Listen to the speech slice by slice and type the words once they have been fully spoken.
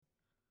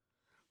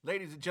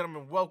Ladies and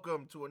gentlemen,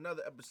 welcome to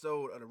another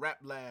episode of the Rap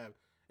Lab.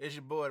 It's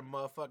your boy, the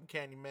motherfucking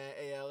Candyman,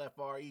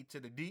 ALFRE to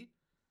the D.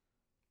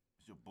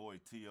 It's your boy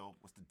T.O.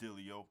 What's the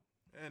dealio?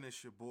 And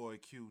it's your boy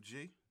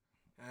QG.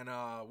 And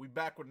we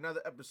back with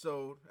another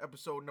episode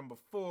number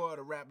 4 of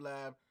the Rap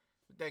Lab.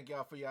 Thank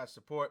y'all for y'all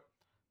support.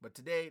 But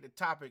today, the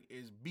topic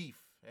is beef.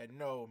 And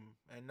no,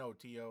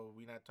 T.O.,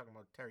 we not talking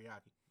about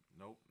teriyaki.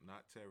 Nope,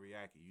 not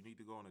teriyaki. You need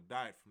to go on a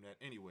diet from that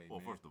anyway,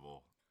 Well, man. first of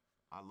all,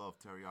 I love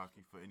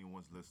teriyaki for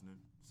anyone's listening,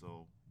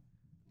 so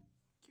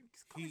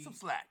cut me some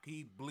slack.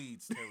 He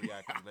bleeds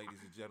teriyaki, ladies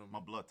and gentlemen. My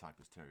blood type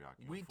is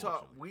teriyaki.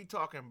 We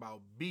talking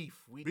about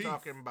beef. We Beef.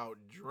 talking about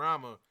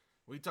drama.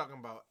 We talking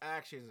about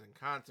actions and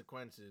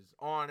consequences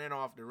on and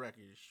off the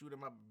record. Shoot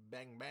 'em up,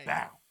 bang bang.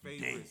 Bow.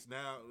 Favorites.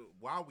 Now,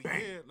 while we Bang,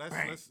 here,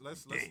 bang,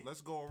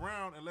 let's go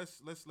around and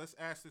let's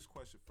ask this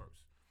question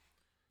first.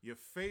 Your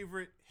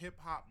favorite hip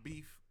hop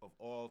beef of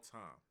all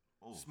time.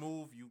 Oof.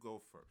 Smooth, you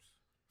go first.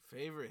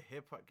 Favorite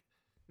hip hop.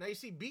 Now you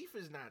see, beef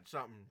is not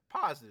something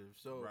positive.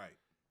 So Right.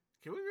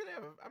 can we really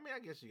have? I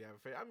guess you have a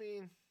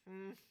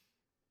favorite.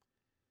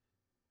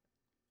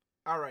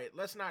 All right,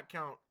 let's not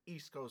count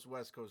East Coast,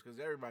 West Coast, because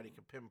everybody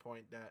can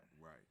pinpoint that.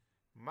 Right.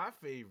 My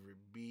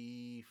favorite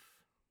beef.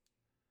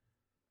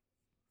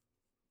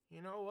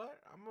 You know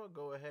what? I'm gonna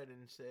go ahead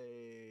and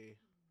say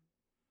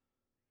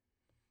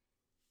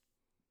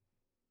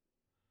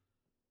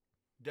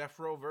Death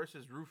Row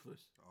versus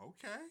Ruthless.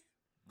 Okay.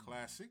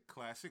 Classic.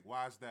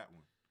 Why is that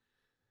one?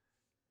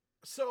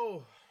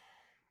 So,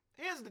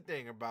 here's the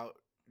thing about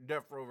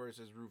Death Row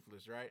versus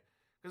Ruthless, right?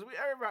 Because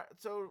everybody.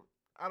 So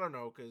I don't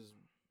know, because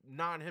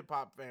non-hip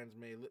hop fans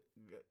may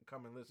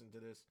come and listen to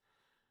this.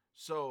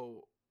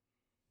 So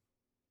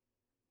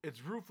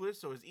it's Ruthless,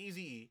 so it's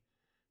Eazy-E.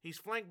 He's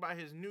flanked by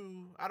his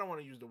new. I don't want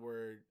to use the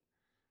word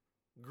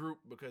group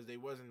because they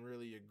wasn't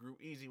really a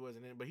group. Easy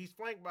wasn't in, but he's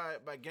flanked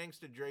by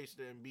Gangsta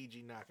Dresta and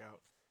BG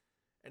Knockout,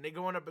 and they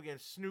going up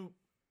against Snoop,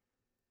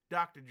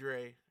 Dr.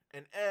 Dre,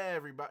 and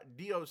everybody,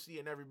 DOC,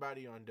 and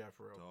everybody on Death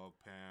Row. Dog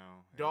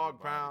Pound. Dog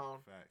everybody.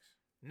 Pound. Facts.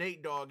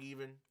 Nate Dogg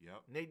even.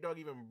 Yep. Nate Dogg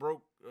even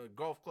broke a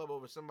golf club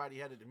over somebody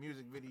had at the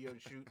music video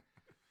shoot.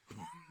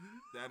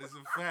 That is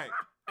a fact.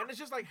 And it's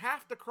just like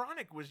half the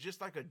Chronic was just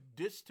like a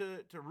diss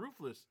to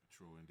Ruthless.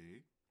 True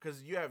indeed.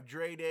 Because you have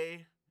Dre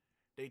Day.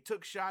 They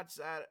took shots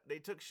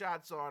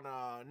on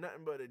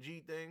Nothing But a G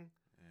Thing.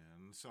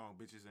 And the song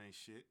 "Bitches Ain't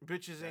Shit."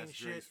 Bitches Ain't That's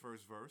Shit. Dre's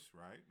first verse,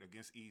 right?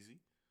 Against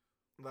Easy.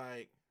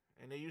 Like,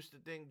 and they used to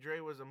think Dre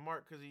was a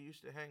mark because he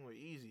used to hang with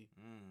Easy.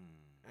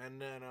 And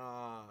then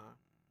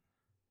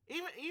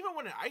even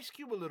when Ice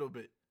Cube a little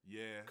bit.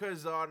 Yeah.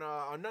 Because on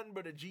Nothing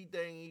But a G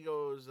Thing, he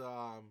goes,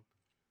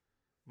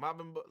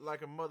 mobbing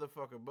like a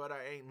motherfucker, but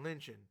I ain't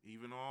lynching.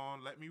 Even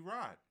on "Let Me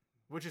Ride."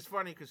 Which is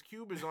funny because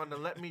Cube is on the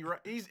Let Me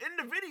Ride. He's in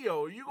the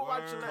video. You can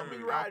watch the Let Me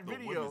Ride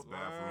video.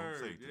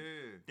 Bathroom Word,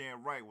 yeah.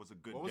 Damn right was a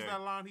good What was day.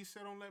 that line he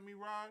said on "Let Me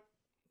Ride"?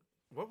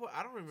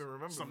 I don't even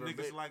remember. Some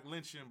niggas like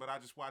lynching, but I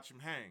just watch him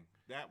hang.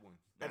 That one.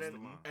 That's the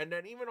line. And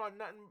then even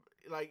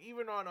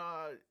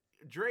on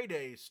Dre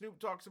Day, Snoop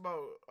talks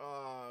about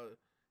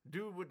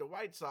dude with the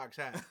White Sox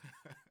hat.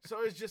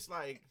 So it's just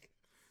like,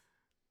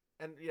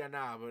 and yeah,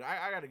 but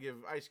I gotta give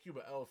Ice Cube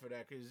an L for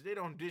that because they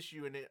don't dish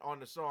you on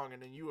the song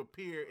and then you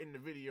appear in the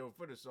video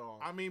for the song.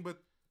 I mean,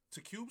 but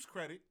to Cube's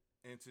credit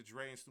and to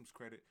Dre and Snoop's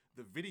credit,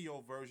 the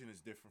video version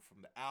is different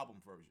from the album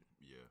version.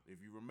 Yeah.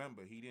 If you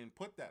remember, he didn't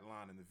put that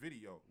line in the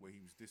video where he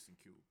was dissing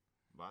Cube.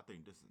 But I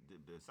think this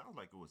sounds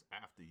like it was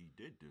after he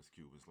did this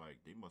Cube. It's like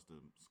they must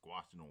have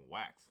squashed it on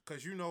wax.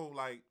 Because,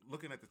 like,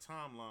 looking at the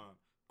timeline,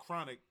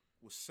 Chronic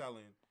was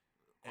selling,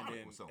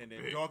 Chronic was selling and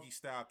then big. Doggy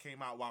Style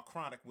came out while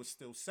Chronic was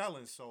still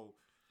selling. So,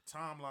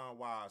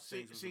 timeline-wise,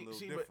 things was a little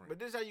different. But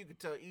this is how you could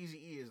tell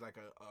Eazy-E is like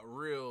a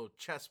real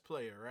chess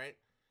player, right?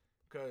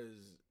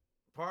 Because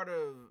part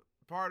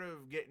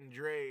of getting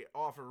Dre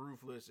off of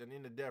Ruthless and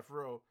into Death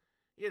Row,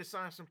 he had to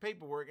sign some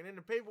paperwork. And in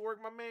the paperwork,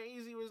 my man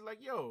Eazy was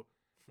like, yo,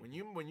 when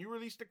you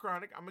release the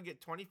Chronic, I'm going to get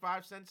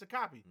 25 cents a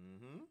copy.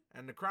 Mm-hmm.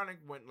 And the Chronic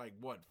went like,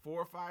 what, 4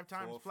 or 5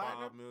 times 4 or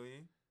platinum? 5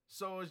 million.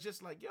 So it's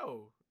just like,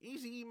 yo,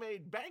 Eazy-E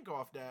made bank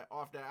off that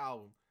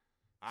album.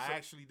 I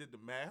actually did the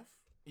math.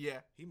 Yeah.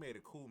 He made a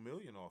cool $1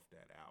 million off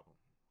that album.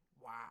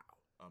 Wow.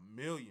 $1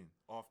 million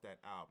off that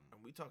album.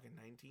 And we talking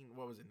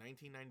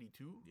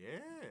 1992? Yeah.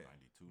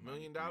 92 $1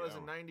 million 93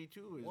 in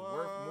 92 is What?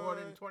 worth more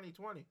than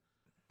 2020.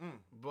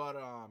 But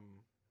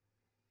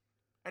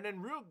and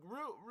then real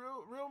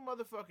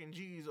motherfucking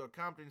G's or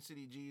Compton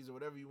City G's or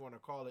whatever you want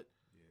to call it.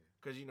 Yeah.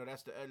 Because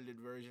that's the edited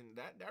version.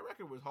 That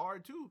record was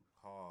hard too.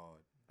 Hard.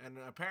 And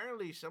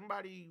apparently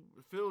somebody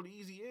filled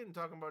Easy in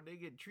talking about they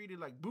get treated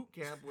like boot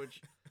camp, which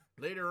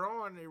later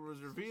on it was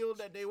revealed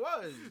that they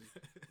was.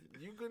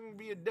 You couldn't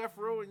be a Death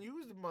Row and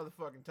use the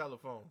motherfucking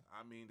telephone.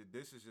 I mean, the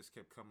disses just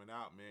kept coming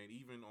out, man.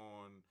 Even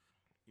on,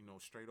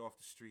 Straight Off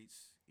the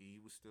Streets, he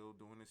was still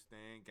doing his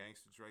thing.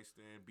 Gangsta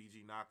Dresta and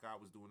BG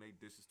Knockout was doing their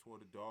disses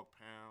toward the Dog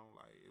Pound.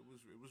 Like,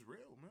 it was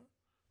real, man.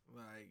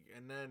 Like,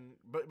 and then,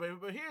 but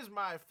here's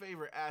my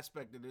favorite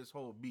aspect of this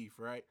whole beef,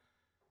 right?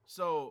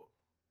 So,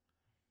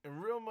 in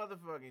real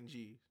motherfucking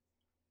G's,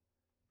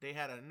 they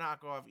had a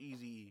knockoff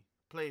Eazy-E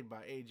played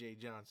by A.J.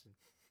 Johnson.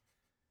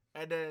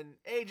 And then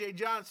A.J.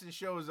 Johnson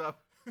shows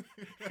up.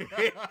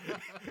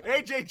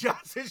 A.J.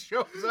 Johnson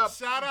shows up.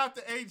 Shout out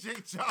to A.J.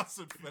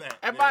 Johnson for that.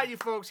 And mind you,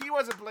 folks, he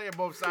wasn't playing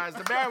both sides.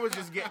 The man was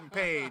just getting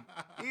paid.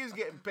 He was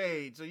getting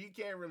paid, so you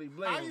can't really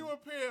blame How him. you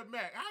appear,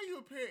 Mac? How you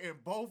appear in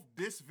both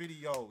diss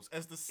videos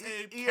as the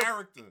same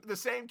character? The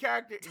same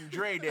character in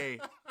Dre Day.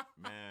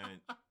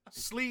 Man,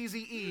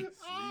 Sleazy E.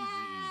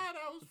 Ah,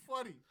 that was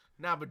funny.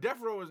 Nah, but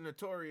Death Row was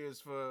notorious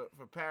for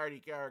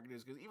parody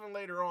characters, because even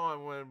later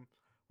on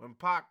when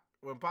Pac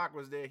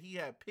was there, he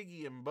had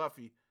Piggy and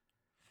Buffy.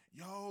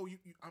 Yo,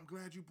 I'm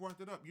glad you brought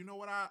that up. You know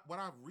what I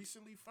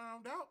recently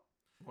found out?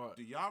 What?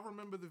 Do y'all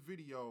remember the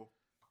video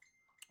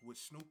with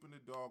Snoop and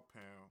the Dog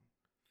Pound?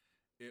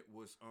 It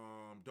was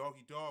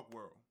Doggy Dog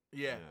World.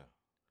 Yeah.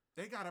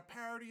 They got a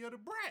parody of the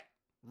Brat.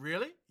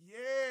 Really?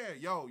 Yeah,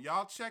 yo,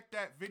 y'all check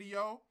that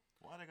video.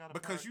 why they got a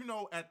Because you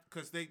know,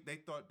 because they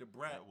thought the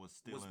Brat that was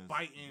stealing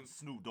biting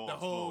Snoop Dogg's the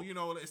whole, flow. you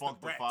know, it's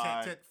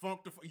Funkified. the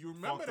Brat You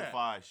remember that?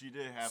 Funkified. She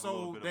did have a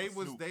little So bit they of a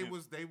was Snoop they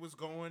imp. was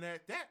going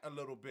at that a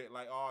little bit,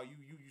 like, oh,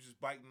 you just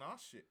biting our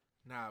shit.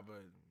 Nah,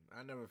 but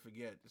I never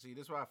forget. See,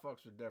 this is why I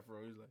fucks with Death Row.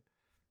 He's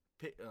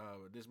like,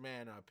 this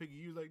man, Piggy,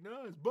 he was like,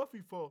 nah, it's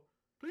Buffy's fault.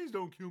 Please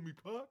don't kill me,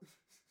 Pac.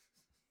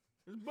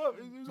 It's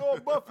Buffy. It's all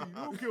Buffy.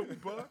 Don't kill me,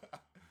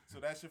 Pac. So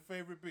that's your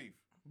favorite beef.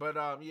 But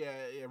yeah,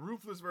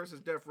 Ruthless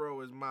versus Death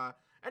Row is my,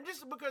 and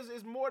just because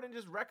it's more than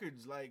just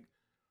records, like,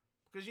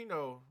 because you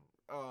know,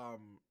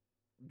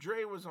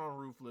 Dre was on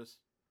Ruthless.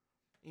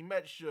 He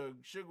met Suge.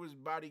 Suge was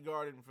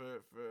bodyguarding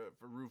for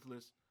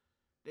Ruthless.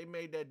 They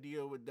made that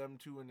deal with them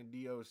two in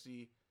the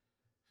DOC,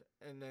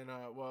 and then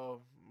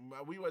well,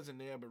 we wasn't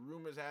there, but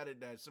rumors had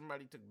it that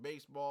somebody took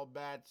baseball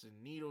bats and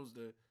needles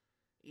to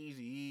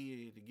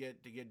Eazy-E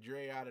to get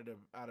Dre out of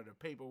the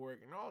paperwork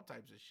and all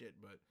types of shit,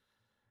 but.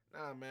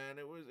 Nah, man,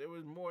 it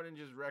was more than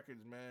just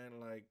records, man.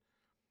 Like,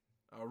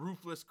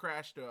 Ruthless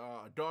crashed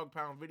a Dog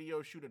Pound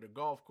video shoot at a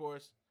golf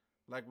course,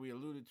 like we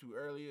alluded to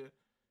earlier.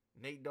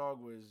 Nate Dogg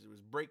was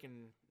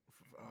breaking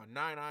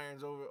 9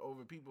 irons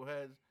over people's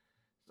heads.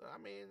 So I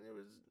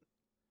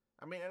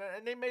mean,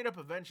 and they made up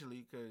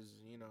eventually, because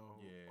you know,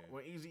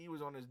 when Eazy-E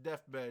was on his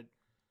deathbed,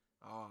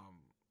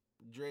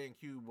 Dre and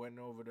Cube went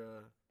over to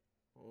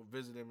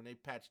visit him and they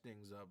patched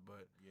things up.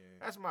 But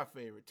that's my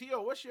favorite.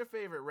 T.O., what's your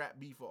favorite rap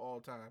beef of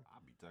all time?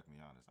 I'll be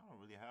technically honest. I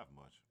don't really have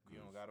much. You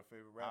don't got a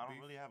favorite rap beef? I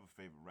don't really have a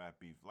favorite rap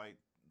beef. Like,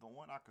 the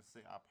one I could say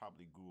I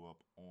probably grew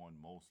up on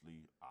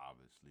mostly,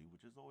 obviously,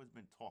 which has always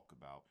been talked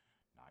about,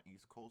 not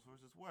East Coast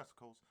versus West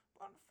Coast,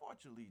 but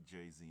unfortunately,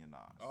 Jay-Z and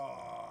Nas.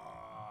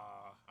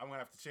 I'm going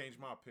to have to change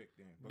my pick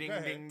then. But Ding,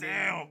 go ahead. ding,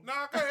 Damn. ding.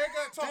 Nah, go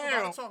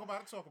ahead. Talk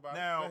about it.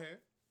 Now, go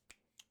ahead.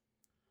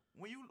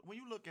 When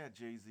you look at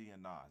Jay-Z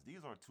and Nas,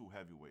 these are two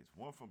heavyweights,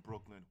 one from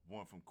Brooklyn,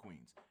 one from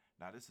Queens.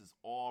 Now, this is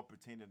all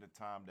pertaining to the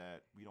time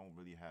that we don't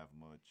really have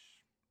much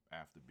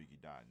after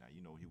Biggie died. Now,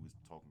 you know, he was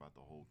talking about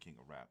the whole king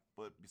of rap.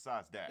 But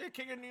besides that... Yeah,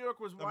 King of New York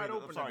was wide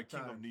open. I'm sorry, at the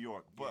time. King of New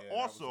York. But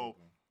Yeah, also,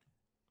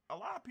 a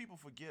lot of people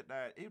forget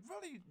that it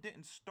really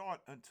didn't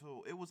start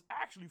until... It was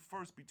actually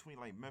first between,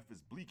 like,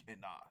 Memphis Bleek and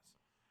Nas.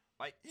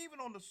 Like, even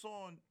on the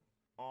song...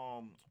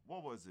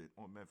 what was it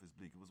on Memphis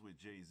Bleek? It was with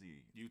Jay-Z.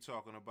 You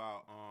talking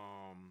about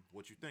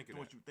What You Think of That?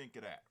 What You Think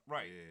of That?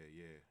 Right.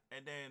 Yeah.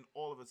 And then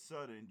all of a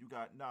sudden you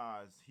got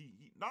Nas.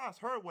 Nas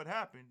heard what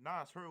happened.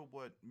 Nas heard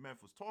what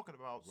Memphis was talking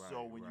about. Right,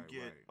 so when you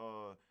get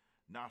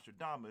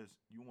Nostradamus,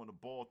 you want to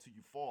ball till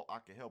you fall. I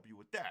can help you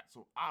with that.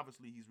 So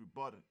obviously he's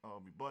rebutting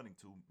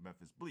to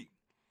Memphis Bleek.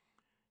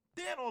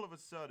 Then all of a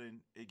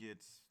sudden it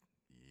gets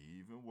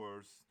even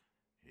worse.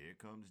 Here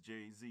comes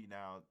Jay-Z.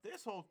 Now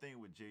this whole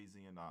thing with Jay-Z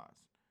and Nas.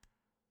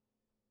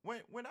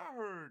 When I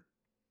heard,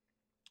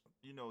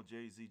 you know,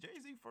 Jay-Z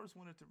first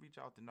wanted to reach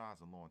out to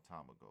Nas a long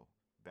time ago,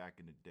 back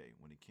in the day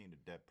when it came to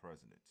Dead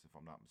Presidents, if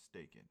I'm not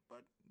mistaken.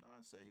 But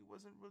Nas said he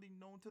wasn't really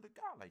known to the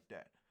guy like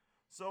that.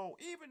 So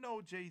even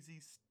though Jay-Z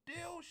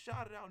still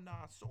shouted out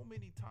Nas so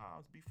many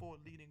times before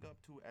leading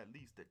up to at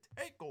least the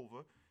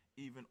takeover,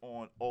 even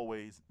on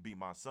Always Be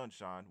My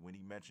Sunshine, when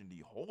he mentioned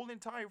the whole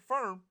entire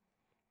firm,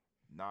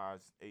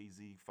 Nas,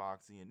 AZ,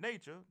 Foxy, and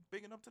Nature,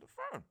 bigging up to the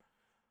firm.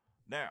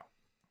 Now,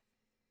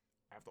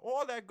 after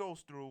all that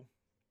goes through,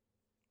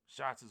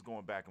 shots is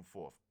going back and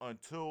forth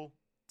until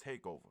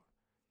takeover.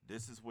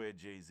 This is where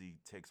Jay-Z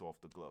takes off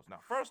the gloves. Now,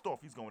 first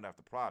off, he's going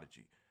after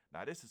Prodigy.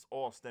 Now, this is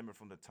all stemming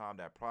from the time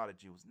that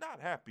Prodigy was not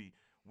happy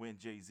when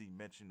Jay-Z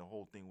mentioned the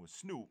whole thing with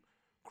Snoop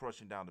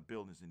crushing down the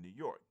buildings in New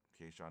York.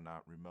 In case y'all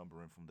not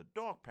remembering from the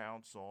Dog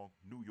Pound song,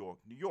 New York,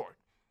 New York.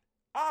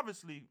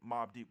 Obviously,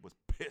 Mobb Deep was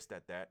pissed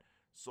at that.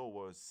 So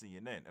was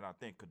CNN. And I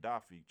think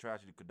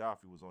Tragedy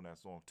Gaddafi was on that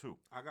song too.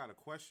 I got a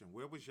question.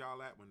 Where was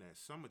y'all at when that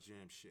Summer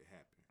Jam shit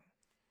happened?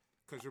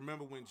 Because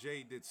remember when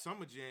Jay did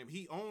Summer Jam,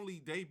 he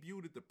only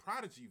debuted the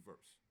Prodigy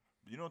verse.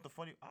 You know what the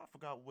funny? I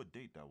forgot what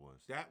date that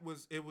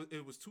was.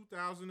 It was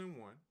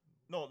 2001.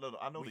 No,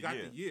 I know we the got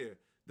year. the year.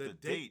 The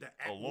date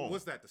alone.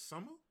 Was that the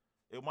summer?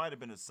 It might have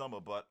been the summer,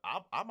 but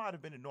I might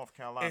have been in North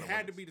Carolina. It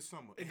had to be the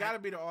summer. It got to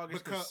be the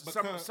August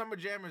because Summer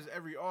Jam is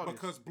every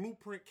August. Because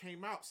Blueprint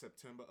came out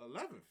September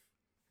 11th.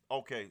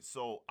 Okay,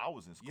 so I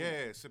was in school.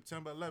 Yeah,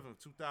 September 11th,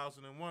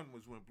 2001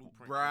 was when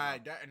Blueprint right,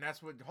 came out. And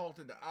that's what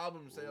halted the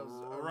album sales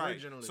Right.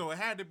 originally. So it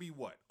had to be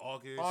what?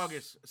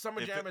 August.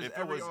 Summer Jam is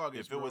every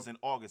August. If it was in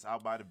August, I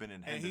might have been in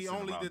And Henderson he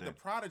only around did then. the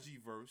Prodigy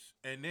verse,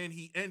 and then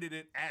he ended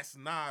it, Ask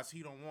Nas,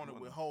 he don't want it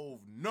with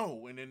Hove,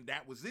 no. And then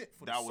that was it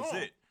for the song. That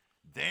was it.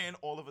 Then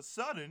all of a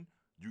sudden,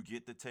 you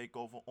get the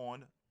takeover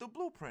on the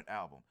Blueprint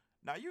album.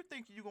 Now you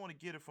think you're going to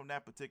get it from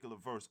that particular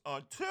verse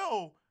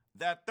until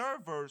that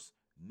third verse.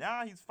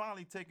 Now he's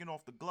finally taking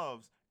off the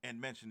gloves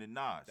and mentioning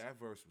Nas. That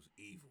verse was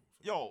evil.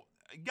 Yo,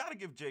 you gotta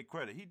give Jay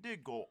credit. He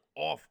did go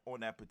off on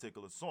that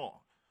particular song.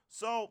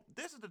 So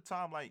this is the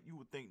time like you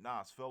would think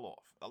Nas fell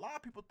off. A lot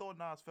of people thought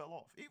Nas fell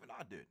off. Even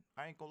I did.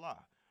 I ain't gonna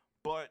lie.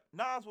 But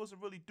Nas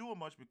wasn't really doing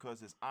much because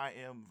his I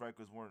Am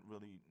records weren't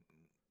really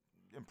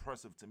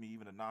impressive to me,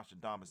 even the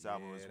Nostradamus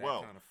album as well.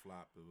 That kind of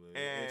flopped.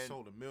 And it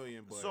sold 1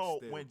 million, but so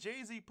still. when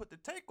Jay-Z put the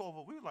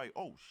takeover, we were like,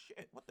 oh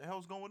shit, what the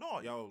hell's going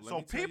on? Yo, let so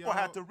me tell people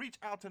had y'all- to reach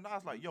out to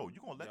Nas like, yo, you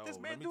gonna let this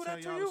man let me do tell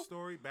that to y'all you? the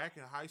story. Back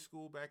in high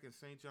school, back in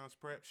St. John's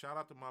Prep, shout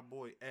out to my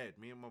boy Ed.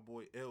 Me and my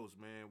boy Ills,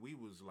 man, we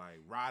was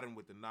like riding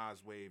with the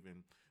Nas wave.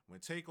 And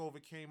when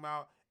Takeover came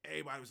out,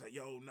 everybody was like,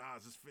 yo,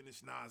 Nas is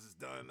finished, Nas is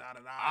done.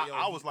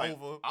 I was like,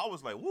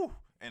 woo.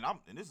 And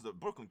this is a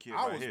Brooklyn kid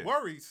I right was here.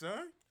 worried,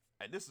 son.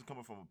 And this is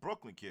coming from a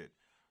Brooklyn kid.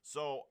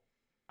 So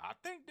I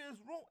think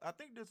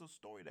there's a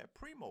story that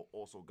Primo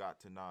also got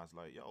to Nas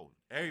like, yo,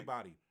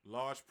 Everybody,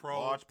 Large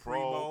Pro,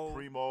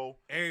 Primo,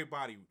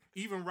 everybody,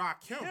 even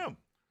Rakim. him.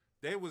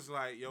 They was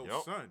like, yo,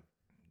 Yup. son,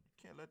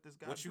 Can't let this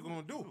guy. what you do gonna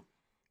what do?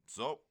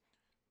 So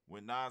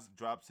when Nas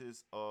drops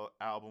his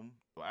album,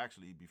 or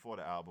actually before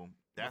the album,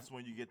 that's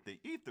when you get the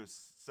Ether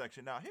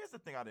section. Now here's the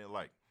thing I didn't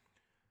like.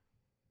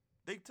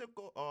 They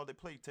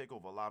played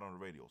Takeover a lot on the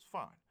radios,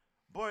 fine,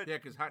 but yeah,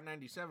 because Hot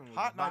 97 was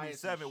Hot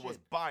biased 97 as was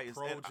shit. biased.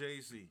 Pro and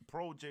Jay-Z.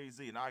 Pro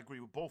Jay-Z, and I agree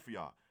with both of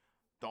y'all.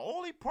 The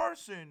only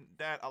person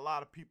that a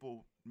lot of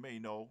people may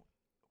know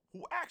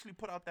who actually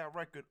put out that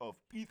record of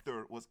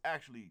Ether was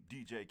actually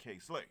DJ K.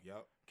 Slay.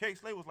 Yep. K.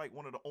 Slay was like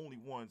one of the only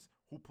ones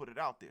who put it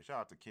out there. Shout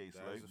out to K.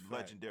 That Slay, is a fact.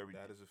 legendary,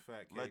 That is a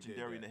fact. K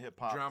legendary in did the that. hip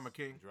hop, Drama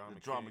King. Drama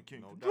the Drama King,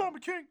 King, no the doubt. Drama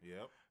King.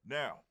 Yep.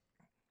 Now,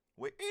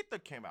 when Ether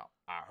came out,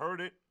 I heard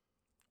it.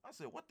 I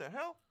said, "What the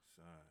hell?"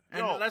 Son.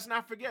 And Yo. let's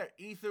not forget,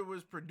 Ether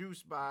was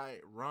produced by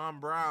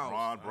Ron Browse.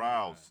 Ron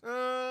Browse.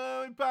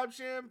 We pop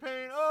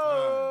champagne.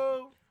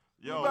 Oh.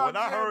 Yo, We pop when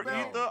I heard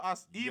champagne.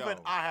 Ether,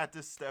 Yo. I had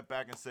to step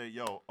back and say,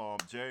 "Yo,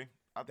 Jay,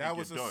 I think That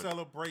was you're a done."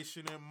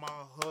 celebration in my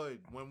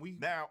hood when we.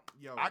 Now,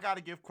 Yo. I got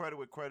to give credit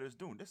where credit is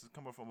due. This is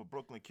coming from a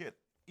Brooklyn kid.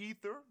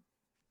 Ether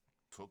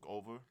took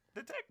over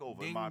the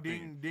takeover, in my Ding,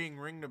 opinion. ding, ding.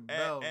 Ring the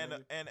bell. And,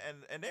 nigga.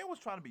 and they was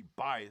trying to be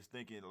biased,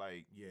 thinking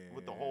like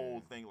with the whole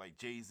Yeah. thing like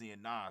Jay-Z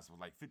and Nas was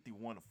like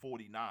 51 to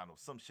 49 or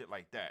some shit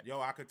like that. Yo,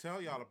 I could tell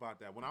y'all about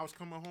that. When I was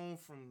coming home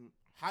from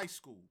high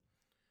school,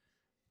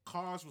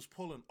 cars was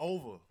pulling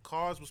over.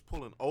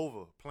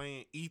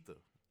 Playing Ether.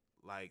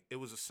 Like, it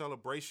was a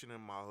celebration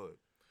in my hood.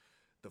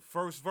 The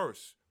first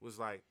verse was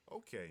like,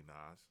 okay,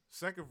 Nas.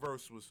 Second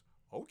verse was,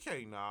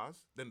 okay,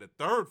 Nas. Then the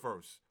third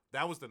verse,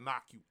 that was the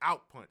knock you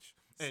out punch.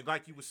 And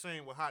like you were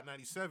saying with Hot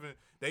 97,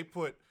 they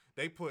put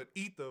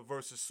Ether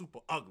versus Super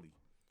Ugly,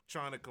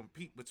 trying to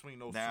compete between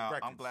those Now, two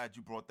records. I'm glad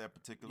you brought that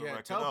particular Yeah,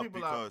 record tell up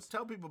people because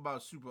tell people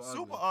about Super Ugly.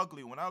 Super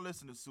Ugly, when I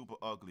listened to Super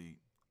Ugly,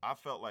 I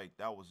felt like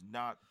that was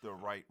not the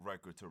right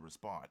record to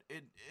respond.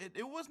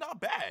 It was not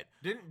bad,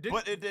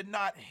 but it did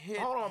not hit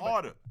Hold on,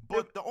 harder.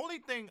 But the only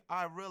thing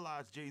I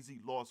realized Jay-Z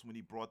lost when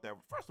he brought that,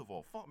 first of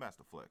all,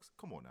 Funkmaster Flex.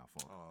 Come on now,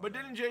 Funk. But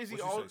didn't Jay-Z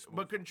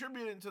but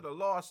contributing to the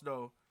loss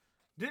though?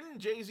 Didn't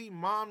Jay-Z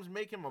moms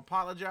make him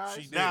apologize?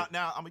 She did.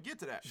 Now I'm gonna get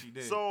to that. She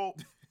did. So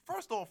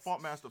first off,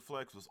 Funkmaster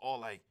Flex was all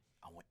like,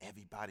 I want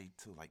everybody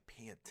to like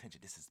pay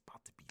attention. This is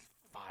about to be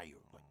fire.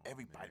 Like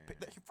everybody,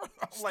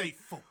 Stay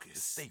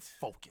focused. Stay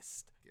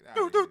focused. Get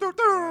outta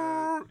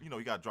here. You know,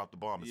 you gotta drop the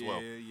bomb as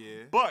well.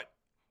 Yeah. But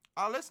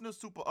I listen to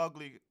Super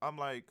Ugly. I'm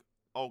like,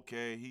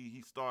 okay,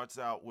 he starts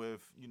out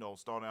with,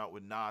 starting out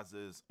with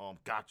Nas's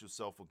Got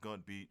Yourself a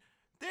Gun beat.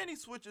 Then he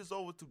switches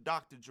over to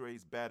Dr.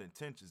 Dre's Bad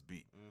Intentions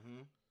beat.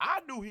 Mm-hmm.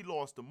 I knew he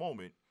lost the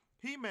moment.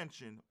 He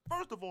mentioned,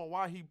 first of all,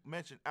 why he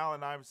mentioned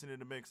Allen Iverson in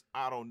the mix,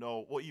 I don't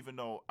know. Well, even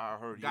though I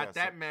heard he got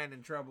that man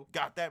in trouble.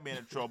 got that man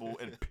in trouble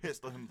and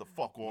pissed him the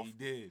fuck off. He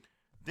did.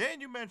 Then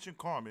you mentioned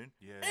Carmen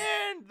Yeah.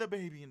 and the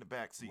baby in the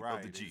backseat Right,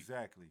 of the Jeep.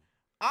 exactly.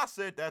 I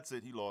said, that's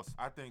it. He lost.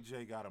 I think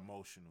Jay got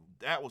emotional.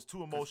 That was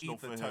too emotional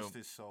Ether for him. touched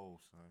his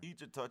soul, son.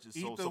 Ether touches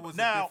Ether so. was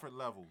Now, a different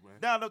level, man.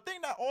 now, the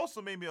thing that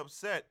also made me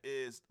upset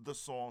is the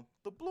song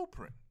 "The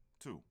Blueprint"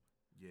 too.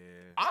 Yeah.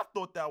 I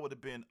thought that would have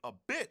been a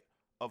bit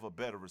of a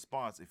better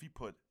response if he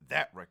put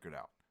that record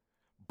out.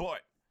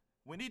 But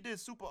when he did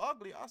Super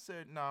Ugly, I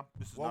said, nah,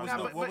 this is What not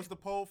was enough. what was the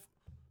poll?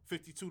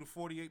 52 to 48%.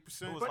 It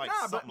was But like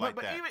nah, something but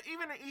like that.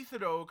 even in Ether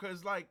though,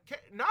 because like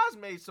Nas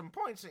made some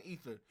points in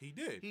Ether. He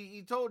did.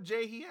 He told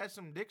Jay he had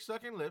some dick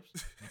sucking lips,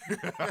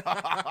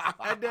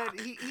 and then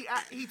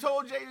he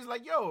told Jay, he was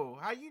like, "Yo,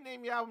 how you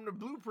name your album The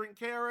Blueprint?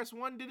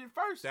 KRS-One did it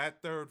first."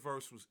 That third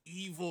verse was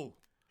evil.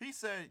 He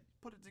said,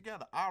 "Put it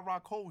together. I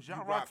rock hoes, y'all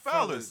You rock rock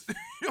fellas."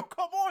 fellas. Yo,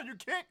 come on, you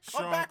can't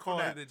come Sean back from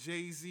Carter that. to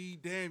Jay-Z.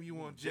 Damn, you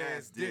on Jazz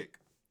Jazz Dick. Dick.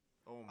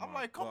 Oh my I'm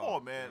like, come God,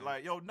 on, man.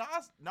 Like, yo,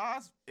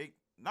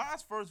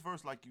 Nas' first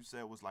verse, like you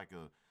said, was like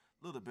a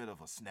little bit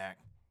of a snack.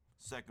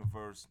 Second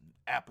verse,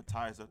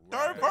 appetizer.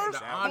 Right. Third verse, The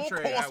full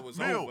entree, course that was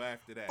meal. over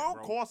after that, Full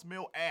bro. course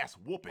meal, ass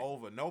whooping.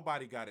 Over.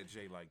 Nobody got at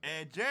Jay like that.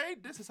 And Jay,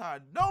 this is how I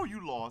know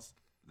you lost.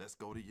 Let's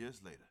go to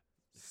years later.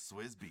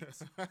 Swizz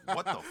Beats.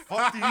 What the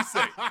fuck did he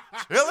say?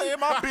 Chilling in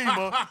my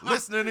Beamer,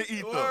 listening to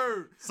Ether.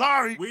 Word.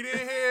 Sorry. We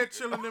didn't hear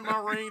chilling in my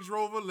Range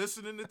Rover,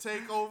 listening to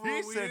Takeover.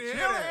 He We said, didn't hear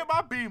chilling that. in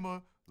my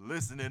Beamer,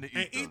 listening to Ether.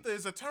 And Ether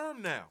is a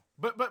term now.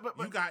 but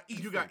You got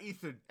Ether. You got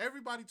Ether.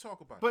 Everybody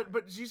talk about that.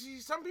 But you see,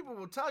 some people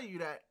will tell you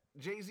that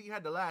Jay-Z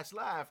had the last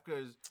laugh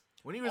because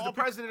when he was the Oh,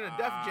 president of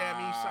Def Jam,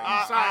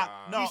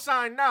 no. he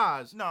signed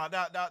Nas. No,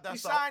 that's He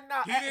signed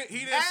Nas. He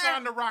didn't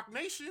sign the Rock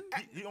Nation.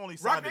 He only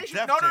Rock signed the Nation.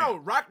 Def No,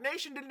 Jam. Rock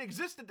Nation didn't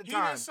exist at the He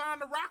time. didn't sign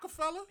the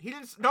Rockefeller. He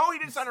didn't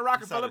sign the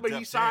Rockefeller, the but he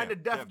Def signed Jam.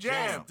 the Def Def Jam.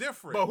 Jam. It's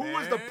different, But who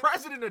was the man.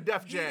 president of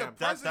Def He the Jam?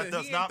 president.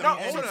 does He not ain't the No,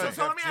 mean owner so, of anything.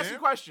 so let Def me ask you a Jam.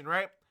 question,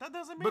 right? That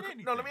doesn't mean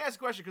anything. No, let me ask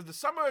you a question because the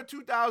summer of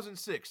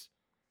 2006,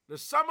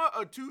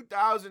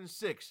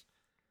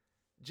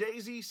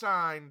 Jay-Z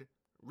signed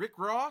Rick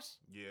Ross,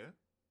 Yeah.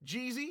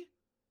 Jeezy,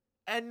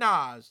 and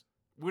Nas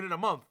within a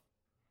month.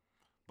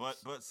 But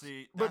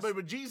see, But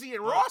Jeezy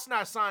and Ross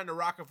not signed to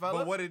Rockefeller.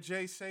 But what did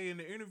Jay say in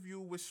the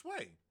interview with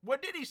Sway?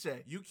 What did he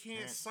say? You can't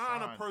Can't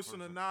sign a sign person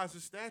to person.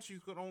 Nas's statue. You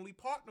could only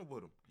partner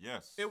with him.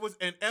 yes, It was,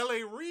 and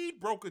L.A. Reid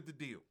brokered the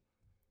deal.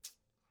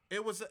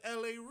 It was an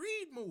L.A.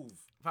 Reid move.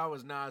 If I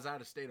was Nas, I'd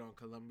have stayed on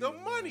Columbia. The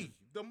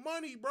man.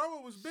 money, bro.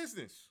 It was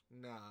business.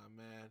 Nah,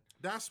 man.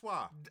 That's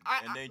why.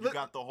 and then you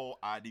got the whole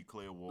I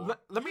Declare War.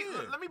 Let me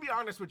Yeah. let me be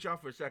honest with y'all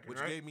for a second, Which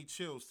right? gave me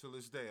chills till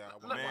this day. I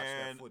want to watch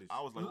that Man, footage.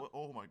 I was like, what?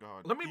 Oh my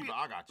god. Let me Eva, be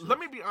I got you. Let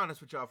me be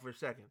honest with y'all for a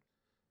second.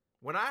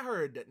 When I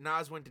heard that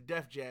Nas went to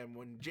Def Jam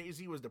when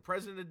Jay-Z was the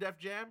president of Def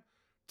Jam,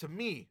 to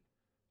me,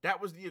 that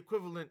was the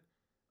equivalent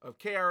of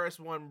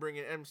KRS-One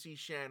bringing MC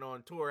Shan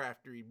on tour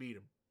after he beat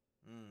him.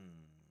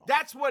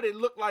 That's what it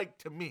looked like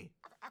to me.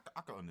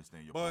 I can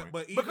understand your But point.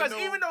 but Because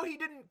even though he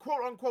didn't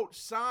quote unquote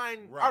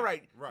sign, Right, all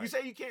right, right. you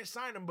say you can't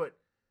sign him, but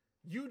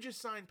you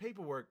just signed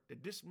paperwork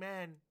that this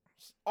man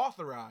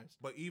authorized.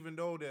 But even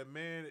though that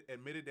man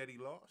admitted that he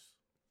lost,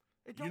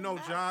 It you don't know,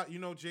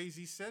 matter.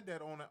 Jay-Z said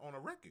that on a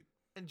record.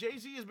 And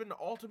Jay-Z has been the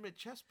ultimate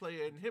chess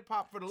player in hip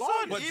hop for the Son,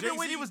 longest. even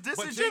when he was dissing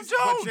but Jim Jay-Z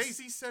Jones. But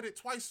Jay-Z said it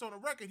twice on the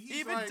record. He's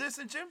even like,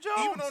 dissing Jim Jones.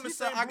 even on the he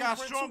said, same I got Blueprint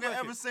 2 stronger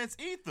record. ever since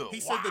Ether.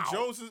 He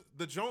Wow. said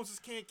the Joneses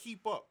can't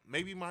keep up.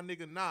 Maybe my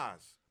nigga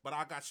Nas, but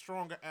I got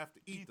stronger after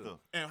Ether. Ether.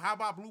 And how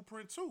about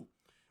Blueprint 2?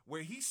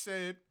 Where he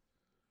said,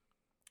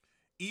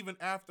 even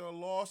after a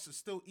loss, it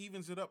still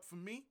evens it up for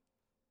me.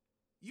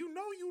 You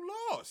know you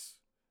lost.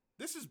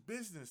 This is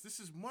business. This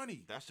is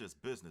money. That's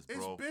just business, It's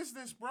bro.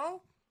 business,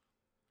 bro.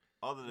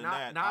 Other than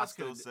that, I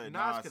still say Nas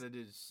Nas. could have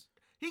did.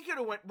 He could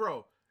have went,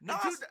 bro.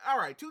 Nas- All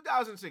right,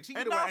 2006. He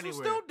could And have went Nas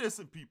was anywhere.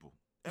 still dissing people.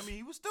 I mean,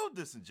 he was still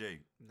dissing Jay.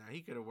 Nah,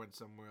 he could have went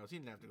somewhere else. He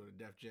didn't have to go to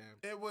Def Jam.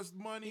 It was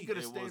money. He could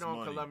have It stayed was on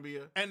money.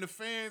 Columbia. And the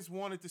fans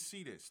wanted to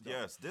see this. Though.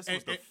 Yes, this And-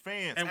 was the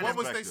fans. And what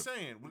was they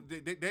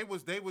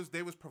perspective. saying?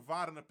 They was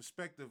providing a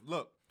perspective.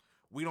 Look,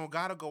 we don't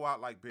gotta go out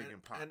like Big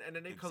and Pop. And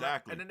then they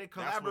Exactly. and then they That's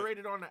what-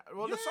 collaborated on that.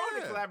 Well, the song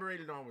they Yeah.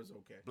 collaborated on was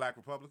okay. Black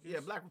Republicans. Yeah,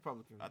 Black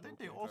Republicans. I think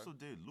they okay. also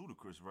did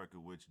Ludacris record,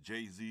 which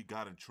Jay-Z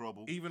got in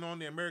trouble. Even on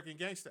the American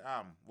Gangster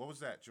album, what was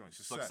that joint?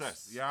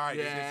 Success. Yeah, all right,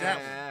 they did that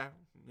Yeah. one.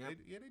 Yep.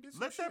 They did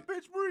some Let shit. that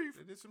bitch breathe.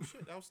 They did some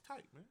shit. That was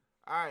tight, man.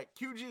 All right,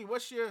 QG,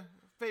 what's your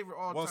favorite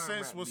all-time Well,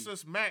 rap beat?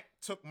 since Mac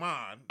took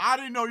mine, I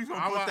didn't know you was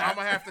gonna put that. I'm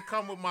gonna have to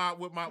come with my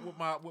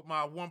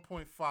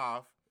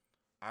 1.5.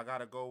 I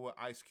gotta go with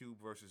Ice Cube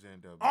versus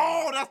NW.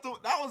 Oh, that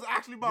was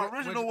actually my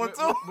original one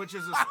too. Which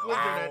is a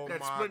splinter Oh that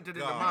my splintered in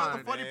the God. You know what mind.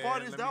 the funny Man,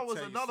 part is let that me was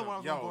tell you another one I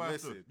was something. gonna go Yo,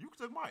 after. listen. You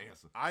took my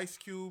answer. Ice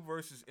Cube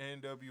versus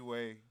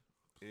NWA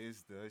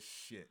is the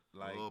shit.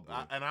 Like, Oh, boy.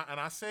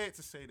 I say it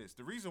to say this.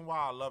 The reason why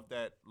I love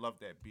that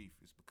beef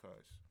is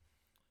because,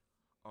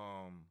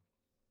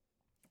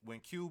 when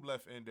Cube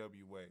left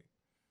NWA,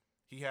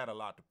 he had a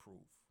lot to prove.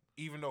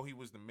 Even though he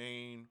was the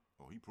main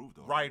Oh, he proved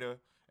it. writer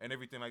and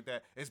everything like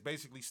that, it's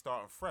basically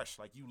starting fresh.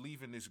 Like, you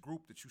leaving this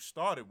group that you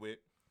started with,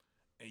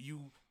 and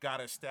you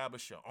gotta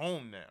establish your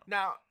own now.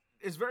 Now,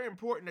 it's very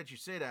important that you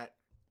say that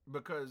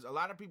because a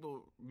lot of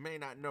people may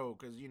not know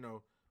because, you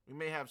know, we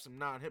may have some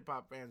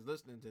non-hip-hop fans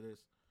listening to this.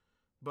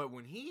 But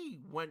when he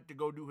went to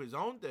go do his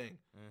own thing,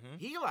 Mm-hmm.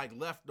 he like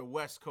left the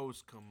West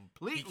Coast He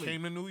completely.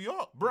 came to New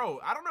York. Bro,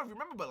 I don't know if you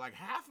remember, but like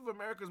half of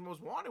America's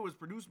Most Wanted was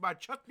produced by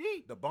Chuck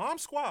D. The Bomb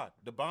Squad.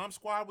 The Bomb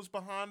Squad was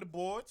behind the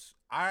boards.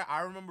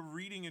 I remember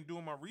reading and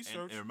doing my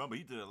research. And remember,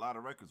 he did a lot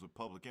of records with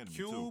Public Enemy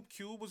too.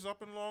 Cube was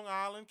up in Long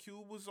Island.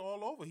 Cube was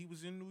all over. He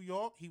was in New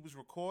York. He was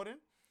recording.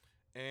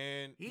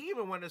 And He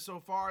even went so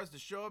far as to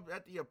show up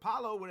at the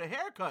Apollo with a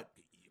haircut.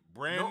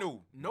 brand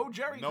new. No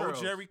Jerry No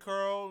curls. Jerry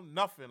curl,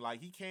 nothing.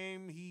 Like he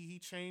came, he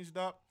changed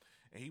up,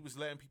 and he was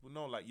letting people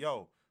know, like,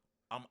 yo,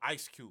 I'm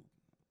Ice Cube.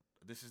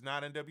 This is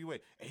not NWA.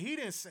 And he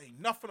didn't say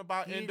nothing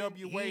about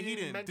NWA. He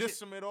didn't mention-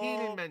 diss him at all. He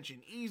didn't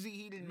mention Easy.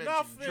 He didn't mention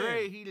Nothing.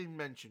 Dre. He didn't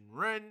mention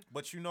Ren.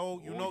 But you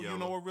know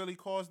Yellow. what really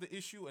caused the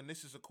issue, and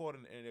this is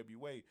according to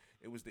NWA.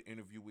 It was the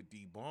interview with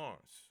D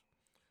Barnes.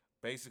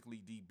 Basically,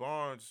 D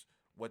Barnes,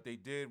 what they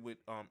did with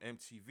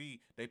MTV,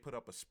 they put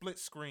up a split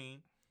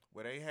screen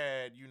where they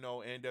had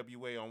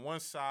NWA on one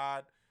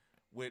side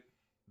with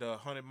the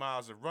 100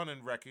 Miles of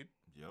Running record,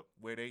 Yep.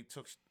 where they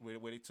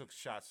took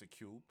shots at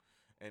Cube,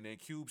 and then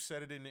Cube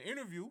said it in the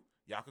interview.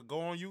 Y'all could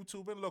go on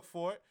YouTube and look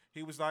for it.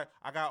 He was like,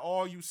 "I got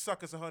all you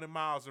suckers 100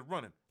 miles of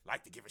running.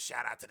 Like to give a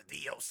shout out to the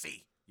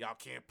DOC. Y'all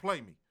can't play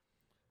me."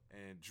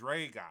 And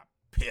Dre got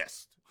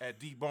pissed at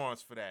D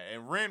Barnes for that,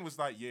 and Ren was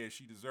like, "Yeah,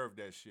 she deserved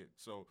that shit."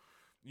 So,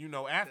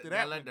 after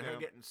that led went to her down,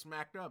 getting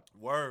smacked up.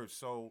 word.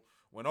 So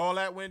when all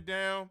that went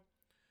down,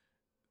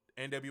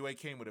 NWA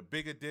came with a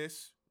bigger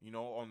diss.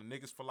 On the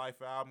Niggas for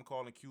Life album,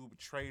 calling Cube a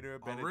traitor,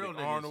 Benedict Real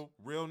Niggas. Arnold,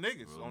 real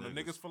niggas. Real On the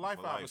Niggas Niggas for Life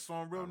for album, Life.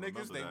 song Real I Niggas,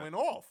 remember they that. went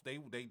off. They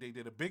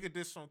did a bigger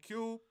diss on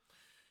Cube.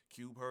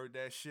 Cube heard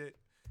that shit,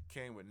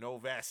 came with No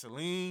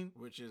Vaseline.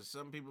 Which is,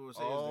 some people would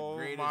say, Oh is the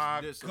greatest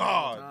my diss of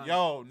all God, time.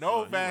 yo, No So he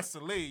went-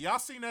 Vaseline. Y'all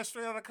seen that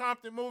Straight Outta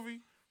Compton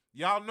movie?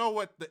 Y'all know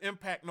what the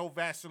impact No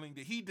Vaseline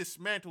did. He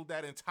dismantled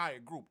that entire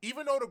group.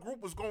 Even though the group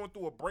was going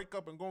through a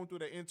breakup and going through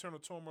their internal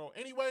turmoil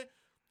anyway,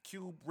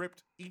 Cube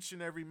ripped each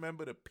and every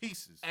member to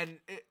pieces. And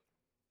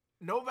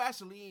No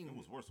Vaseline. It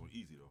was worse with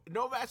Easy though.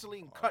 No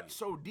Vaseline cut yeah.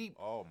 so deep.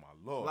 Oh my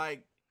Lord.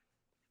 Like,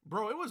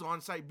 bro, it was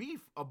on-site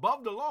beef.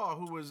 Above the Law,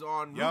 who was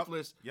on Yup,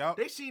 Ruthless, yup.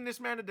 they seen this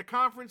man at the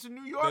conference in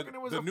New York, and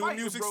it was the a new fight.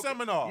 music broke-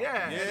 seminar.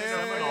 Yeah,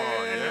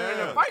 Yeah.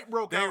 and the fight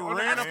broke They out. on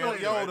the ran up on,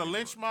 escalator. yo, the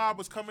lynch mob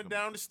was coming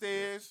down the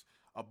stairs.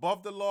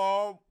 Above the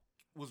Law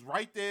was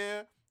right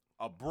there.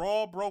 A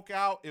brawl broke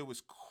out. It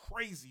was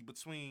crazy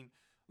between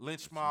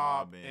Lynch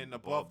Mob and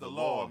Above the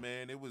Law,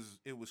 man. It was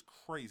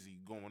crazy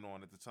going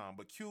on at the time.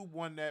 But Cube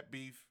won that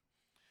beef.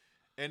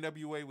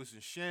 NWA was in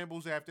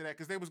shambles after that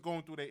because they was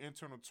going through their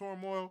internal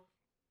turmoil.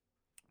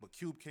 But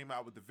Cube came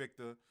out with the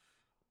victor.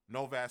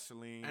 No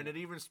Vaseline. And it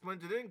even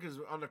splintered in because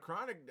on the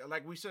Chronic,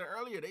 like we said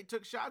earlier, they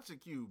took shots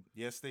at Cube.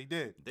 Yes, they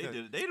did. They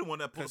did. They the one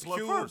that put Because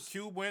the plug first.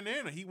 Cube went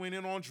in. He went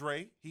in on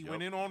Dre. He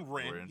went in on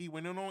Ren. He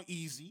went in on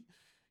Easy.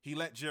 He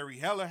let Jerry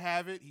Heller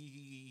have it.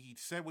 He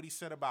said what he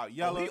said about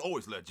Yella. He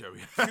always let Jerry.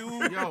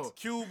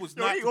 Cube was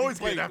Yo, not he to be always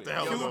played get after with.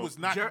 Heller, Cube though. was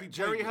not to be played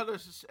Jerry with. Heller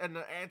and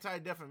the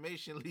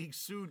Anti-Defamation League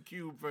sued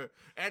Cube for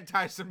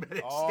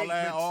anti-Semitic all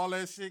statements.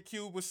 that shit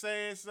Cube was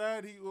saying,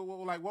 son. He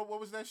like what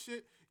was that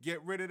shit?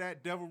 Get rid of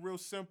that devil real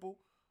simple.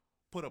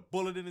 Put a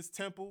bullet in his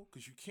temple,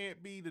 because you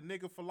can't be the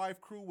nigga for life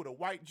crew with a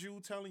white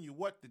Jew telling you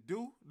what to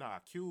do. Nah,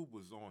 Cube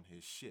was on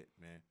his shit,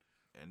 man.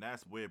 And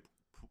that's where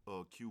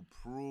Q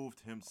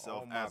proved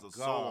himself Oh my as a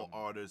solo God.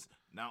 artist,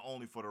 not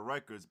only for the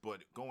records, but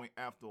going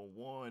after a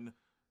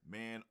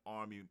one-man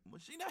army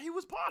machine that he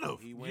was part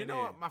of. He went You know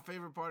in. what? My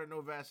favorite part of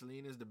No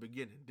Vaseline is the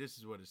beginning. This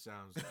is what it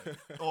sounds like.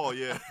 Oh,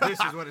 yeah. This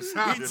is what it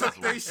sounds He This like. took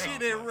is what their it shit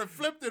sounds and like.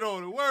 flipped it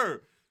on the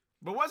word.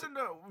 But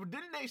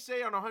didn't they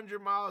say on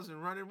 100 Miles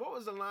and Running, what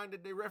was the line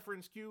that they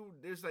referenced Q?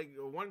 There's like,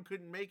 one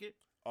couldn't make it.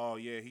 Oh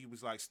yeah, he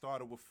was like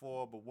started with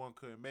 4, but one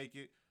couldn't make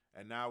it,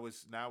 and now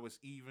it's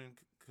even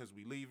because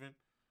we leaving.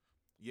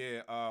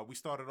 Yeah, we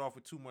started off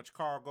with too much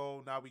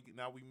cargo. Now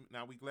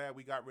we glad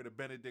we got rid of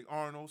Benedict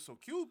Arnold. So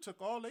Cube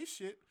took all they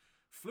shit,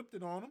 flipped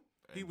it on him.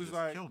 He And was just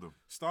like, killed him.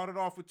 started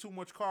off with too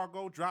much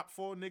cargo, dropped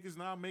 4 niggas,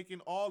 now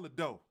making all the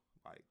dough.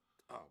 Like,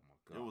 oh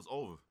my god, It was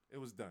over. it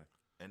was done.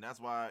 And that's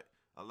why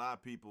a lot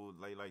of people,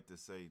 they like to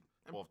say,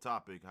 off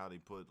topic, how they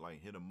put,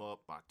 like, Hit 'Em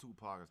Up by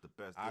Tupac as the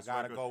best. I diss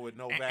gotta record. go with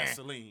No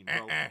Vaseline,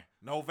 bro.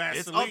 No It's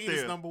Vaseline up is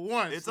there. number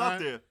one. It's son. up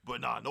there.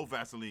 But nah, No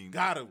Vaseline.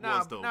 Gotta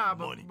was the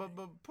money. but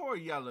poor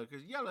Yella,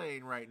 because Yella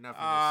ain't right nothing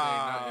Ah,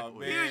 to say nothing.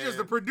 He was man. just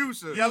a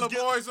producer. Yellow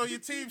Guil- boys on your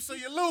team, so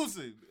you're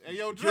losing. And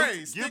yo, Dre,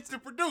 Guilty- stick guilty- to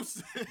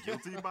producing.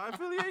 Guilty by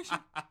affiliation.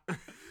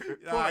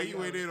 Nah, he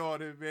went in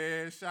on it,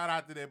 man. Shout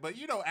out to that. But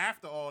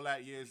after all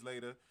that, years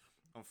later,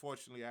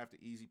 unfortunately, after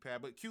Easy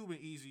Pad, but Cube and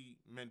Easy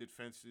mended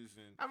fences,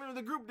 and I mean,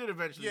 the group did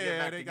eventually get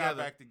back they together got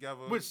back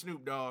together with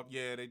Snoop Dogg.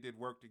 Yeah, they did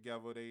work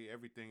together.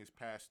 Everything is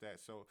past that.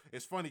 So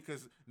it's funny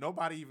because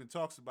nobody even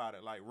talks about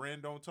it. Like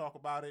Ren don't talk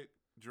about it.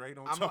 Dre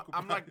don't talk about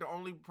I'm like it. the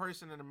only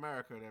person in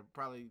America that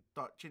probably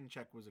thought Chin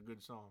Check was a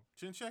good song.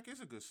 Chin Check is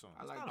a good song.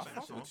 I like not a Chin bad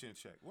fuck Check. with Chin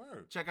Check.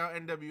 Word. Check out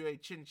NWA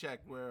Chin Check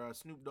where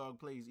Snoop Dogg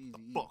plays Easy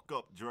E. Fuck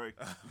up, Dre.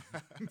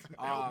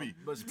 Help me.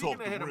 But You speaking talk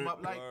of to hit 'em Red.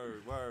 up, like,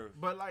 word.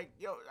 but like,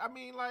 yo, I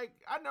mean, like,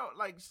 I know,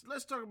 like,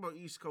 let's talk about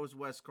East Coast,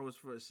 West Coast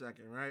for a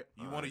second, right?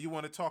 You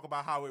want to talk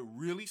about how it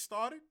really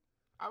started?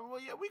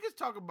 Well, yeah, we could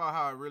talk about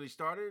how it really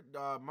started.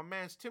 My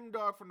man's Tim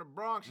Dog from the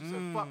Bronx, he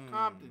said, "Fuck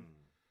Compton."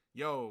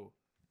 Yo,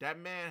 that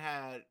man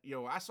had,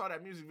 I saw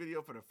that music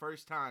video for the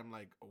first time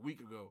like a week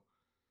ago.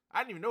 I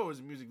didn't even know it was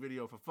a music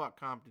video for Fuck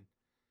Compton.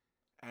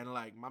 And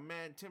like, my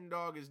man Tim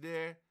Dog is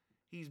there.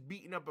 He's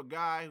beating up a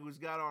guy who's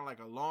got on like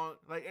a long,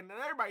 like, and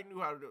everybody knew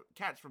how the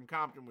cats from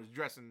Compton was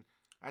dressing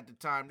at the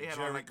time. They had on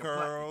Jerry like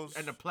curls.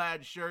 the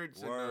plaid shirts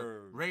and the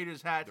Word.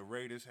 Raiders hats. The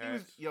Raiders He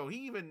was, hats.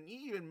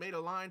 he even made a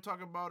line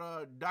talking about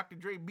Dr.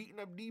 Dre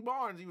beating up D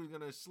Barnes. He was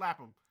gonna slap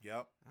him.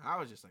 Yep. I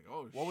was just like,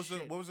 oh What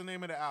shit. was the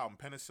name of the album?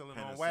 Penicillin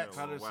on Penicillin Wax.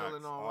 on Penicillin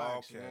Wax. on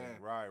wax. Okay,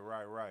 Yeah.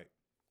 right.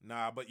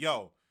 Nah, but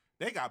yo,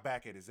 they got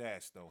back at his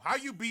ass though. How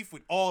you beef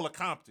with all of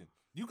Compton?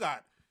 You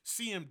got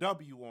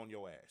CMW on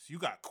your ass. You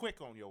got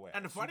Quick on your ass.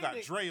 And the funny you got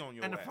thing- Dre on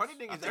your and ass. the funny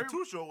thing I is, think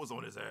Too Short was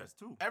on his ass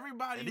too.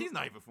 everybody, And he's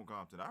not even from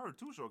Compton. I heard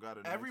Too Short got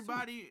it.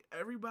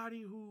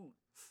 everybody who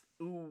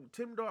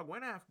Tim Dog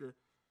went after,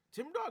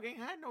 Tim Dog ain't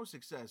had no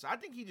success. I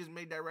think he just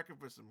made that record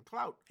for some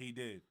clout. He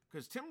did.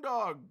 Cause Tim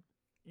Dog,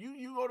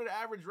 you go to the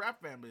average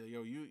rap family,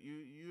 yo, you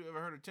ever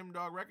heard a Tim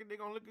Dog record? They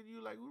gonna look at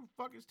you like, who the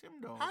fuck is Tim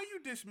Dog? How you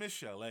dismiss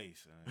Chalet,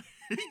 son?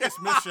 He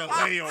dismissed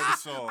Chalet on the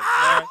song,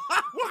 man.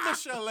 What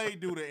does Chalet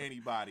do to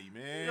anybody,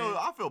 man? Yo,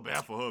 I feel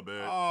bad for her,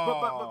 man.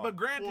 But Poor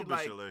granted, bitch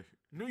like, Chalet.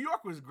 New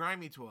York was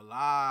grimy to a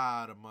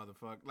lot of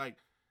motherfuckers. Like,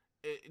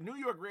 New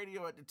York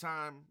radio at the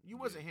time, you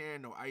wasn't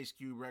hearing no Ice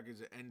Cube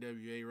records or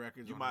NWA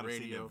records You on might the have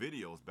seen radio. their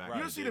videos back. Right. in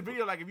You'll the see day, the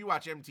video like if you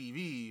watch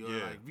MTV or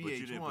yeah, like but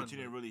VH1. you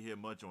didn't really hear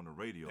much on the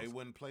radio. They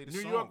wouldn't play the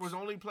New songs. York was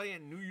only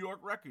playing New York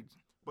records.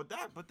 But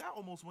that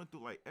almost went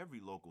through like every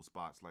local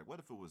spots. Like, what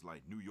if it was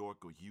like New York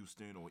or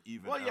Houston or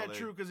even Well, yeah, LA?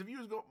 true. Because if you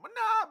was going, but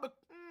nah, but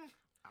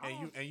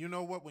And you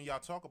know what? When y'all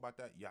talk about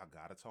that, y'all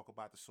gotta talk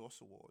about the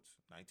Source Awards,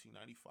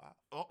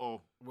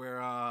 1995. where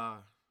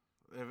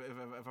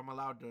if I'm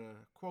allowed to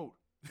quote,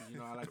 'cause,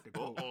 I like to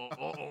quote.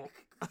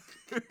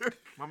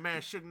 My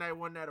man Suge Knight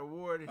won that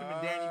award, and him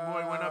and Danny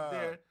Boy went up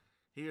there.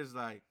 He was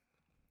like,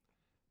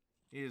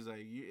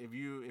 if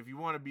you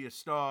want to be a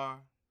star,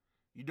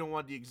 you don't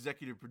want the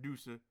executive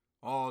producer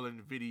all in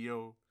the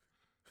video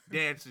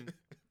dancing.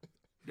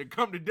 Then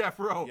come to Death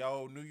Row.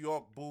 Yo, New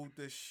York booed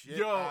the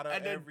shit out of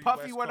and then every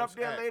Puffy West went up Coast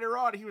there act. later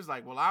on. He was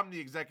like, "Well, I'm the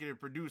executive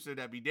producer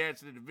that be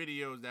dancing in the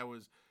videos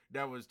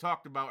that was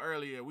talked about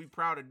earlier. We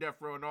proud of Death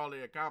Row and all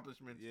their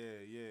accomplishments."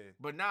 Yeah.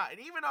 But not, and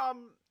even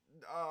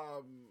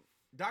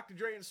Dr.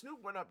 Dre and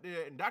Snoop went up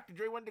there, and Dr.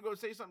 Dre went to go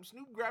say something.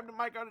 Snoop grabbed the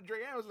mic out of Dre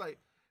and was like,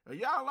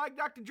 "Y'all like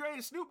Dr. Dre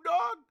and Snoop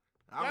Dogg?"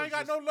 Y'all ain't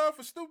got no love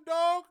for Snoop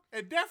Dogg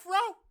and Death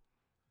Row.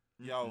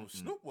 Yo,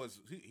 Snoop was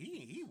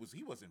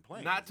he wasn't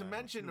playing. Not to man.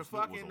 mention the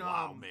Snoop was fucking a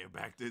wild man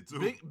back then too.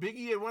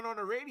 Biggie had went on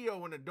the radio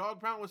when the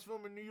Dog Pound was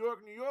filming New York,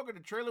 and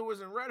the trailer was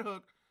in Red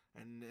Hook,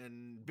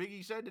 and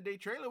Biggie said that their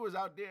trailer was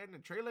out there, and the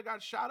trailer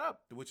got shot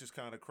up. Which is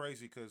kind of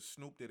crazy because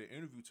Snoop did an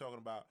interview talking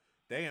about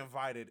they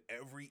invited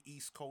every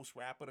East Coast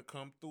rapper to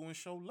come through and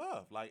show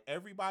love. Like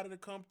everybody to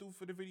come through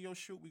for the video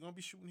shoot. We're gonna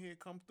be shooting here,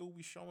 come through,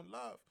 we showing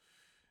love.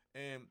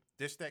 And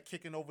this that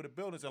kicking over the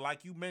buildings. And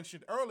like you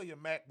mentioned earlier,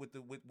 Mac, with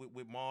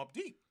Mobb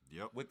Deep.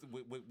 Yep. With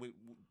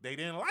they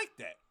didn't like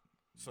that.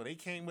 So they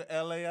came with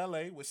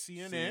LA with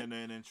CNN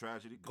and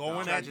Tragedy.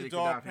 going at Tragedy the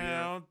dog Gaddafi,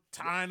 pound,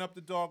 tying up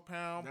the dog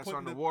pound, That's putting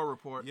on the War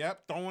Report.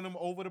 Yep, throwing them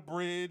over the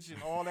bridge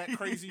and all that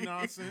crazy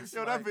nonsense. Yo,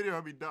 like- that video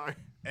had me dying.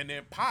 And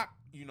then Pac,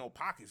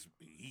 Pac is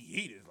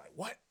he is like,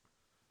 what?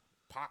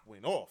 Pac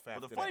went off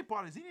after But the funny that.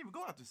 part is he didn't even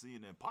go after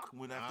CNN. Pac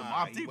went after Nah,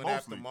 Mobb he Deep went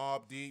mostly. after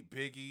Mobb Deep,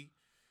 Biggie.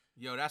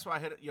 Yo, that's why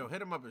hit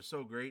him up is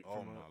so great. Oh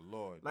from my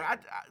lord! Like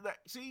bro. I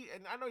see,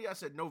 and I know y'all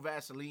said No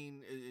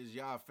Vaseline is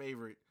y'all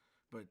favorite,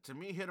 but to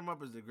me, Hit 'Em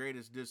Up is the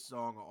greatest diss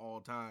song of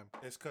all time.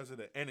 It's because of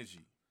the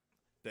energy.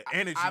 The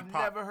energy. I've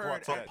Pac never heard brought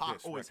to So that Pac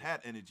diss always record.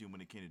 had energy when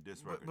it came to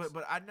diss records.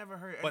 But I never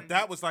heard. But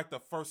that was like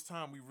the first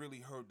time we really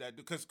heard that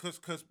because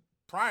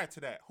prior to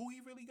that, who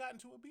he really got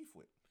into a beef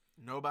with?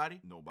 nobody.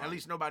 Nobody. At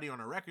least nobody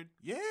on a record.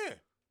 Yeah.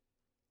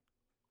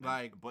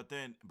 Like, but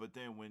then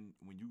when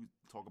you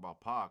talk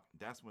about Pac,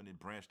 that's when it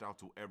branched out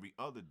to every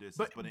other diss.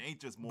 But- But it ain't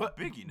just more but-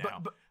 Biggie but- now.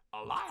 but-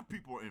 a lot of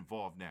people are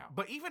involved now.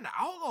 but even the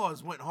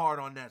Outlaws went hard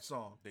on that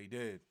song. They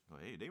did.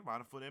 Hey, they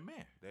riding for their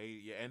man.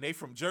 And they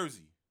from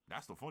Jersey.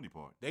 That's the funny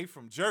part. They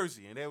from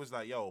Jersey, and they was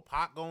like, "Yo,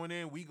 Pac going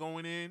in, we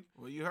going in."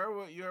 Well, you heard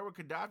what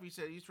Gaddafi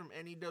said. He's from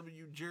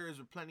NEW Jersey,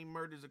 where plenty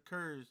murders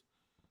occurs.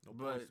 No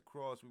But- points to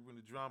cross. We were in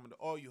the drama.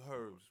 All you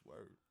heard was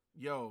word.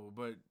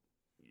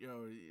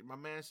 My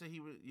man said he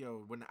was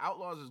when the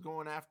Outlaws is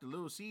going after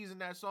Lil C's in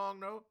that song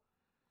though.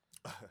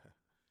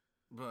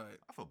 But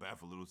I feel bad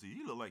for Little C.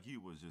 He looked like he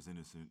was just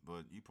innocent,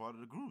 but he part of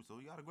the group, so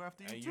he got to go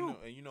after you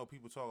And too.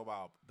 people talk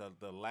about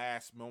the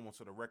last moments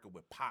of the record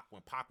with Pac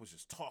when Pac was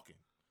just talking.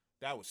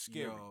 That was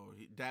scary. Yo,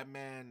 that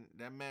man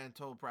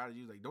told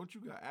Prodigy, like, don't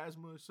you got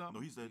asthma or something? No,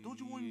 he said, don't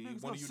you want you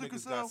niggas One got of you sickle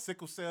niggas cell? got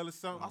sickle cell or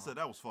something? I said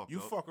that was fucked You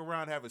up. fuck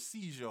around, have a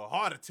seizure, a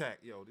heart attack.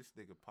 Yo, this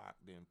nigga Pac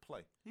didn't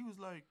play. He's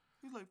like,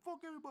 fuck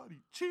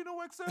everybody. Chino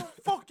XL,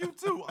 fuck you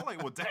too. I'm like,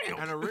 well, damn.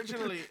 And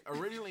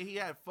originally he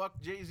had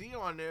fuck Jay-Z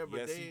on there,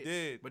 but Yes, he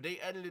did. But they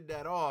edited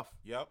that off.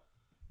 Yep.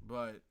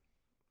 But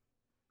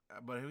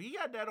he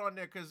got that on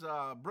there because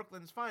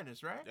Brooklyn's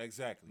Finest, right?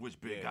 Exactly.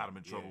 Which Big got him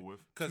in trouble with.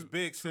 Because Two-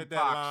 Big two said that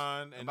Pacs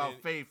line and about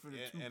then, Faith for the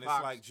two and Pacs.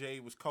 it's like Jay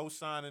was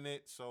co-signing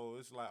it, so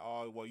it's like,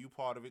 oh, well, you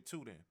part of it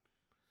too then.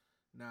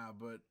 Nah,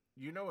 but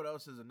you know what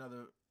else is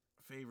another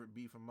favorite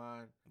beef of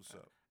mine? What's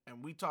up?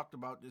 And we talked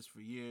about this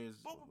for years.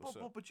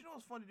 But you know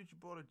what's funny that you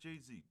brought up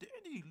Jay-Z?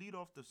 Didn't he lead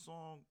off the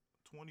song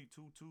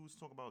 22 Twos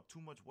talking about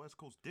too much West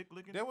Coast dick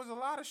licking? There was a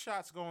lot of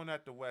shots going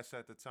at the West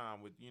at the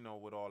time with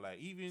with all that.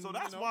 Even So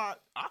that's why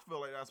I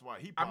feel like that's why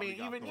he. I Probably mean,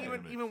 got thrown in the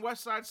mix. even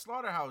West Side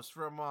Slaughterhouse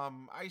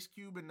from Ice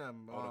Cube and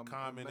them. the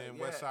Common and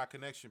yeah. West Side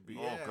Connection beat.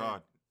 Oh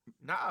God.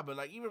 Nah, but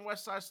like even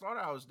West Side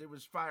Slaughterhouse, they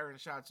was firing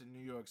shots in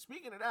New York.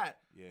 Speaking of that,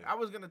 Yeah. I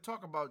was gonna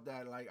talk about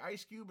that, like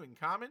Ice Cube and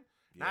Common.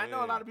 Now I know a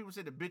Yeah. lot of people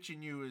say the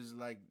bitching you is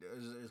like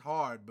is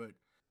hard,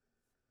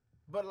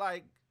 but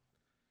like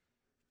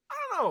I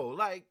don't know,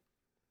 like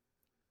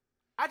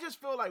I just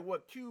feel like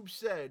what Cube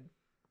said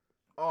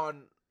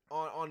on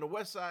the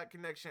West Side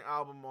Connection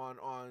album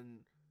on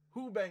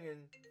Who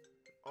Bangin'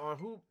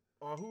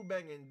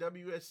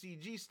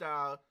 WSCG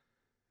style.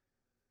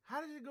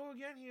 How did it go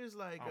again? He was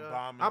like,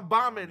 I'm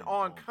bombing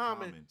on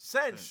common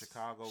sense.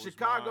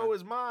 Chicago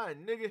is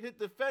mine. Nigga hit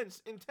the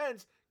fence.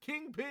 Intense.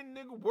 Kingpin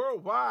nigga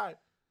worldwide.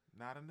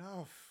 Not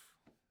enough.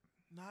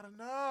 Not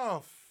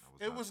enough. That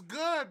was It not- was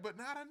good, but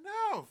not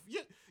enough.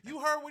 You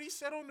heard what he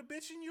said on the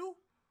bitching you?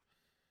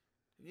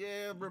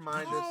 Yeah,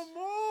 remind Come us.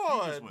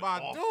 on, just went my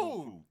off dude.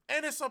 Fufu.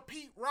 And it's a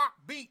Pete Rock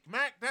beat,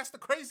 Mac. That's the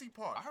crazy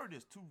part. I heard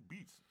there's two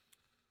beats.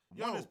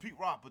 Yo. One is Pete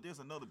Rock, but there's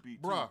another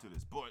beat Bruh. too to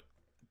this. But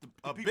the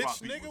A Pete bitch Rock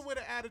beat nigga was- with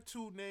an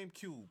attitude named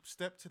Cube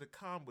stepped to the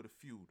com with a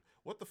feud.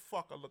 What the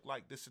fuck I look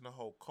like this in the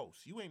whole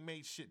coast? You ain't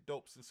made shit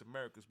dope since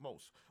America's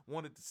Most.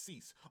 Wanted to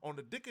cease. On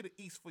the dick of the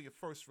East for your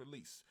first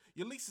release.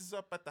 Your lease is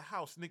up at the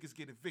house, niggas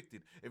get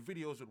evicted. And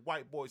videos with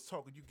white boys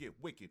talking, you get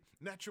wicked.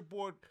 Natural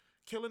born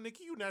killer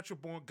nigga, you natural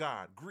born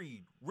God.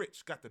 Greed,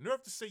 rich, got the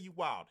nerve to say you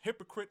wild.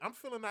 Hypocrite, I'm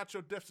filling out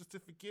your death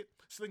certificate.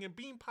 Slinging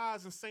bean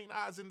pies and St.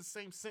 Eyes in the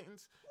same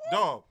sentence.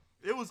 Dog.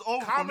 It was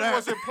over from Common that.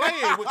 wasn't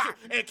playing with you.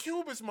 And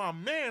Cube is my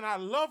man. I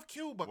love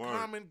Cube, but Word.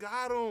 Common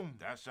got him.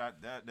 That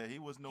shot, that he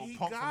was no He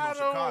punk from no got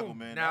Chicago, him.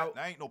 man. Now-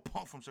 that ain't no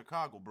punk from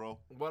Chicago, bro.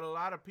 What a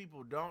lot of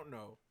people don't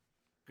know,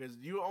 because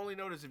you only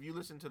notice if you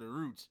listen to the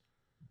Roots.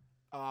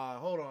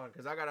 Hold on,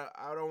 because I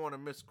don't want to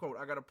misquote.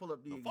 I gotta pull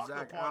up the The fucked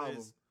up exact part album.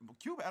 is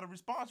Cube had a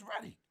response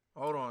ready.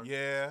 Hold on.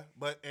 Yeah,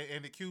 but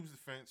in the Cube's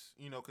defense,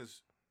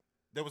 because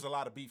there was a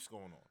lot of beefs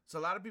going on. So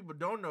a lot of people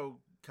don't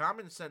know.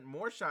 Common sent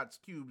more shots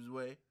Cube's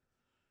way.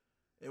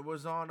 It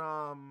was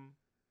on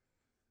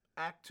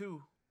Act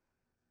 2.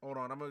 Hold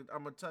on, I'm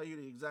gonna tell you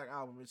the exact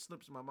album. It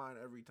slips my mind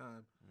every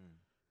time.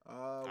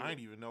 I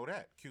didn't even know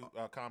that.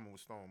 Common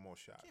was throwing more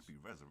shots. Can't be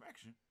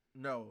Resurrection.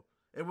 No,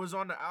 it was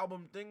on the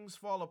album Things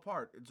Fall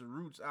Apart. It's a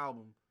Roots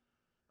album.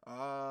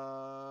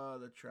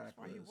 The track That's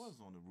why he list. was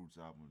on the Roots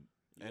album.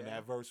 And Yeah.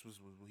 that verse was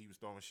he was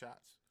throwing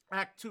shots.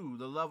 Act 2,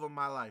 The Love of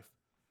My Life.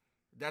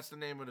 That's the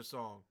name of the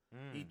song.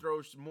 He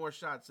throws more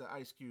shots at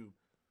Ice Cube.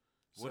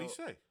 What'd he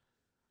So, say?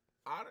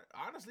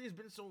 Honestly, it's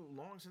been so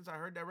long since I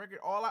heard that record.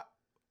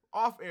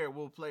 Off air,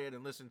 we'll play it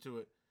and listen to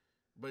it.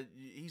 But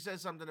he said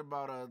something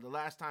about the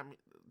last time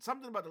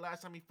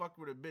he fucked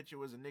with a bitch. It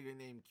was a nigga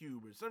named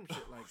Cube or some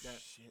shit like that.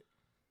 Shit.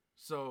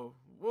 So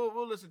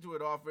we'll listen to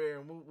it off air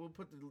and we'll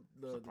put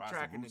the Surprised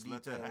track in the Roots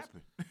let that details.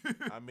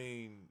 happen. I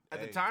mean, At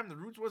hey, the time, the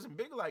Roots wasn't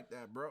big like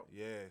that, bro.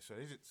 yeah.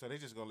 So they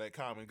just gonna let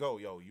Common go.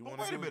 Yo, you But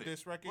want to wait a do minute.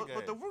 this record?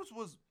 But the Roots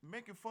was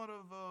making fun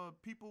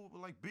of people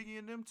like Biggie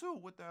and them too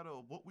with that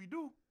What We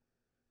Do.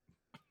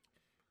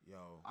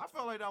 Yo, I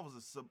felt like that was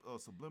a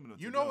subliminal.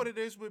 you to know them. what it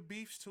is with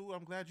beefs too.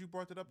 I'm glad you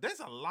brought it up.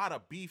 There's a lot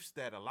of beefs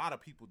that a lot of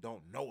people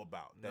don't know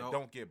about that Nope.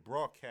 don't get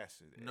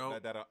broadcasted.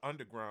 Nope. That are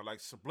underground, like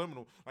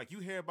subliminal. Like you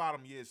hear about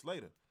them years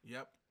later.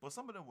 Yep. But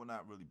some of them were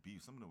not really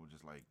beef. Some of them were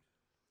just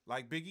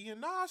like Biggie and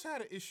Nas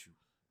had an issue.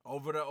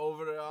 Over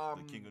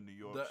the King of New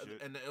York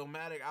shit. and the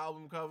Illmatic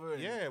album cover.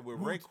 And Yeah, with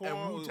Wu- Raekwon,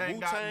 and Wu-Tang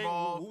got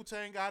involved.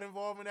 Wu-Tang got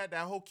involved in that.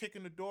 That whole Kick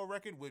in the Door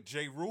record with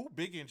J. Rue.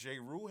 Biggie and J.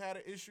 Rue had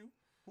an issue.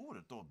 Who would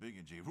have thought Big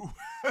and J. Rue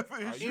have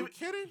an Are issue? you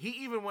kidding? He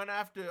even went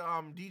after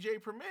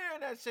DJ Premier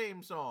in that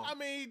same song. I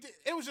mean,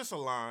 it was just a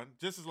line.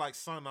 Just as like,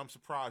 son, I'm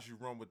surprised you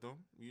run with them.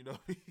 You know?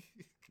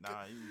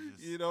 Nah, he was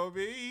just. You know what I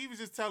mean? He was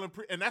just telling,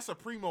 and that's a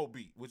Primo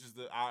beat, which is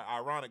the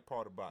ironic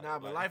part about Nah,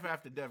 it. but Like, Life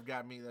After Death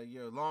got me like,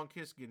 yo, Long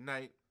Kiss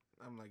Goodnight.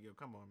 I'm like, yo,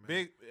 come on, man.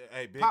 Big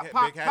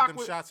Pac had them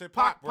was, shots at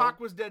Pac, bro. Pac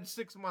was dead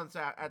 6 months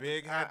after.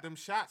 Big had them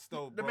shots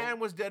though, The bro. man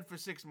was dead for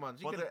 6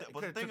 months. He But coulda- the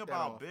coulda thing took that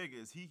about off. Big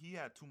is he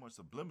had too much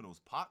subliminals.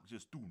 Pac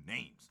just threw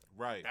names.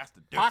 Right. That's the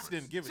difference. Pac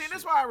didn't give a See, shit.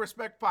 that's why I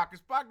respect Pac,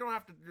 because Pac don't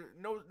have to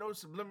no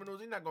subliminals.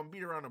 He's not gonna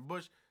beat around the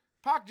bush.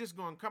 Pac just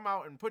gonna come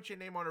out and put your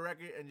name on the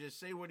record and just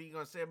say what he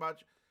gonna say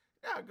about you.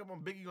 Yeah, come on,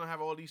 Biggie gonna have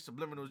all these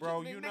subliminals.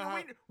 Bro, Just, you nigga, know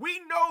how- we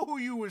know who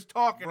you was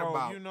talking Bro,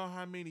 about. you know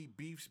how many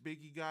beefs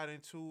Biggie got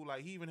into?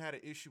 Like, he even had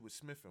an issue with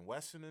Smith and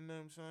Wesson and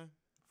them, son,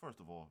 First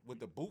of all, with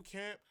the boot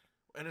camp.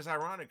 And it's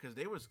ironic because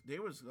they was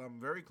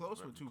very close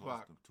very with close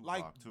Tupac. to Tupac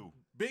Like, too.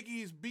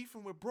 Biggie is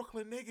beefing with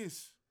Brooklyn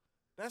niggas.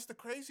 That's the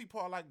crazy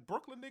part. Like,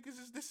 Brooklyn niggas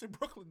is dissing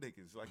Brooklyn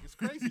niggas. Like, it's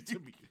crazy to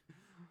me.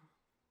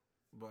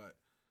 But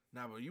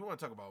but you want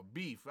to talk about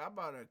beef? How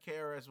about a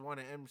KRS-One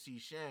and MC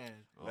Shan?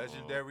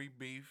 Legendary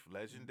beef,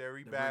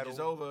 legendary The battle. bridge is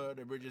over.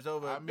 The bridge is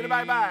over. I mean,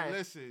 Bye-bye.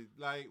 listen,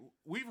 like,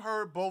 we've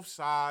heard both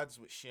sides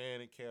with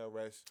Shan and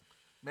KRS.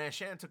 Man,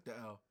 Shan took the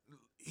L.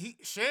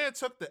 Shan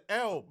took the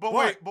L, But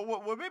wait, but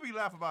what made me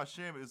laugh about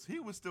Sham is he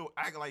was still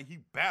acting like he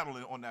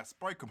battling on that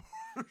Sprite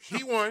commercial.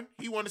 he won.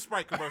 He won the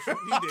Sprite commercial.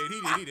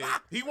 He did.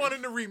 He won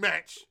in the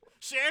rematch.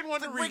 Shan won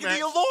the Ring the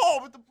rematch.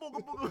 alarm with the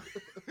booga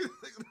booga.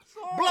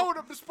 Blowing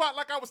up the spot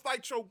like I was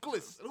Nitro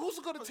Gliss. Who's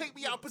gonna take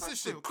me out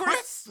position?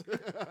 Chris.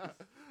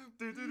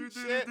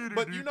 Shan,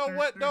 but you know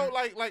what though?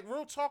 Like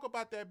real talk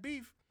about that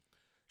beef.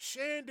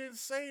 Shan didn't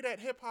say that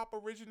hip hop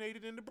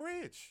originated in the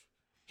bridge.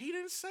 He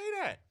didn't say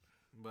that.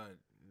 But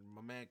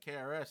my man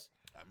KRS,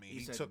 I mean, he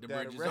he said took the that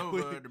bridge is and ran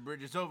with over. it. The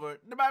bridge is over.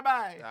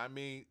 Bye-bye. I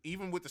mean,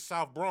 even with the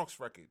South Bronx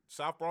record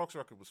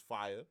was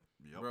fire.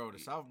 Yep. Bro, the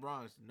South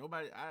Bronx,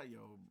 I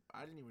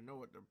didn't even know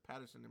what the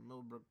Patterson and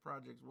Millbrook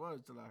projects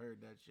was till I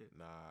heard that shit.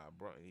 Nah,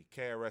 bro,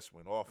 KRS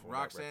went off on that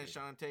Roxanne record.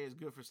 Shante is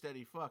good for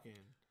steady fucking.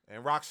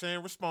 And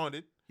Roxanne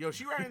responded. Yo,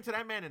 she ran into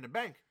that man in the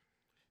bank.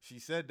 She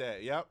said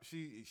that. Yep.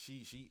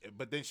 She.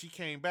 But then she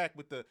came back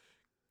with the,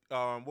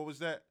 what was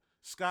that?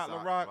 Scott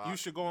LaRock. You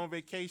should go on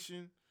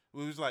vacation. It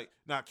was like,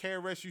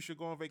 KRS, you should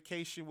go on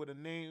vacation with a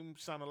name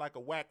sounded like a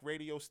whack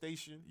radio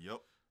station. Yep.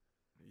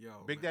 Yo,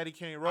 Big man. Daddy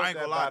Kane I wrote ain't that,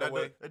 gonna lie, by the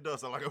way. it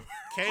does sound like a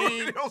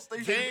Kane, radio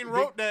station. Kane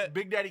wrote that.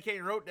 Big Daddy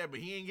Kane wrote that, but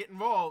he ain't get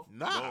involved.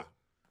 Nah. No.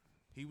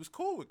 He was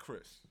cool with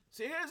Chris.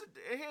 See,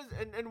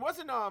 and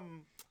wasn't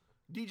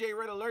DJ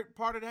Red Alert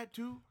part of that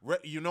too?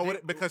 You know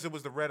what? Because it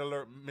was the Red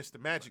Alert Mr.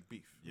 Magic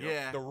beef. Yep.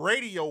 Yeah. The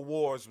radio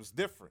wars was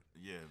different.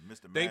 Yeah,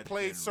 Mr. They Magic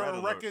played and certain Red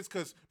Alert. records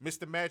because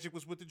Mr. Magic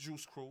was with the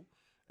Juice Crew,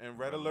 and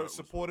Red Red Alert Alert was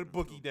supported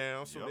with them Boogie too.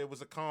 Down, so Yep. there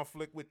was a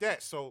conflict with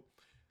that. So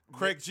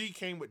Craig G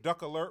came with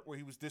Duck Alert, where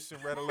he was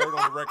dissing Red Alert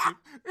on the record.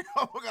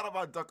 I forgot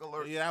about Duck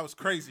Alert. Yeah, that was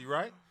crazy,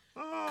 right?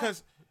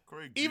 Because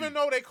Craig G. even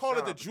though they called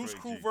Shout it the out to Juice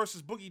Craig Crew G.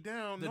 versus Boogie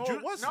Down,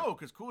 it wasn't. No,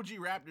 because Cool G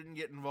Rap didn't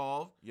get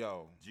involved.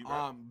 Yo,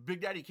 G-Rap.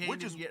 Big Daddy Kane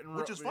which is didn't get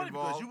which is funny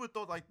involved. because you would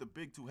thought like the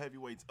big two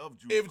heavyweights of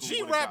Juice if Crew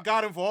G would've Rap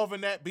got involved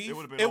in that beef, It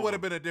would've been it would over.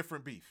 have been a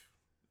different beef.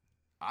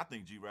 I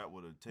think G-Rap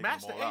would have taken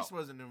Master them all Ace out.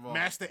 wasn't involved.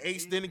 Master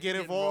Ace He didn't get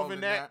involved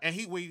in that, that. and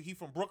he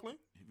from Brooklyn.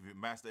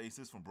 Master Ace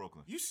is from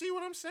Brooklyn. You see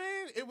what I'm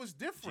saying? It was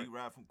different.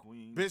 G-Rap from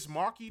Queens. Biz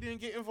Markie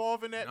didn't get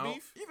involved in that No.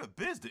 beef. Even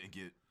Biz didn't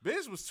get.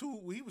 Biz was too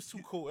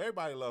cool.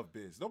 Everybody loved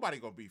Biz. Nobody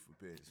gonna beef with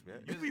Biz,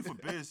 man. You beef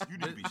with Biz, you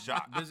need to be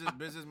shot.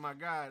 Biz is my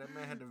guy. That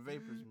man had the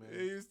vapors, man.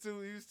 He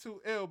was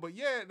too ill. But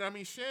yeah, I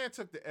mean, Shan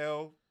took the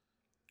L.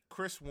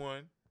 Chris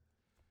won.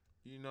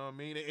 You know what I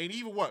mean? And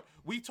even what?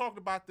 We talked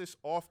about this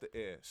off the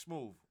air.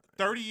 Smooth.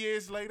 30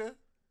 years later,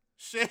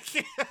 Shan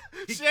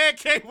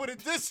came with a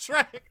diss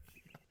track.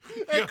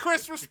 And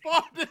Chris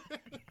responded.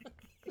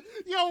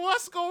 Yo,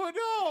 what's going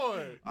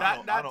on?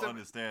 I Not don't to-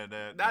 understand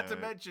that. Not to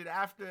man. mention,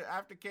 after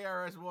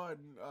KRS-One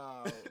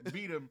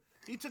beat him,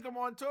 he took him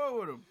on tour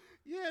with him.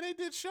 Yeah, they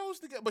did shows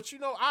together. But you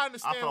know, I I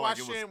understand felt why like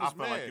it was. Shan I was felt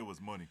mad. like it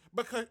was money.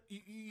 Because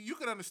you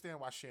can understand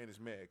why Shan is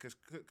mad.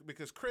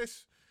 Because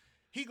Chris,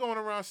 he going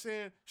around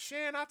saying,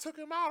 Shan, I took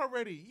him out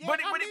already. Yeah, But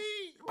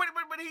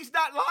he's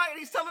not lying.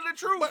 He's telling the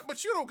truth.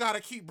 but you don't gotta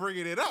keep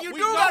bringing it up. You We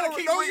do know gotta it.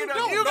 keep No, bringing you it up.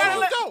 don't. You No, gotta you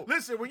let. don't.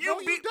 Listen, when No,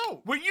 you you beat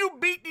don't. when you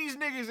beat these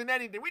niggas in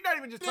anything, we're not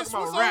even just This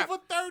talking was about rap.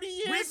 over 30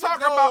 years We ago.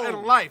 talking about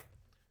in life.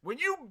 When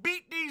you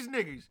beat these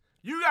niggas,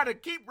 you gotta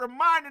keep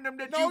reminding them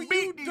that No, you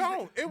beat you these.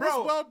 don't. It Bro,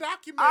 was well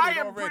documented I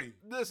am already.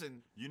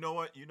 listen. You know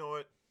what?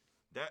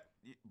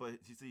 But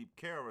you see,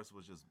 KRS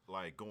was just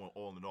like going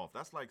on and off.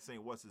 That's like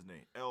saying what's his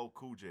name, L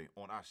Cool J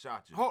on I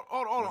Shot You. Hold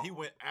When on. he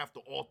went after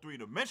all three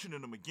of them,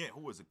 mentioning them again. Who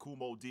was it?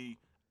 Kumo D,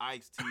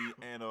 Ice T,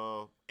 and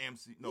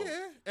MC. No,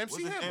 Yeah,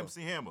 MC was it Hammer.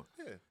 MC Hammer.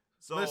 Yeah.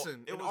 So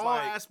Listen, it in was all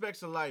like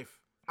aspects of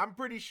life, I'm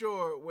pretty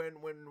sure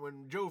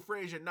when Joe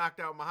Frazier knocked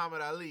out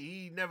Muhammad Ali,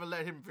 he never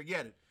let him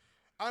forget it.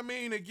 I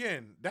mean,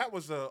 again, that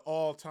was an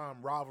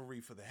all-time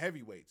rivalry for the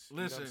heavyweights. You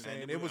know what I'm Listen,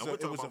 saying? and It was we're a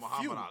talking about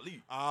feud. Muhammad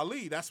Ali.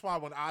 Ali. That's why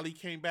when Ali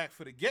came back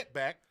for the Get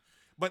Back,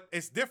 but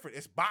it's different.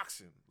 It's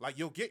boxing. Like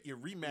you'll get your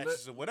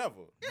rematches or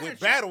whatever. Yeah, With Shane-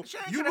 battle,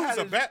 Shane you coulda lose had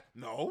a his- bet.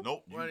 No.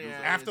 Nope. Well, you lose yeah,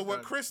 it. After it's what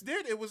done. Chris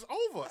did, it was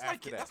over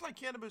after that. That's like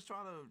Cannabis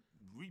trying to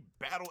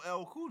re-battle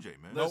L Cool J,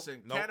 man. Nope,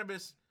 Listen, nope.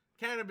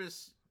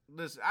 cannabis.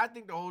 Listen, I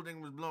think the whole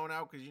thing was blown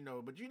out because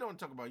but you don't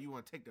talk about you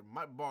want to take the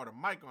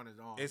mic on his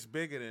arm. It's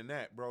bigger than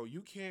that, bro. You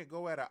can't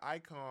go at an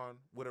icon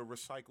with a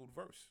recycled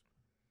verse.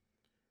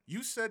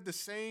 You said the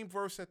same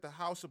verse at the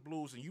House of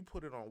Blues and you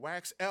put it on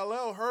wax.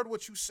 LL heard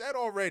what you said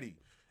already.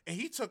 And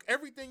he took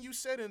everything you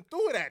said and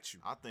threw it at you.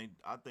 I think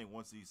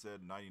once he said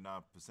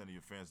 99% of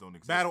your fans don't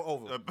exist. Battle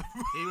over.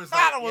 He was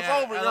Battle like,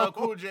 was over, LL yo.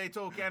 Cool J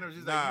told Cannabis,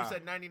 he's Nah. like, you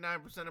said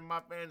 99% of my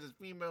fans is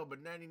female,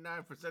 but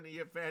 99% of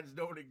your fans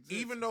don't exist.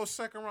 Even though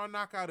Second Round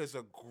Knockout is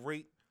a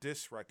great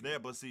diss record. Yeah,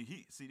 but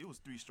see, there was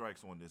 3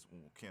 strikes on this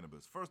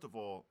Cannabis. First of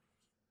all,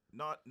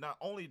 not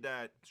only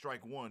that,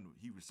 strike 1,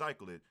 he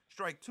recycled it.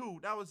 Strike 2,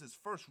 that was his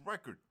first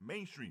record,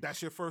 mainstream.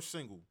 That's your first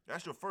single.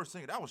 That's your first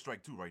single. That was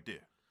strike 2 right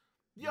there.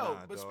 Yo, Nah,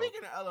 but dog. speaking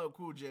of LL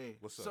Cool J,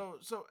 What's up?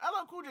 so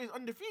LL Cool J is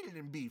undefeated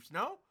in beefs,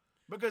 no?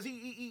 Because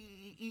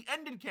he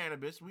ended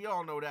Cannabis. We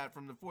all know that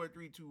from the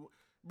 4-3-2,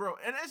 bro.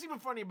 And it's even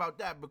funny about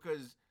that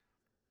because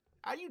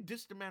how you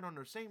diss the man on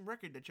the same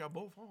record that y'all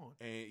both on?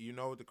 And you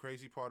know what the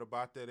crazy part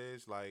about that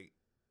is? Like,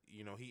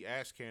 you know, he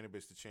asked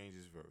Cannabis to change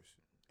his verse,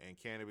 and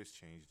Cannabis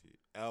changed it.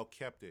 L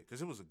kept it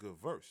because it was a good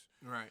verse.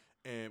 Right.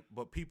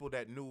 But people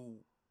that knew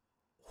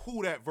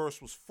who that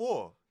verse was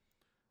for,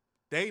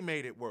 they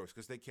made it worse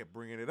because they kept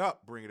bringing it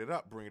up.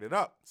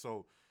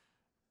 So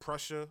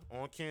pressure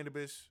on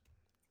Cannabis.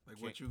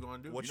 Like, what you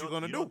gonna do? What You you know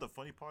gonna do? What the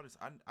funny part is?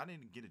 I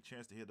didn't get a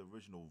chance to hear the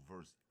original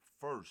verse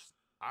first.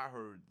 I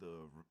heard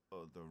the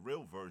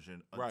real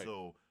version Right.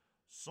 until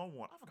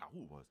someone, I forgot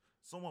who it was.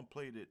 Someone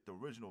played it, the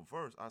original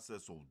verse. I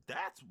said, so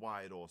that's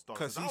why it all started.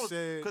 'Cause he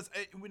said- because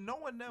no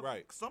one never.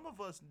 Right. Some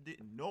of us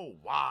didn't know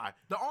why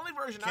The only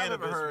version I've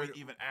Cannabis ever heard went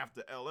even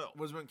after LL.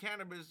 was when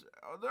Cannabis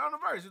they're on the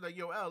verse. He's like,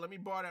 "Yo, L, let me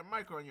borrow that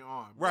mic on your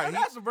arm." Right.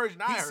 That's the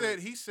version I heard.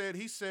 He said,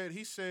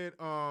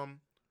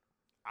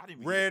 I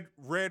didn't even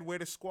Red, where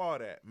the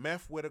squad at?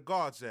 Meth, where the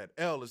guards at?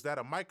 L, is that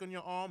a mic on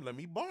your arm? Let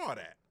me borrow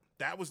that.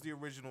 That was the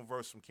original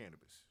verse from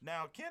Cannabis.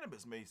 Now,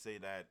 Cannabis may say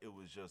that it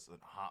was just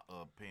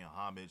paying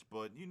homage,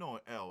 but you know,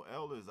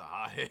 L is a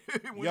hothead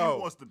when Yo,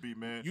 he wants to be,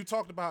 man. You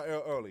talked about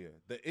L earlier.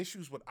 The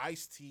issues with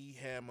Ice-T,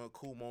 Hammer,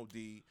 Kool Moe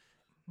D.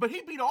 But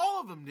he beat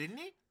all of them, didn't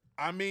he?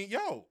 I mean,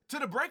 yo, To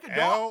the break of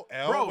dawn.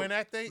 L Bro, went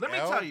at they. let me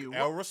L, tell you,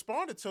 L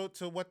responded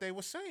to what they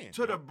were saying.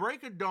 To the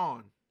break of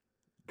dawn.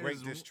 Great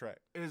is- diss track.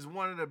 Is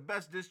one of the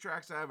best diss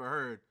tracks I ever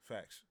heard.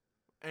 Facts.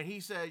 And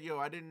he said, "Yo,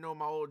 I didn't know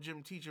my old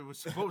gym teacher was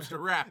supposed to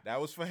rap." That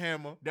was for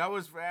Hammer. That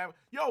was for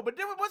yo, but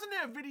wasn't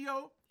there a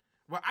video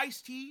where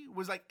Ice-T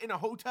was like in a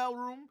hotel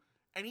room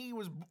and he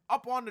was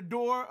up on the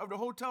door of the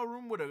hotel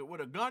room with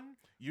a gun,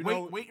 You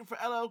know, waiting for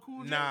LL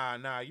Cool J?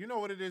 Nah. You know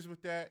what it is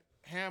with that?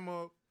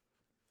 Hammer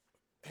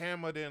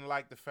didn't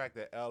like the fact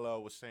that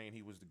LL was saying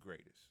he was the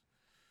greatest.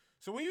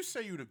 So when you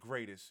say you the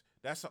greatest,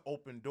 that's an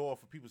open door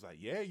for people's like,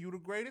 yeah, you the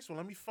greatest? Well,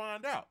 let me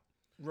find out.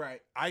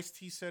 Right.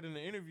 Ice-T said in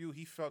the interview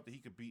he felt that he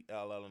could beat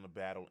LL in a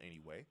battle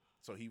anyway.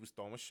 So he was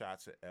throwing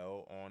shots at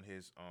L on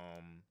his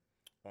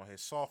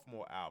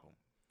sophomore album.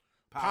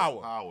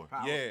 Power.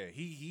 Yeah,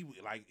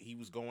 he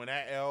was going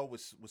at L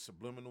with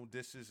subliminal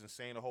disses and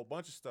saying a whole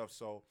bunch of stuff.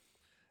 So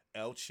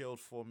L chilled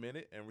for a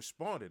minute and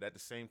responded. At the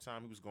same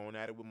time, he was going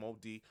at it with Mo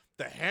D.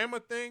 The Hammer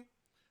thing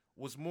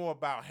was more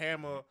about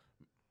Hammer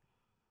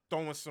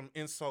throwing some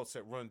insults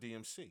at Run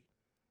DMC.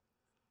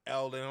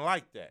 L didn't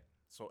like that.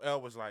 So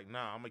L was like,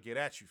 nah, I'm gonna get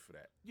at you for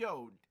that.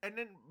 Yo, and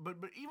then but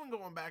even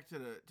going back to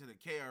the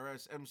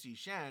KRS MC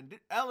Shan,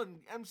 L and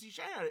MC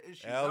Shan had an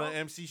issue. L no? and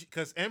MC,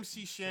 because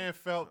MC Shan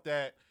felt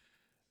that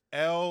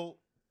L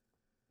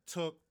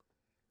took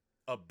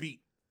a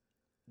beat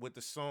with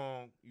the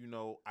song, you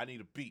know, I Need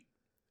a Beat.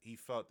 He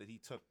felt that he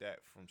took that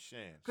from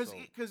Shan.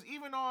 Because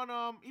even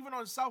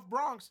on South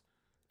Bronx,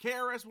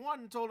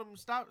 KRS-One told him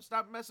stop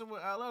messing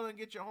with LL and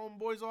get your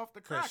homeboys off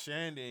the crack. Because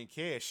Shan didn't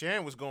care.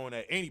 Shan was going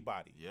at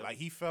anybody. Yep. Like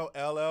he felt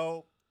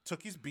LL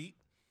took his beat.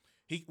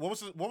 What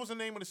was the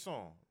name of the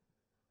song?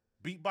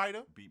 Beat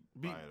Biter? Beat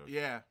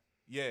Yeah.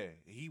 Yeah,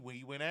 he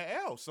went at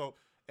L. So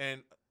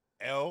and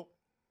L,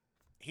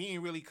 he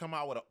ain't really come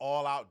out with an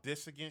all out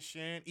diss against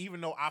Shan. Even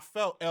though I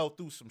felt L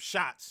threw some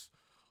shots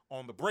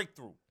on the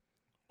Breakthrough,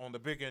 on the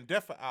Bigger and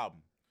Deffer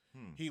album.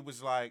 He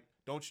was like,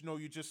 "Don't you know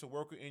you just a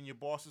worker and your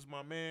boss is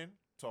my man?"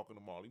 Talking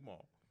to Marley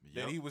Marl. Yep.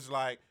 Then he was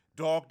like,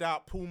 "Dogged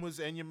out Pumas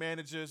and your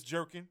manager is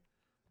jerking."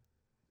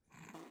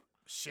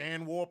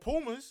 Shan wore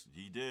Pumas.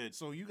 He did.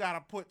 So you got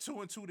to put 2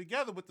 and 2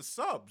 together with the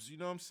subs. You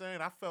know what I'm saying?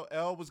 I felt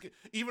L was good.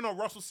 Even though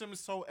Russell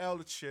Simmons told L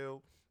to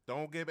chill,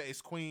 don't give it.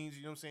 It's Queens.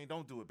 You know what I'm saying?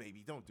 Don't do it,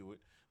 baby. Don't do it.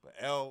 But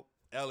L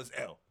is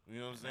L. You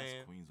know what I'm saying?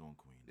 That's Queens on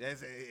Queens.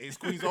 It's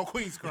Queens on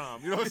Queens crime.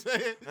 You know what I'm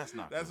saying? That's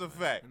good, a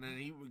fact. And then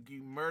he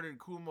murdered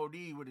Kool Moe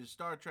D with his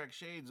Star Trek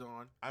shades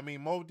on. I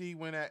mean, Mo D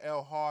went at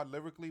L hard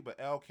lyrically, but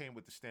L came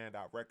with the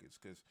standout records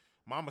because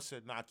Mama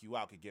Said Knock You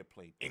Out could get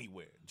played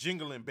anywhere.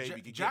 Jingling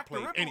Baby could get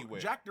played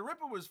anywhere. Jack the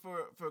Ripper was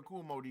for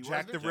Kool Moe D,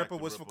 Jack wasn't the it? Ripper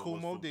was for Kool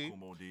Moe D.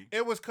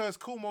 It was because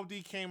Kool Moe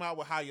D came out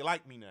with How You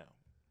Like Me Now,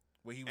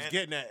 where he was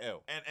getting at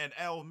L. And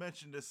L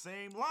mentioned the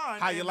same line.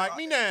 How you like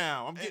me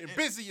now? I'm getting and-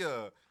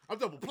 busier. I'm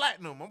double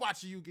platinum. I'm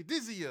watching you get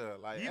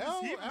dizzier. Like He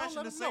L, mentioned let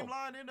the him same know.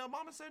 line in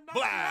Mama Said Knock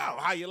Blow. You Out.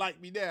 How you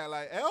like me now?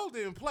 Like L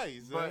didn't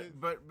play. son.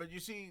 But you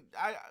see,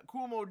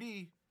 Kool Moe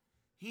D,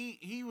 he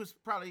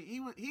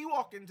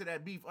walked into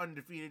that beef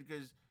undefeated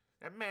because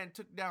that man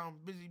took down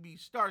Busy Bee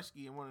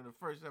Starsky in one of the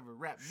first ever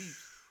rap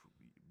beefs.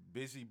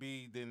 Busy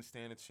B didn't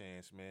stand a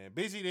chance, man.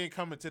 Busy didn't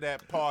come into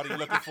that party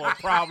looking for a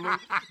problem.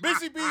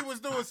 Busy B was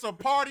doing some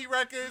party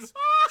records,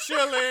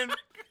 chilling,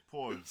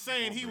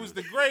 saying he was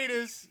the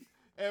greatest.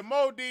 And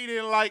Mo D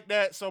didn't like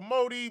that, so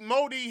Mo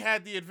D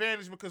had the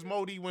advantage because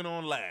Mo D went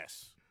on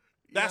last.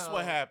 That's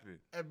what happened.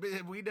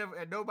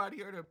 And nobody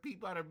heard a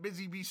peep out of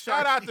Busy B.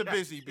 Shout out to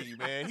Busy B,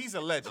 man. He's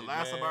a legend. The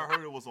last time I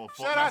heard it was on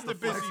Funk. Shout out to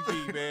Busy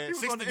B, man.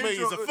 60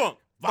 Millions of Funk,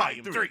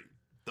 Volume 3.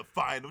 The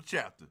final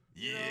chapter.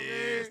 Yeah,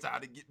 it's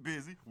time to get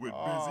busy with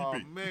Busy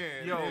B.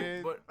 Man, Yo,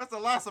 man. but That's the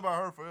last time I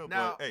heard from him.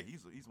 Now- but hey,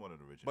 he's one of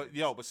the richest.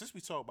 But since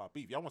we talk about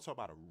beef, y'all want to talk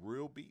about a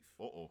real beef?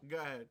 Uh-oh. go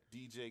ahead.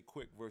 DJ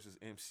Quick versus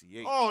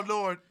MC8. Oh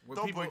Lord, Where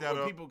don't people, bring that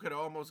where up. people could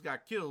have almost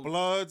got killed.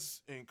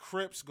 Bloods and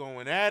Crips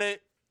going at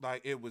it.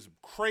 Like, it was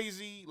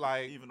crazy.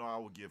 Like, Even though I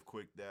would give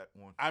Quick that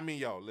one. I mean,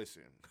 yo,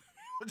 listen.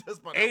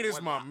 Just by 8 that is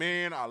one my line.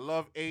 man. I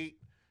love 8.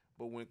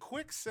 But when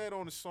Quick said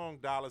on the song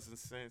Dollars and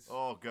Cents,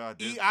 Oh God.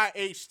 this-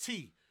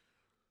 EIHT,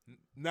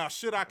 now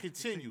should I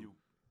continue?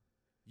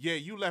 Yeah,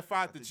 you left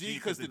out the G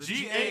because the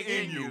G ain't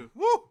in you.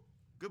 Woo.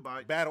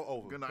 Goodbye. Battle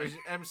over. Good night.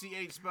 Because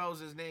MC8 spells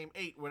his name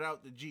 8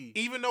 without the G.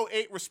 Even though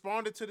 8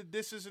 responded to the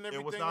disses and It was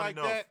everything not like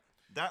enough. that,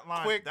 That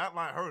line. Quick- That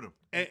line hurt him.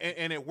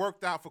 and it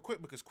worked out for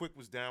Quick because Quick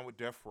was down with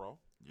Death Row.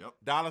 Yep.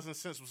 Dollars and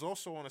Cents was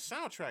also on the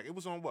soundtrack. It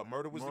was on what?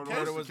 Murder Was the Case?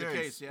 Murder was the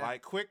case, yeah.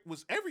 Like, Quick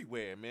was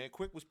everywhere, man.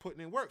 Quick was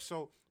putting in work.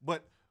 So,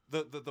 but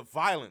the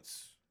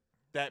violence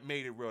that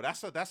made it real.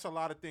 That's a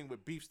lot of thing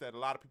with beefs that a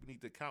lot of people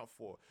need to account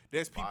for.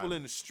 There's people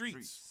in the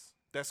streets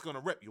that's gonna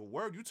rep your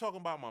word. You talking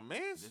about my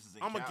mans? This is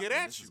in I'm gonna Cali, get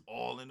and at this you. is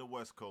all in the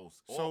West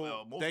Coast.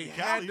 So mostly they Cali,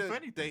 had if to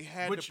anything. they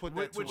had Which, to put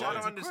that which to I words.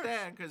 don't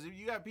understand, because if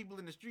you got people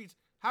in the streets,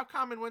 how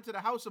Common went to the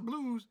House of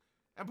Blues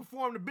and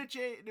performed the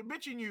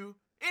bitching you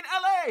in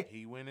LA,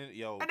 He went in,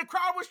 yo. and the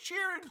crowd was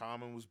cheering.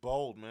 Common was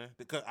bold, man.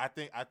 Because I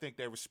think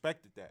they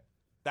respected that.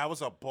 That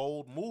was a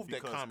bold move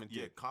that Common did.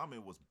 Yeah,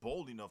 Common was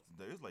bold enough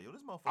to. It was like, yo,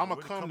 this motherfucker. I'ma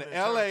really come to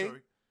their LA.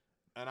 territory.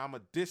 And I'm a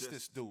diss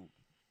this dude.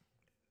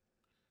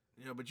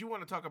 Yeah, but you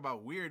want to talk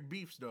about weird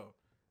beefs though?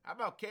 How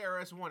about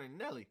KRS-One and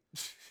Nelly?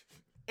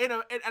 And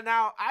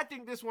now I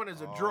think this one is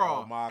a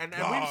draw. my and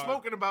we've God.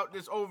 spoken about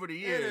this over the It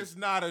years. is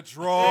not a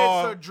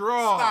draw. It's a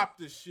draw. Stop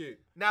this shit.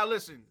 Now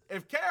listen,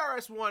 if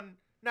KRS-One,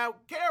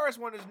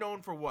 is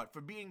known for what?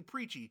 For being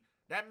preachy.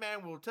 That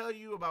man will tell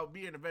you about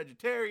being a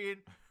vegetarian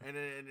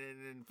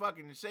and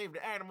fucking save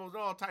the animals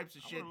and all types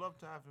of I shit. would love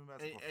to have him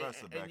as a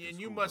professor back in And school,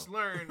 you must though.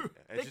 learn.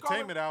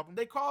 Entertainment album.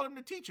 They call him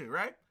the teacher,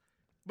 right?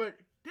 But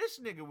this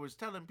nigga was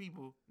telling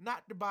people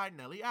not to buy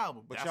Nelly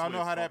album. But That's y'all where know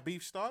it's how that fucked.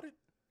 beef started?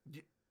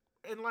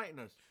 Enlighten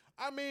us.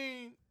 I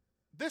mean,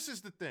 this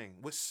is the thing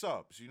with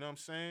subs, you know what I'm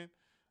saying?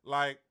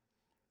 Like,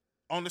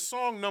 on the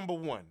song number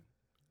 1,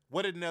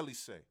 what did Nelly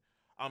say?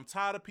 I'm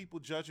tired of people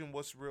judging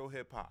what's real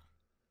hip-hop.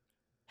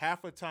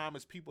 Half the time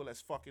it's people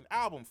that's fucking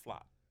album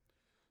flop.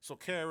 So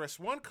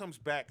KRS-One comes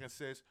back and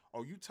says,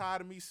 are you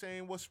tired of me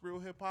saying what's real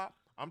hip-hop?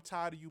 I'm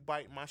tired of you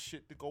biting my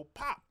shit to go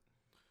pop.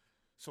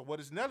 So what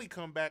does Nelly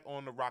come back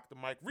on the Rock the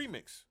Mic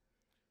remix?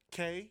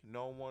 K,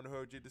 no one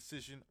heard your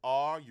decision.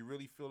 R, you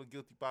really feeling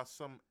guilty about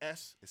some.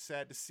 S, it's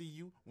sad to see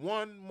you.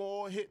 One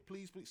more hit,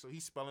 please, please. So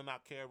he's spelling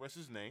out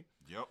KRS's name.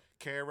 Yep.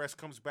 KRS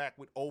comes back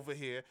with Over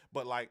Here,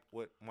 but like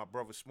what my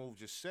brother Smooth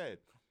just said,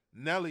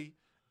 Nelly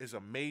is a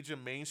major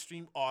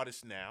mainstream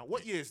artist now.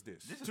 What year is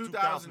this? This is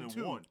 2002.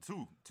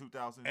 2001.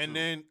 2002. And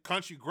then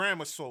Country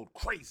Grammar sold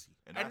crazy.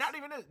 And that's- not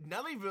even this.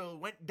 Nellyville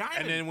went diamond.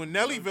 And then when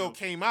Nellyville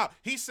came out,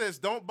 he says,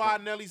 don't buy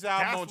Nelly's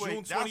album on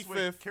June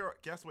 25th.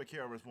 Guess what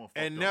KRS-One fucked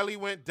And up. Nelly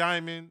went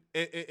diamond.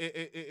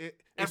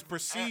 It's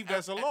perceived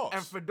as a loss.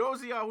 And for those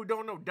of y'all who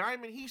don't know,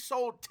 Diamond, he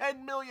sold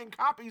 10 million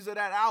copies of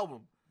that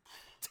album.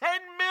 10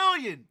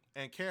 million.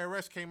 And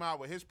KRS came out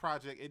with his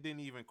project. It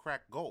didn't even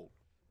crack gold.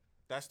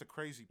 That's the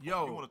crazy part.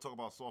 Yo, You want to talk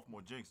about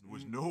sophomore jinx?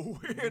 Which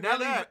nowhere near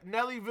that.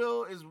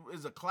 Nellyville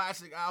is a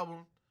classic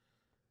album.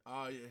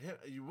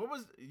 What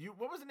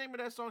was the name of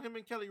that song? Him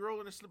and Kelly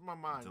Rowland. It slipped my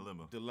mind.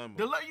 Dilemma.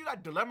 You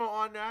got Dilemma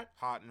on that.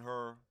 Hot in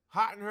Her.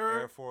 Hot in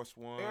Her. Air Force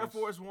Ones. Air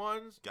Force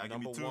Ones. Gotta give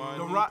Number me two. one.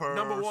 The He Rock Purrs.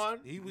 number one.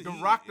 He was, the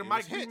he- Rock the it Mic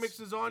was hits.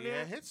 remixes on there.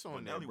 Yeah, hits on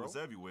But there, Nelly bro. was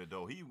everywhere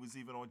though. He was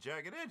even on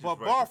Jagged Edge. But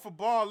bar for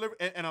bar,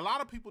 and a lot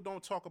of people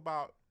don't talk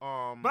about.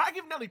 But I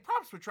give Nelly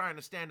props for trying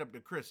to stand up to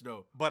Chris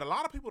though. But a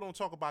lot of people don't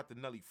talk about the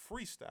Nelly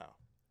freestyle,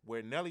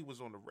 where Nelly was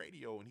on the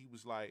radio and he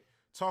was like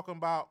talking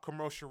about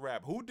commercial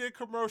rap. Who did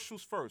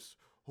commercials first?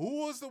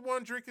 Who was the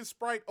one drinking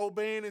Sprite,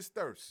 obeying his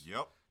thirst?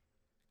 Yep.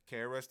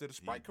 KRS did a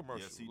Sprite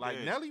commercial. yes, he like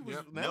did. Nelly was.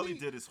 Yep. Nelly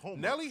did his homework.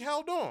 Nelly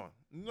held on.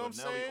 You know But what I'm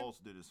Nelly saying? also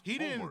did his He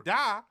didn't homework.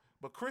 die,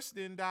 but Chris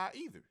didn't die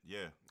either. Yeah.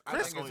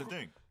 Chris That's the was only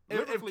thing.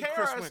 Lyrically,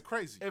 Chris went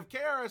crazy. If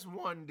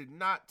KRS-One did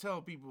not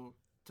tell people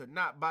to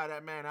not buy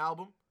that man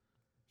album,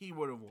 he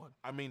would have won.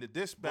 I mean, the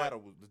diss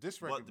battle, the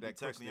diss record But to be that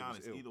Chris technically did was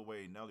honest, ill. either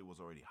way, Nelly was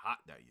already hot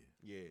that year.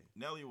 Yeah.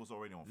 Nelly was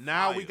already on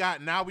Now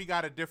fire. we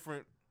got a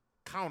different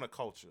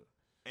counterculture.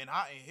 And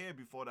Hot in Here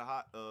before the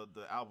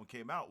album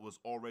came out was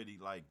already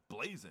like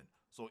blazing.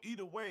 So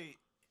either way,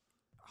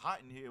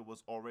 Hot in Here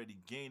was already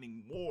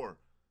gaining more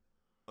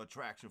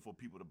attraction for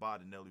people to buy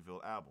the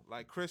Nellyville album.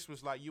 Like Chris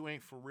was like, you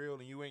ain't for real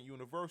and you ain't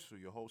universal.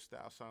 Your whole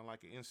style sound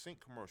like an NSYNC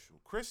commercial.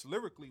 Chris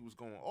lyrically was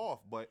going off,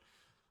 but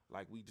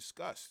like we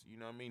discussed, you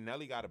know what I mean?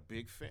 Nelly got a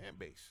big fan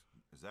base.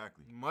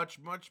 Exactly. Much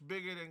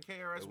bigger than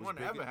KRS-One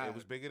ever had. It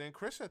was bigger than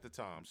Chris at the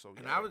time. So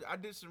And yeah. I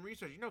did some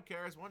research. You know,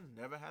 KRS-One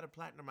never had a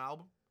platinum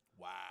album.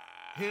 Wow.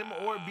 Him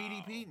or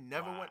BDP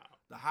never Wow. went.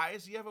 The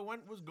highest he ever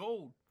went was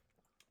gold.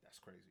 That's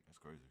crazy. That's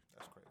crazy.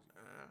 That's crazy.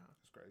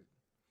 That's crazy.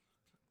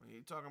 When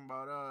you talking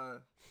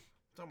about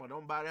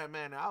don't buy that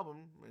man album,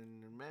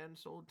 and the man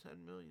sold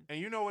 10 million. And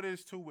you know what it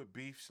is too with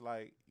beefs,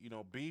 like, you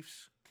know,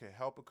 beefs can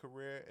help a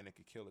career and it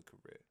can kill a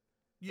career.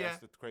 Yeah, That's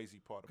the crazy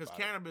part because about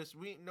Cannabis,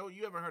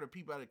 you ever heard of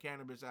Peep Out of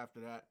Cannabis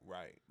after that? it.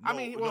 Right. I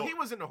mean, well, he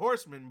was in the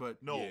Horsemen,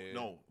 but No, Yeah.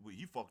 no.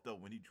 He fucked up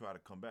when he tried to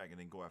come back and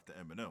then go after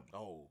Eminem.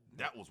 Oh,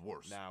 That was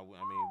worse. now, I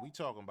mean, we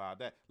talking about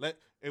that.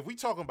 If we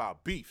talking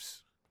about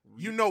beefs,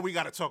 you know we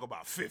got to talk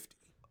about 50.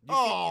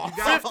 Oh,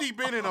 50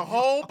 been in a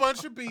whole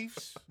bunch of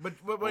beefs. but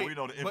Well, wait, we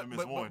know the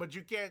infamous one. But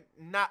you can't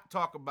not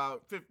talk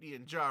about 50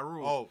 and Ja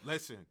Rule. Oh,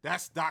 listen,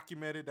 that's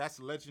documented. That's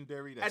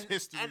legendary. That's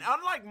history. And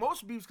unlike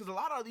most beefs, because a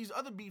lot of these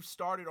other beefs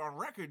started on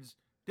records,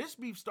 this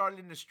beef started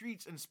in the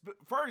streets and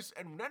first,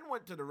 and then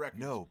went to the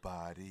records.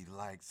 Nobody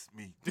likes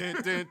me.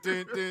 Dun, dun,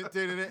 dun, dun, dun,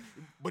 dun, dun.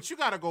 But you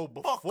got to go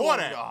Fuck before all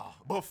that. y'all.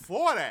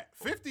 Before that.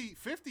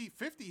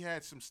 50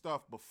 had some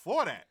stuff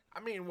before that.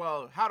 I mean,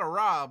 well, How to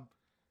Rob,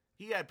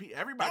 he had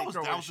everybody That was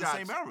throwing the shots.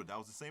 same era. That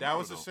was the same That era.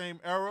 was the though. same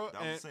era.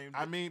 That was And, the same-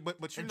 I mean, but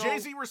you And know,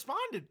 Jay-Z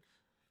responded.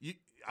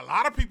 a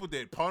lot of people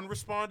did. Pun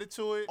responded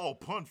to it. Oh,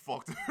 Pun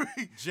fucked.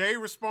 Jay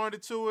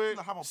responded to it.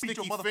 Like, how about beat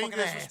Sticky your motherfucking Fingers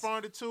ass?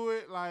 responded to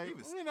it. Like, He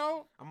was- you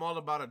know, I'm all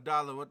about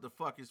 $1. What the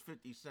fuck is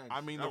 50 cents?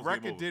 I mean, That the was game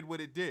record over. did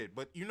what it did.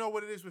 But you know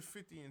what it is with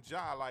 50 and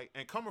Ja, like,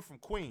 and coming from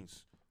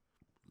Queens,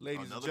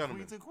 ladies and Another gentlemen,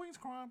 Queens and Queens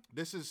crime.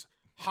 this is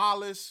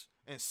Hollis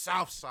and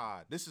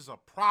Southside. This is a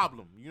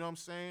problem. You know what I'm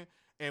saying?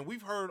 And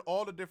we've heard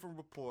all the different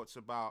reports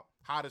about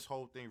how this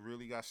whole thing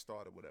really got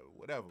started,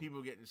 whatever.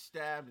 people getting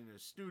stabbed in the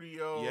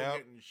studio, Yep.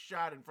 getting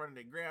shot in front of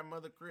their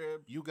grandmother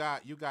crib. You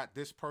got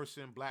this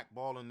person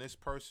blackballing this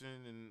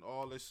person and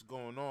all this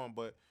going on,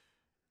 but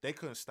they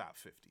couldn't stop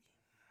 50.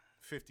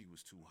 50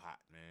 was too hot,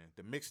 man.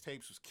 The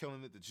mixtapes was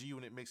killing it. The G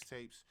Unit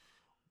mixtapes.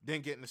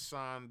 Then getting to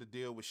sign the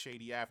deal with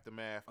Shady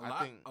Aftermath.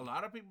 A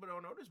lot of people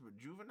don't know this, but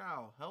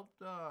Juvenile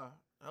helped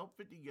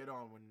 50 get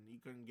on when he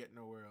couldn't get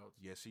nowhere else.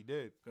 Yes, he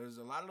did. Because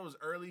a lot of those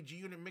early G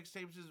Unit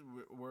mixtapes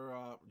were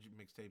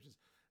mixtapes.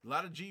 A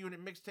lot of G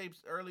Unit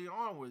mixtapes early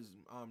on was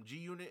G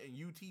Unit and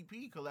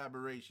UTP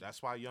collaboration.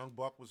 That's why Young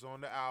Buck was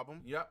on the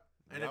album. Yep.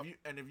 And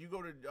Yep. if you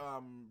go to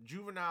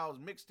Juvenile's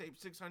mixtape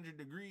 600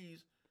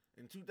 Degrees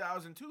in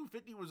 2002,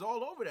 50 was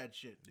all over that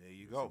shit. There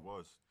you Yes, go. it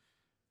was.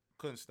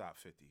 Couldn't stop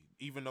 50.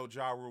 Even though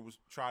Ja Rule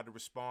tried to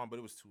respond, but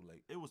it was too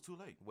late. It was too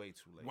late. Way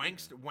too late. man.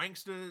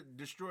 Wankster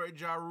destroyed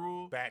Ja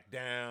Rule. Back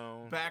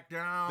down. Back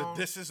down. The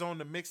disses on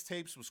the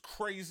mixtapes was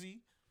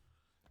crazy.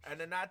 And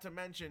then not to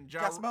mention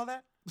Ja Y'all Rule. smell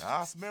that?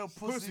 I smell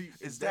pussy.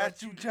 Pussy. Is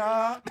that you,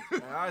 John?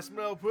 I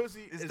smell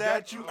pussy. Is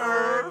that you,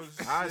 Irv?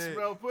 Irv? I Shit.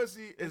 smell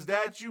pussy. Is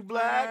that you,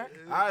 Black?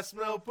 I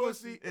smell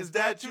pussy. Is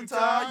that you,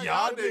 Ty?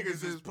 Y'all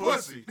niggas is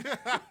pussy.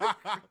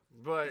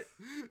 But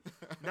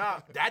no,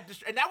 that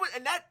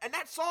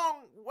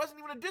song wasn't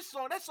even a diss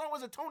song. That song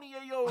was a Tony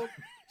Ayo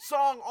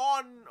song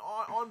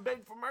on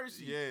Beg for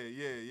Mercy.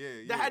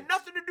 Yeah. That had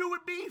nothing to do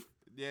with beef.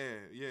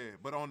 Yeah.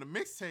 But on the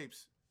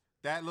mixtapes,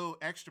 that little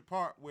extra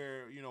part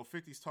where,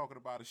 50's talking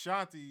about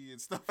Ashanti and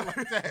stuff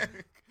like that,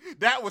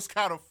 that was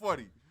kind of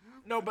funny.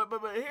 No, but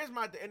here's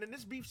my thing. And then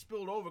this beef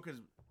spilled over because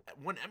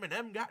when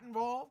Eminem got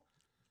involved.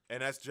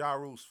 And that's Ja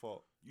Rule's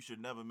fault. You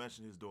should never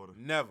mention his daughter.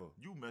 Never.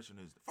 You mentioned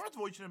his. First of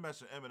all, you shouldn't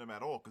mention Eminem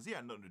at all because he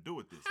had nothing to do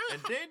with this. And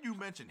then you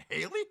mentioned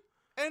Haley.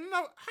 And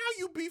no, how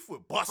you beef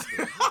with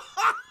Busta?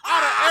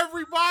 Out of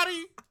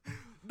everybody?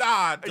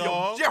 Nah, Hey, yo,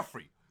 dog.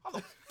 Jeffrey. How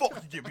the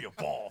fuck you get me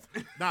involved?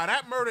 Nah,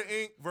 that Murder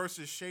Inc.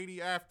 versus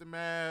Shady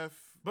Aftermath.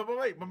 But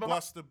wait,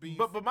 Busta beef.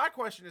 But my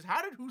question is,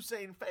 how did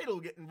Hussein Fatal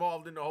get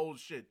involved in the whole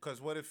shit?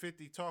 Because what did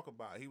 50 talk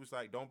about? He was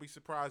like, don't be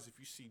surprised if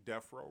you see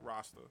Death Row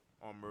roster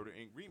on Murder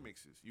Inc.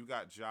 remixes. You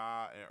got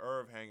Ja and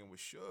Irv hanging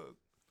with Suge.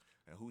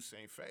 And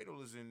Hussein Fatal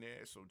is in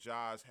there. So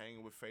Ja's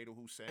hanging with Fatal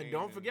Hussein. And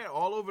don't forget,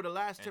 all over the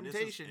Last And this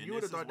Temptation, is- you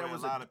would have this is thought that where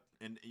was a lot of.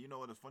 And you know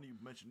what? It's funny you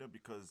mentioned that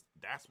because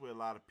that's where a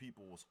lot of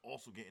people was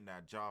also getting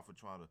that job for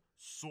trying to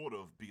sort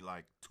of be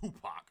like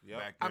Tupac Yep.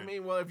 back I then.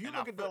 mean, well, if you and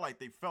look I at felt the like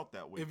they felt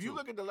that way. if you too.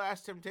 look at the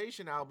Last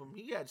Temptation album,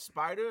 he had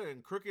Spider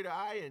and Crooked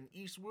Eye and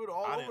Eastwood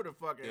all I over didn't-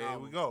 the fucking There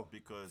album. we go.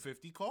 because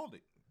 50 called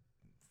it.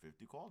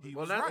 50 called He it.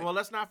 was Well, right. well,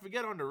 let's not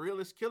forget on the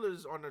Realest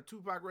Killers on the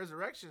Tupac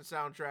Resurrection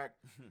soundtrack,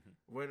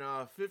 when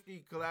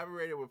 50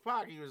 collaborated with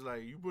Pac, he was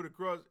like,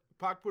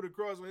 Pac put a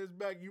cross on his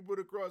back, you put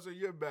a cross on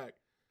your back.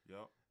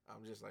 Yep.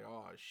 I'm just like,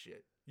 oh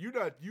shit. You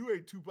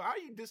ain't Tupac. How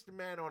you diss the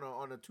man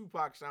on a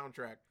Tupac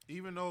soundtrack?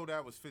 Even though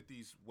that was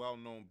 50's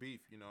well-known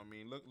beef, you know what I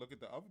mean? Look at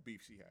the other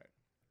beefs he had.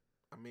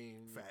 I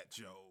mean, Fat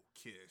Joe,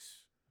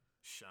 Kiss,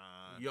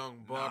 Sean, Young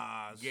Buck,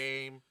 Nas,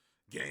 Game.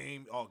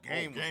 Game. Oh,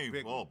 Game was Game.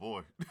 big. Oh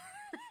boy.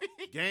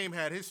 Game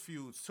had his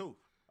feuds too.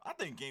 I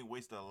think Game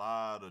wasted a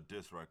lot of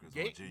diss records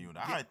on G-Unit.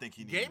 I didn't think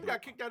he needed Game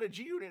got kicked out of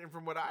G-Unit, and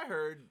from what I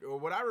heard, or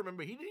what I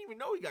remember, he didn't even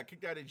know he got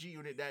kicked out of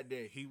G-Unit that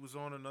day. He was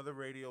on another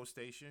radio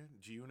station.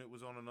 G-Unit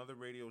was on another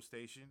radio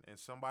station, and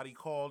somebody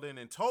called in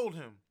and told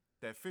him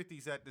that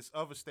 50's at this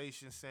other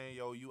station saying,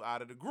 yo, you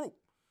out of the group.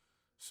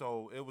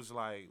 So it was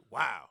like,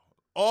 wow.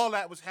 All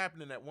that was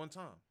happening at one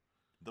time.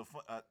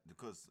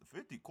 Because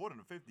 50, according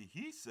to 50,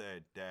 he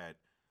said that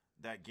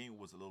Game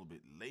was a little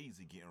bit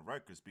lazy getting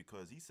records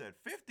because he said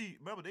 50.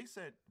 Remember,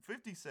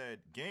 50 said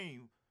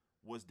Game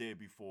was there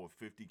before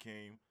 50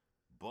 came.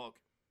 Buck,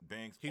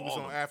 Banks, he was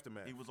on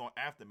Aftermath. He was on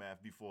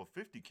Aftermath before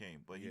 50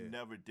 came, but he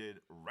never did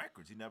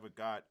records. He never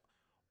got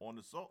on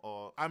the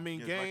song. I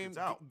mean,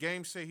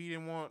 Game said he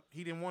didn't want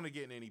to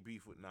get in any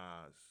beef with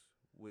Nas,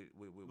 with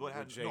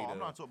Jada. No, I'm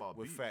not talking about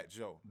with beef. Fat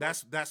Joe.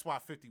 That's why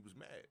 50 was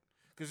mad.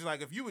 Because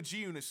like if you a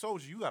G-Unit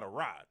soldier, you got to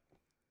ride.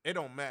 It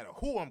don't matter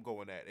who I'm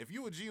going at. If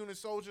you a G-Unit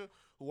soldier,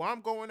 who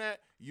I'm going at,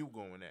 you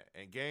going at.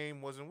 And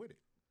Game wasn't with it.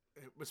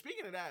 But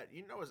speaking of that,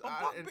 you know, it's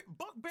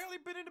Buck barely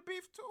been in the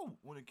beef too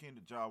when it came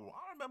to Ja Rule.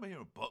 I remember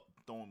hearing Buck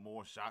throwing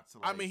more shots.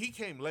 I mean, he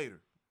came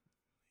later.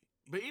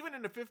 But even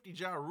in the 50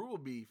 Ja Rule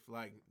beef,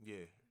 like,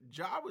 yeah,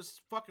 Ja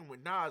was fucking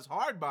with Nas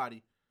hard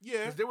body. Yeah,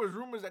 because there was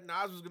rumors that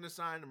Nas was gonna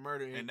sign the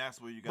Murder Inc. And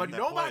that's where you got. But that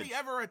nobody pledge.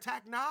 ever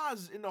attacked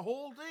Nas in the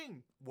whole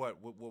thing. What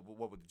with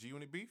the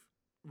G-Unit beef?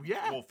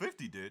 Yeah. Well,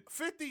 50 did.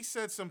 50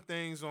 said some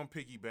things on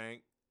Piggy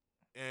Bank.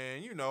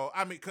 And, you know,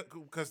 I mean,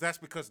 because that's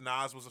because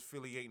Nas was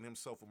affiliating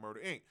himself with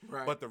Murder Inc.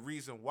 Right. But the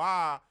reason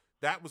why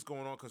that was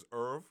going on, because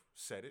Irv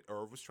said it.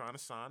 Irv was trying to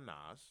sign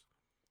Nas.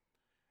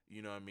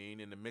 You know what I mean?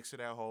 In the mix of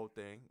that whole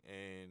thing.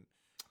 And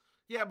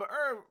yeah, but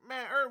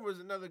Irv was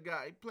another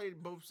guy. He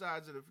played both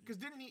sides of the. Because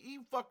didn't he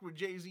fucked with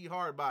Jay-Z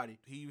hard body?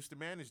 He used to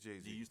manage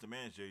Jay-Z.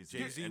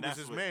 Jay-Z was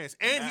his man.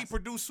 And he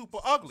produced Super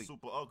Ugly.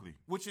 Super Ugly.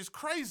 Which is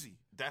crazy.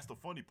 That's the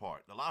funny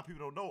part. A lot of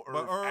people don't know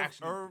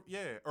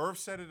Irv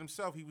said it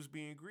himself. He was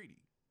being greedy.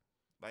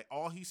 Like,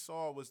 all he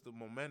saw was the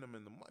momentum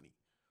and the money.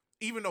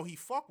 Even though he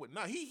fucked with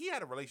Nas. He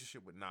had a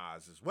relationship with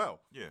Nas as well.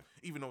 Yeah.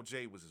 Even though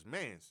Jay was his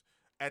mans.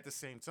 At the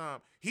same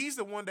time, he's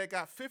the one that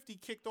got 50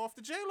 kicked off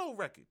the J-Lo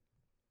record.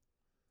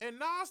 And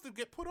Nas to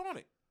get put on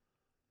it.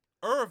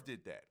 Irv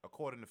did that,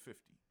 according to 50.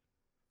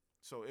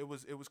 So it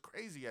was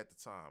crazy at the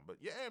time. But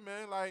yeah,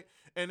 man, like,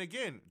 and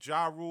again,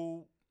 Ja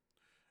Rule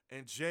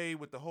and Jay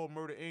with the whole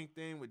Murder Inc.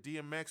 thing, with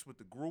DMX, with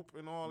the group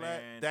and all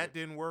that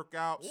didn't work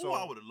out. Oh, so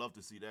I would have loved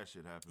to see that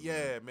shit happen.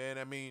 Yeah, man.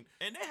 I mean,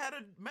 and they had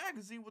a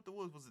magazine with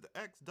was it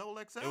the Double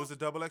XL? It was a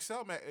Double XL,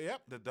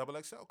 yep, the Double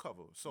XL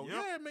cover. So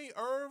yeah, I mean,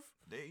 Irv.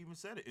 They even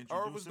said it.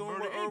 Irv was doing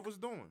what Irv was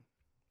doing.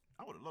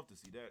 I would have loved to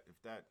see that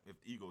if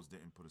Egos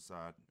didn't put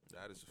aside.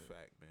 That is a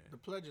fact, man. The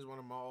Pledge is one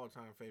of my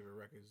all-time favorite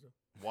records, though.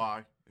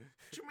 Why?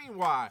 What you mean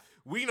why?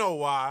 We know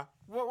why.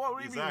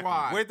 What do you mean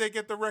why? Where'd they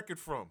get the record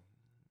from?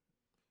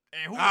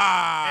 And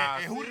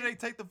who did they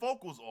take the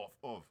vocals off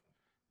of?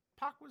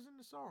 Pac was in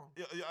the song.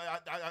 Yeah,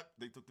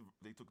 they took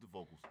the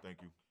vocals.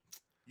 Thank you.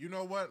 You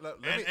know what?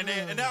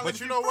 But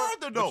you know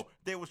what? Though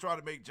they was trying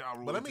to make Ja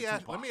Rule. But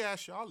let me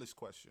ask y'all this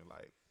question,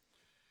 like.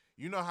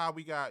 You know how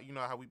we've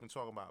been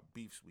talking about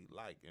beefs we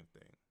like and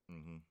things.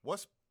 Mm-hmm.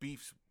 What's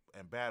beefs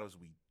and battles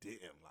we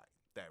didn't like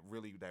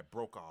that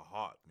broke our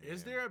heart, man?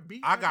 Is there a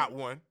beef? I got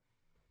one.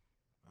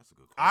 That's a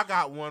good question. I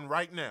got one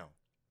right now.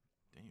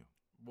 Damn.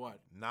 What?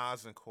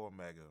 Nas and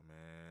Cormega,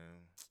 man.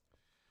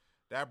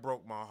 That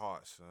broke my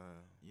heart, son.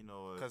 You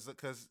know,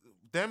 because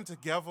them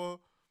together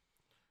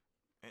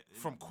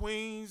from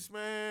Queens,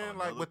 man,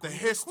 like with the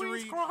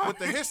history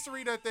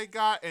that they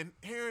got, and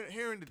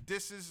hearing the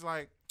disses,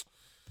 like.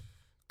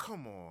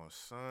 Come on,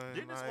 son.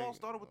 Didn't this all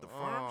started with the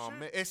Firm shit?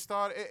 Man, it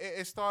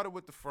started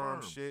with the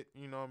Firm shit.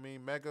 You know what I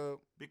mean? Mega.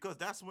 Because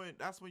that's when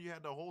you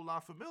had the whole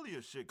lot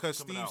familiar shit. Because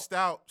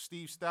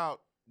Steve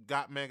Stout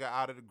got Mega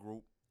out of the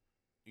group.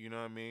 You know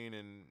what I mean?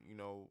 And you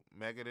know,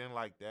 Mega didn't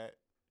like that.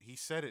 He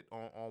said it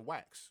on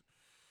Wax.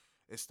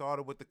 It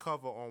started with the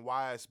cover on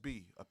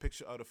YSB, a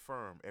picture of the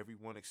Firm,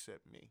 everyone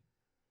except me.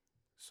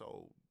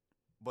 So,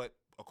 but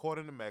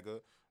according to Mega,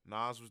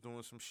 Nas was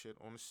doing some shit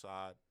on the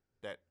side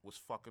that was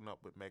fucking up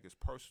with Mega's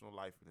personal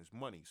life and his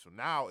money. So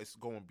now it's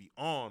going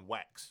beyond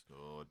Wax.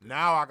 Oh,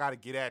 now I got to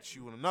get at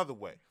you in another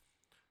way.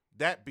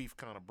 That beef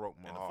kind of broke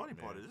my heart. And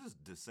the funny part is this is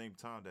the same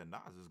time that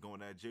Nas is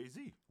going at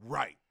Jay-Z.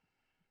 Right.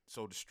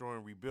 So Destroy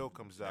and Rebuild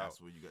comes out. That's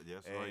what you got.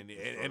 Yes,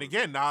 and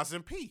again, Nas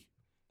and P.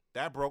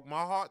 That broke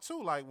my heart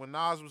too. Like when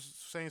Nas was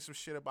saying some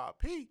shit about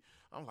P,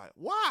 I'm like,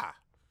 why?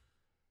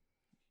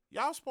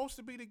 Y'all supposed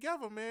to be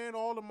together, man.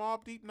 All the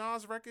Mobb Deep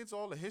Nas records,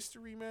 all the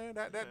history, man.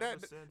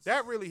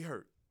 That really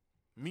hurt.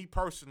 Me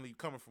personally,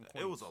 coming from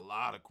Queens. It was a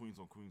lot of Queens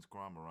on Queens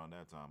crime around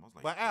that time. I was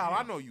like, but Al,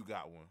 I know you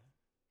got one.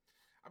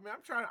 I mean,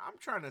 I'm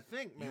trying to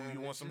think, man.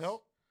 You want some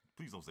help?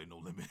 Please don't say No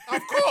Limit.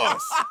 Of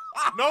course.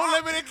 No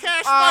Limit in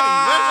Cash Money.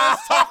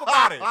 Let's talk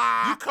about it.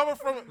 You coming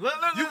from,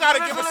 you got to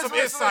give us some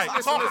insight.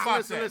 Talk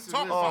about that.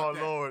 Talk about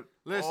that. Lord.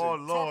 Listen. Oh,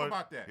 Lord. Talk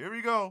about that. Here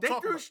we go. They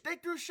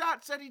threw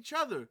shots at each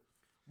other.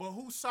 But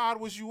whose side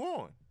was you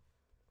on?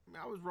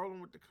 I was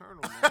rolling with the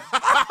Colonel, man.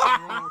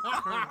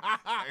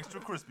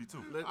 extra crispy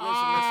too. Listen.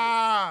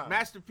 Ah.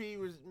 Master P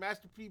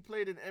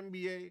played in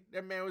NBA.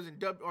 That man was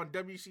on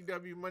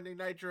WCW Monday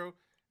Nitro.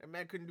 That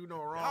man couldn't do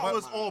no wrong. That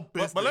was all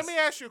business. But let me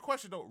ask you a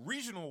question though,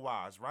 regional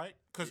wise, right?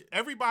 Because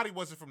everybody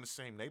wasn't from the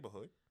same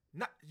neighborhood.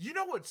 You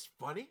know what's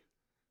funny?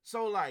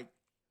 So like,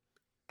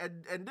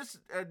 and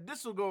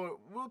this will go.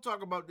 We'll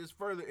talk about this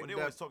further in They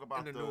always depth talk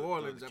about in the New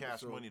Orleans the Cash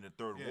episode. Money in the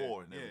Third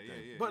Ward and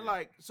everything. But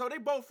like, so they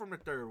both from the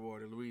Third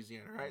Ward of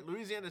Louisiana, right?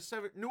 Louisiana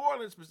New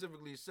Orleans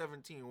specifically is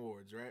 17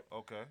 wards, right?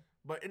 Okay.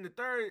 But in the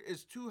third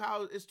is two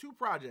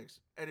projects,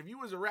 and if you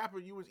was a rapper,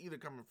 you was either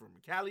coming from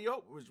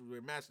Calliope, which is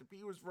where Master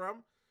P was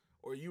from,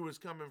 or you was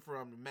coming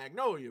from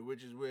Magnolia,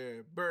 which is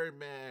where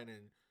Birdman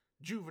and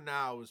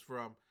Juvenile was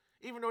from.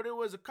 Even though there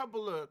was a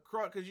couple of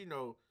because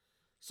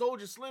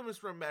Soulja Slim is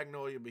from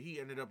Magnolia, but he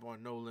ended up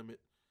on No Limit.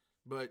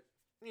 But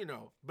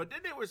but then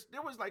there was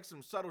like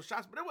some subtle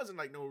shots, but it wasn't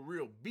like no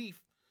real beef.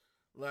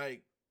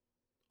 Like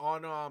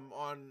on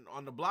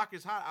the Block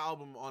Is Hot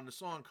album, on the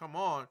song Come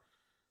On,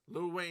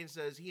 Lil Wayne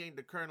says he ain't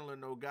the colonel in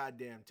no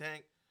goddamn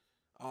tank.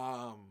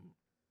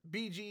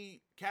 BG,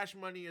 Cash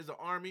Money is an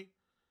army.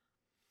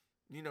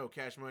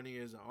 Cash Money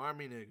is an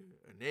army nigga,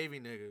 a Navy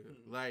nigga.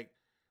 Like,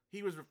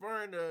 he was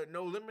referring to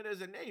No Limit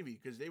as a Navy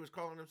because they was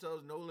calling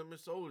themselves No Limit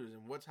Soldiers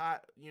and what's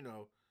hot,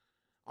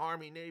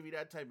 Army, Navy,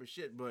 that type of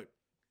shit. But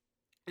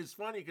it's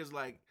funny because,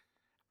 like,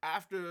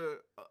 after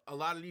a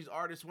lot of these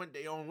artists went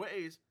their own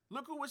ways,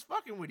 look who was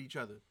fucking with each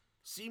other.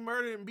 C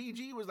Murder and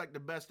BG was like the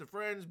best of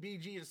friends.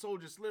 BG and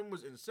Soulja Slim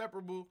was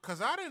inseparable.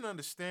 Because I didn't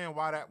understand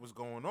why that was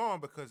going on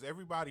because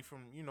everybody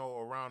from,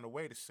 around the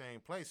way the same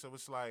place. So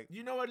it's like...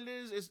 You know what it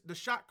is? It's the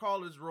shot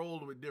callers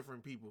rolled with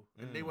different people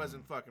and they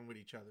wasn't fucking with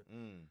each other.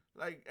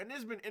 Like, and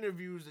there's been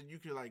interviews that you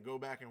could like go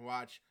back and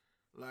watch.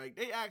 Like,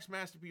 they ask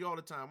Master P all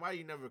the time, why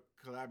you never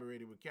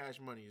collaborated with Cash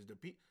Money?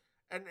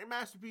 And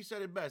Master P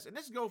said it best. And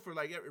this go for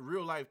like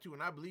real life too.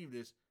 And I believe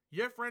this.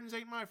 Your friends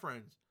ain't my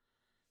friends.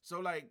 So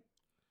like,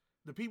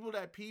 the people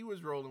that P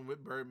was rolling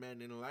with, Birdman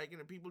didn't like, and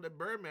the people that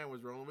Birdman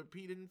was rolling with,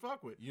 P didn't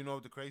fuck with. You know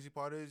what the crazy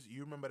part is?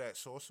 You remember that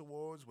Source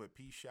Awards where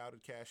P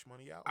shouted Cash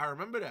Money out? I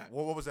remember that.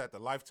 What was that? The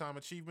Lifetime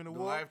Achievement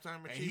Award? The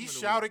Lifetime Achievement And he Award.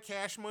 shouted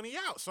Cash Money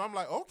out. So I'm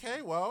like,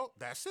 okay, well,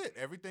 that's it.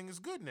 Everything is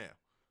good now.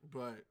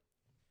 But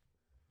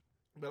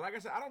like I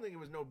said, I don't think it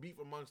was no beef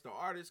amongst the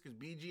artists because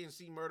BG and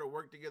C Murder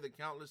worked together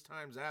countless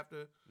times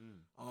after.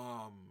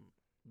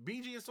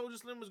 BG and Soulja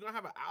Slim was gonna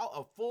have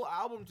a full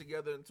album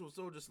together until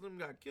Soulja Slim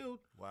got killed.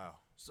 Wow.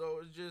 So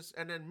it's just,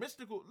 and then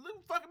Mystical,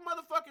 little fucking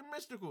motherfucking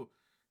Mystical,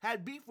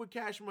 had beef with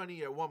Cash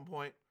Money at one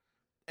point,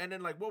 and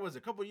then like what was it,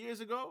 a couple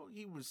years ago,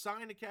 he was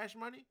signed to Cash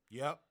Money.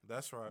 Yep,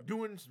 that's right.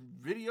 Doing some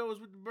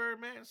videos with the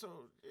Birdman. So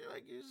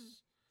like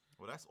it's.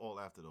 Well, that's all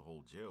after the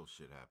whole jail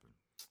shit happened.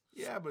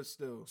 Yeah, but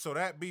still. So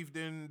that beef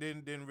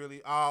didn't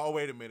really. Oh,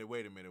 wait a minute. All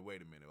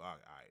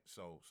right.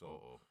 So.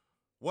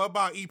 What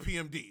about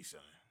EPMD,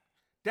 son?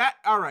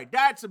 All right,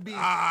 that's a beef.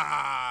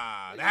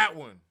 That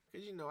one.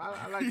 Cause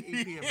I like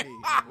EPMD.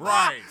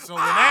 Right. So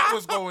when that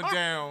was going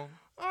down,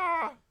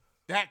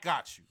 that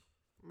got you.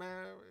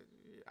 Man,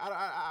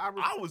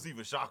 I was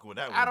even shocked when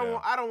that went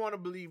down. I don't want to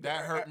believe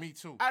that hurt me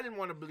too. I didn't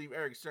want to believe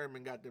Eric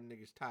Sermon got them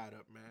niggas tied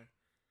up, man.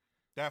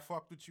 That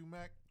fucked with you,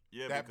 Mac?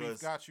 Yeah, that because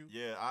beef got you.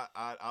 Yeah,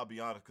 I'll be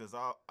honest, because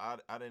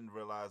I didn't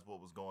realize what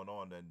was going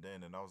on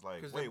then, and I was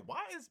like, wait,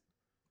 why is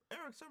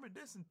Eric Sermon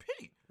dissing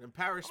Pete? And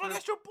Paris Smith,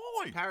 that's your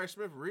boy. Paris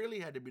Smith really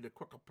had to be the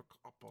quicker pick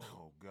up on.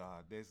 Oh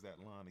God, there's that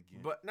line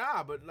again. But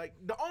like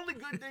the only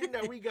good thing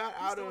that we got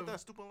out of that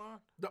stupid line.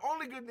 The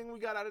only good thing we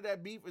got out of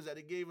that beef is that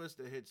it gave us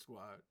the Hit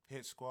Squad.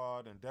 Hit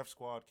Squad and Def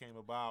Squad came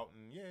about,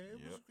 and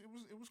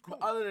it was cool.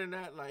 But other than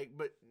that, like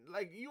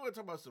you want to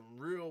talk about some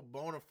real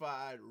bona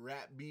fide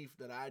rap beef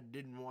that I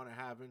didn't want to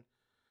happen.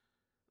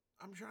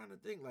 I'm trying to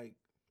think, like,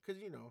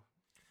 because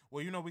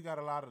Well, we got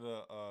a lot of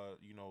the,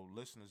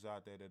 listeners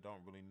out there that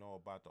don't really know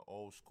about the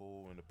old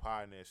school and the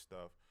pioneer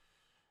stuff.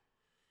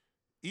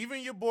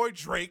 Even your boy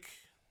Drake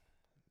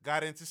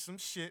got into some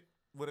shit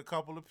with a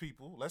couple of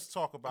people. Let's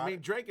talk about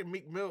it. Drake and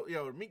Meek Mill,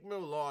 Meek Mill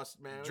lost,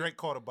 man. Drake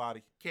caught a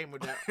body. Came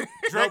with that.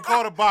 Drake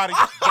caught a body.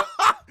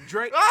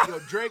 Drake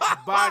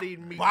bodied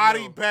Meek Mill.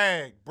 Body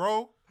bag,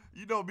 bro.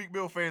 Meek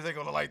Mill fans ain't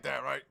gonna like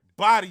that, right?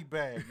 Body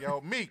bag,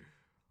 yo. Meek.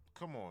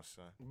 Come on,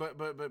 son.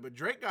 But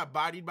Drake got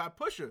bodied by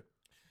Pusha.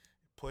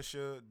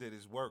 Pusha did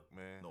his work,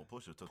 man. No,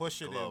 Pusha took Pusha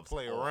the didn't gloves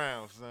play off.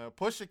 around, son.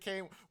 Pusha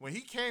came when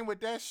he came with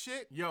that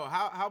shit. Yo,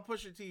 how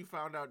Pusha T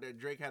found out that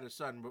Drake had a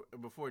son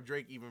before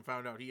Drake even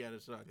found out he had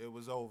a son? It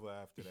was over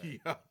after that.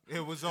 Yeah.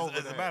 It was over.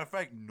 As a matter of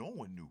fact, no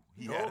one knew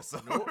he had a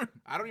son. No,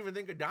 I don't even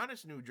think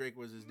Adonis knew Drake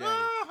was his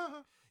daddy.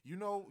 You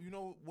know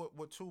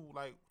what too,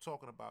 like,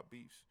 talking about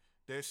beefs.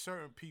 There's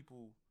certain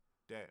people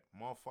that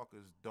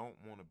motherfuckers don't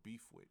want to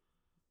beef with.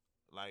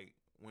 Like,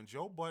 when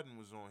Joe Budden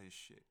was on his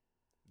shit,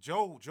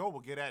 Joe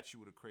will get at you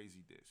with a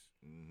crazy diss.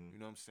 Mm-hmm. You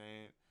know what I'm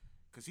saying?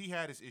 Because he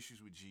had his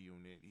issues with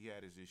G-Unit. He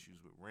had his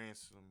issues with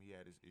Ransom. He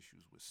had his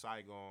issues with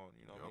Saigon.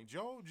 You know what I mean?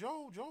 Joe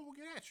will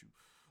get at you.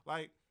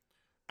 Like,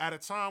 at a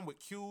time with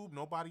Cube,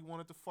 nobody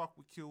wanted to fuck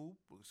with Cube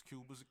because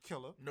Cube was a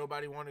killer.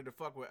 Nobody wanted to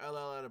fuck with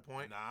LL at a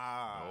point.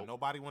 Nah, Nope.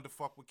 nobody wanted to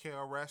fuck with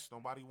KRS.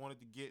 Nobody wanted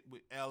to get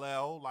with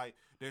LL. Like,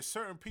 there's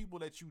certain people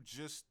that you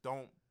just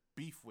don't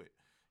beef with.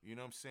 You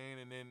know what I'm saying?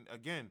 And then,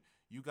 again,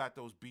 you got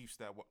those beefs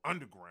that were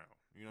underground.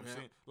 You know what I'm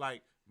saying?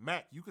 Like,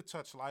 Mac, you could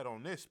touch light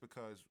on this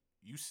because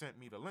you sent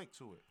me the link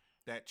to it.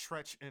 That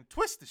Tretch and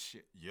Twista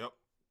shit. Yep.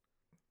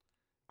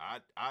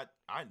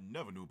 I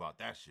never knew about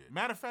that shit.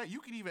 Matter of fact, you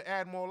could even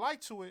add more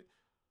light to it.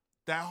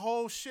 That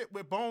whole shit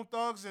with Bone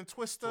Thugs and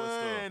Twista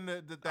and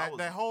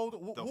that whole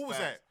who was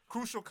that?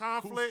 Crucial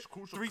Conflict,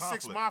 Crucial 3-6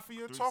 Conflict.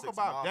 Mafia. 3-6 Talk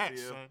about that,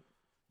 Mafia. son.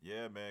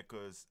 Yeah, man,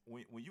 because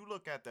when you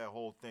look at that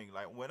whole thing,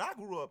 like when I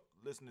grew up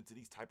listening to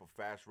these type of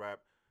fast rap,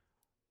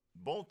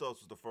 Bone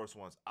Thugs was the first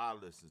ones I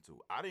listened to.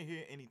 I didn't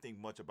hear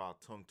anything much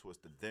about Tongue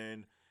Twister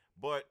then,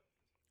 but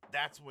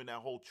that's when that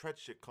whole Tretch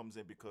shit comes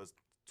in because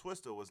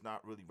Twista was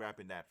not really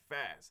rapping that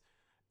fast.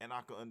 And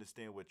I could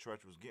understand where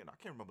Tretch was getting. I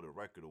can't remember the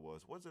record it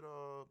was. Was it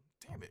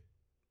damn it.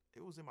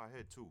 It was in my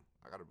head too.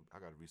 I gotta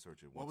research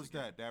it. What was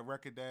that? That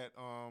record that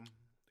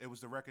it was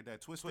the record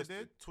that Twista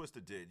did?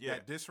 Twista did, yeah.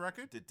 That diss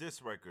record? The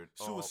diss record.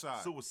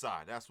 Suicide.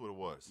 Suicide, that's what it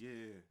was. Yeah.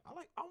 I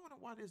wonder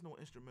why there's no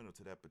instrumental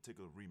to that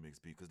particular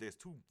remix beat, because there's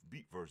 2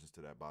 beat versions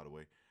to that, by the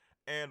way.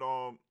 And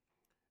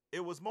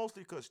it was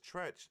mostly because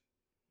Tretch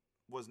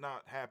was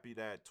not happy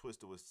that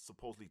Twista was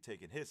supposedly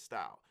taking his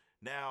style.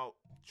 Now,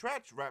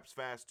 Tretch raps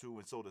fast too,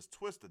 and so does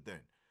Twista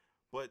then.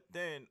 But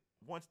then,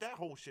 once that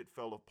whole shit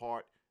fell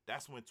apart,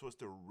 that's when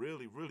Twista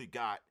really, really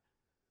got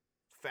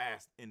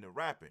fast in the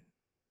rapping.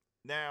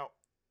 Now,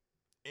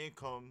 in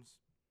comes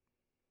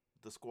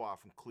the squad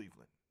from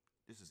Cleveland.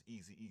 This is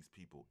Easy E's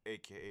people,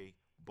 a.k.a.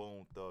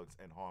 Bone Thugs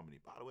and Harmony.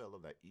 By the way, I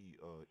love that E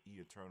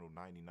Eternal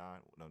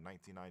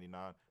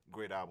 1999.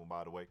 Great album,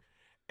 by the way.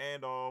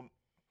 And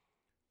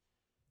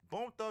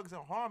Bone Thugs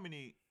and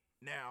Harmony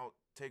now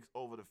takes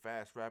over the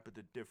fast rap, but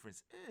the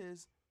difference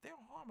is they're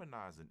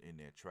harmonizing in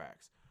their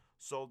tracks.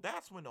 So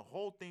that's when the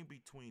whole thing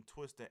between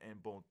Twista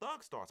and Bone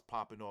Thugs starts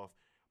popping off.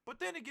 But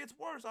then it gets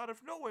worse out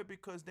of nowhere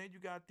because then you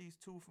got these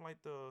two from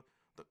like the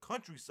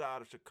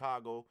countryside of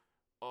Chicago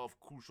of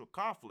Crucial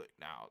Conflict.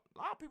 Now, a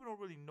lot of people don't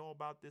really know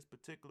about this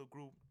particular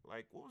group.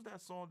 Like, what was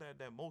that song, that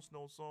most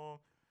known song?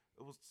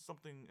 It was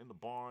something in the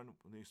barn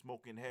when they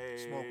smoking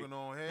hay. Smoking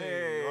on hay.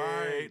 Hey,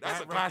 Right. that's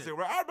That a classic.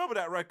 record. I remember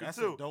that record That's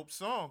too. a dope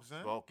song,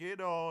 son.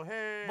 Smoking on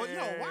hay. But yo,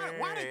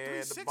 why did in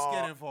the 3-6 bar.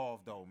 get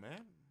involved though,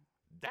 man?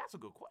 That's a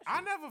good question.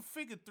 I never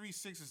figured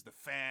 3-6 is the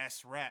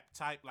fast rap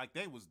type. Like,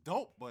 they was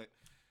dope, but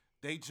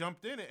they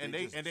jumped in it and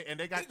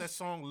they got that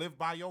song "Live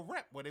by Your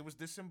Rep" where they was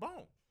dissing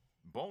Bone.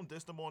 Bone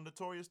dissed them on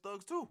Notorious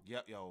Thugs too.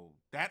 Yep, yo,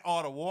 that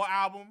Art of War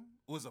album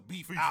was a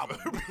beef album.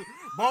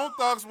 Bone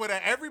Thugs with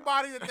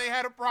everybody that they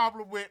had a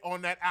problem with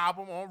on that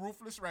album on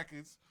Ruthless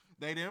Records,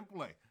 they didn't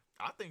play.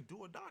 I think Do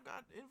or Die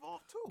got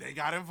involved too. They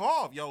got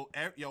involved,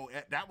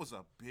 that was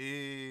a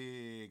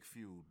big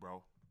feud,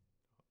 bro.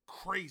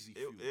 Crazy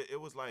feud.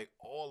 It was like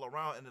all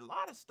around, and a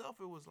lot of stuff.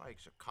 It was like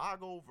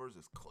Chicago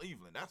versus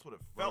Cleveland. That's what it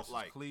felt Versus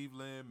like.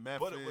 Cleveland,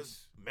 Memphis. But it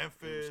was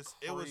Memphis.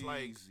 It was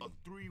like a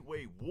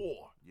 3-way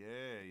war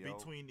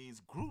between these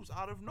groups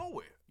out of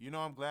nowhere. You know,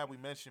 I'm glad we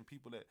mentioned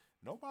people that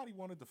nobody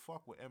wanted to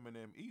fuck with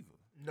Eminem either.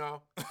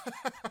 No.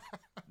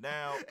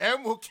 Now,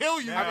 M will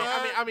kill you. Now-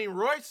 man. I mean,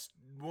 Royce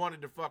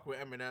wanted to fuck with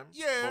Eminem.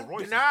 yeah. but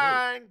Royce is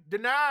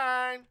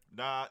Denying.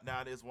 Nah,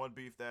 there's one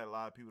beef that a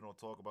lot of people don't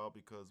talk about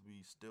because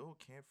we still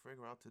can't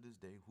figure out to this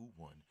day who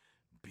won.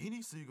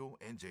 Beanie Siegel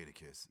and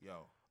Jadakiss.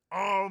 Yo.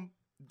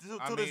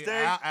 To this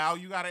day, Al,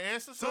 you got to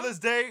answer to something? this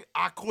day,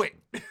 I quit.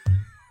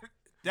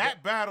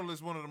 That battle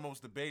is one of the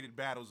most debated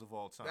battles of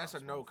all time. That's a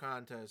no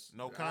contest.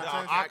 No Nah, contest?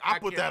 I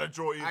put can't- that a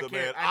draw either, I can't,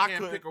 man. I can't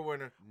couldn't pick a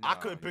winner. I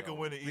couldn't pick a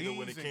winner either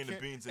when it came to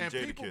Beans and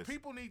Jadakiss.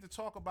 People need to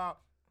talk about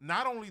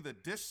not only the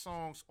diss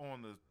songs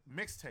on the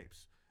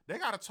mixtapes. They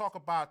got to talk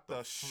about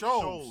the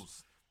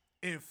shows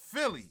in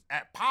Philly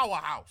at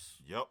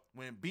Powerhouse. Yep.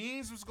 When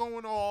Beans was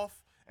going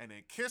off and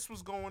then Kiss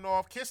was going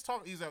off.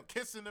 He's out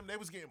kissing them. They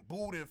was getting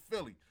booed in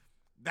Philly.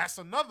 That's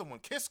another one.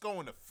 Kiss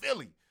going to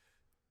Philly,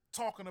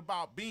 talking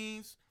about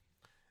Beans.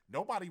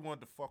 Nobody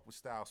wanted to fuck with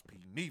Styles P.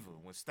 Neither.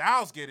 When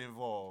Styles get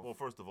involved, Well,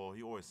 first of all,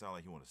 he always sound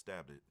like he want to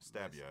stab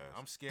your ass.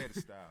 I'm scared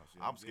of Styles.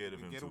 yo. I'm scared of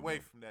him Get too, away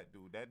man. from that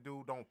dude. That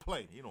dude don't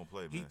play. He don't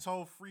play, man. He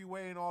told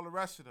Freeway and all the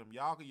rest of them,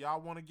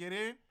 y'all want to get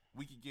in?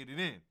 We can get it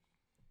in.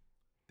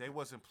 They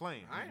wasn't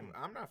playing.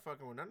 I'm not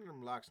fucking with none of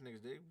them locks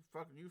niggas.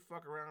 You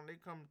fuck around, they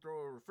come throw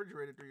a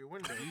refrigerator through your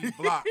window. D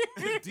block.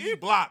 D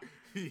block.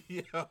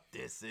 Yeah.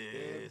 This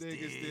is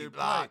niggas D did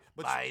block, play.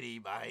 But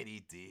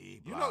bitey D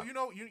block. You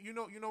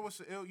know what's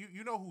the ill?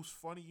 You know who's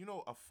funny? You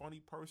know a funny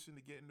person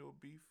to get into a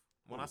beef?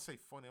 When I say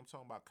funny, I'm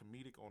talking about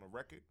comedic on a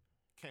record.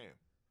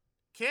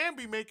 Cam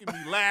be making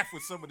me laugh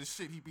with some of the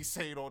shit he be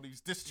saying on these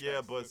diss tracks.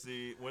 Yeah, but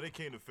see, when it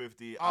came to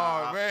 50,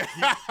 man.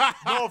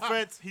 no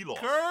offense, he lost.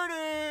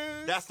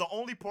 Curtis. That's the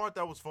only part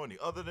that was funny.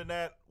 Other than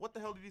that, what the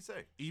hell did he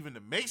say? Even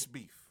the Mace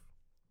beef.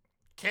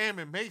 Cam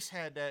and Mace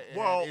had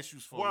Well, had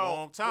issues for a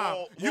long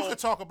time. You could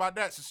talk about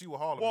that since you were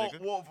Harlem,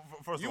 nigga.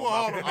 First You of were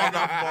all, Harlem. I'm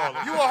not from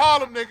Harlem. You a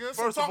Harlem nigga.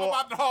 So First of talk all-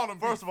 about the Harlem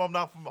beef. First of all, I'm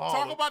not from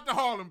Harlem. Talk about the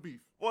Harlem beef.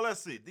 Well, let's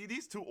see.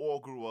 These two all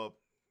grew up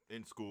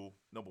in school,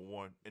 number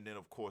one, and then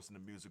of course in the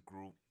music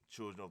group,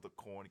 Children of the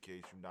Corn. In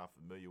case you're not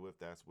familiar with,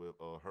 that's with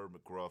Herb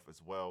McGruff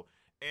as well,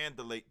 and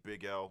the late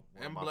Big L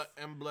And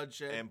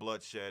Bloodshed. and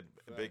Bloodshed.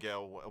 Facts. Big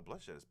L,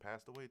 Bloodshed has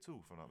passed away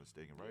too, if I'm not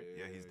mistaken, right?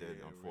 Yeah, he's dead,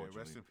 unfortunately.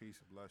 Rest in peace,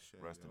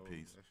 Bloodshed. Rest in yo,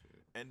 peace. that shit.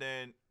 And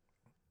then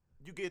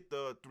you get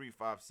the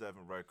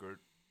 357 record.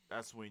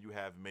 That's when you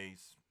have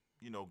Mace,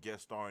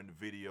 guest star in the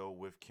video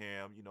with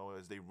Cam,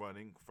 as they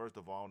running. First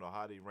of all, I don't know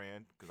how they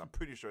ran, because I'm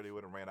pretty sure they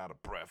would have ran out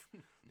of breath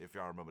if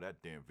y'all remember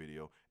that damn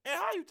video. And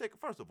how you take it,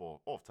 first of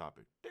all, off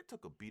topic, they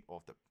took a beat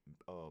off the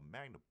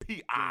Magnum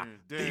P.I.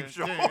 theme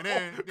show. Come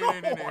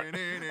on.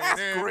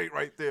 That's great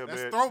right there,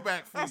 That's man.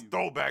 throwback for That's you.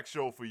 throwback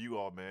show for you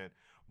all, man.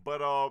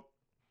 But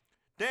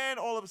then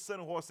all of a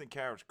sudden, Horse and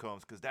Carriage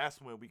comes, because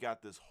that's when we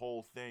got this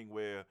whole thing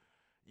where,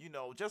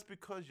 just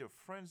because you're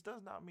friends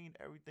does not mean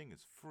everything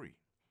is free.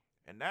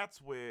 And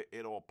that's where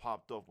it all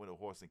popped up with a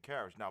Horse and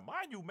Carriage. Now,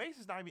 mind you, Mace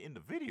is not even in the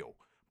video,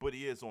 but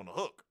he is on the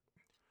hook.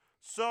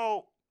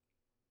 So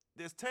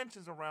there's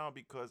tensions around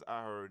because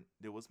I heard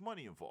there was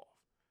money involved.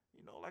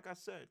 Like I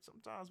said,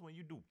 sometimes when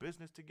you do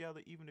business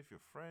together, even if you're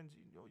friends,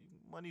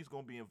 money's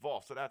going to be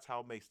involved. So that's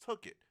how Mace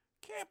took it.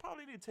 Cam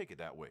probably didn't take it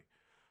that way.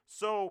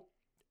 So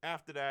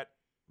after that,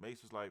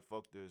 Mace was like,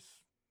 fuck this.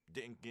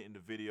 Didn't get in the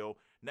video.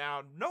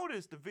 Now,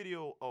 notice the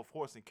video of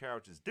Horse and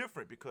Carriage is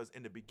different because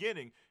in the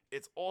beginning,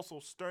 it's also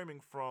stemming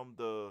from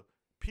the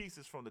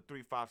pieces from the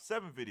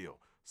 357 video.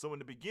 So in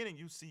the beginning,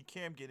 you see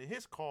Cam get in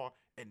his car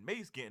and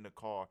Mace get in the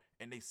car,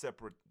 and they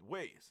separate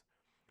ways.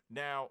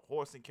 Now,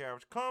 Horse and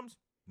Carriage comes,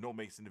 no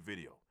Mace in the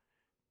video.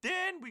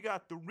 Then we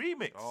got the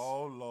remix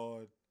Oh,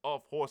 Lord.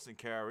 of Horse and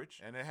Carriage.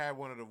 And it had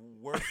one of the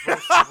worst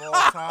verses of all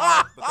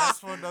time, but that's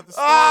for another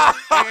story.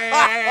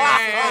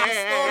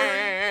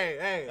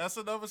 Hey. That's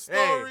another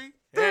story.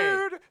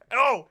 Dude.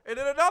 Oh, and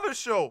then another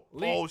show.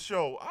 Lee. Old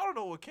show. I don't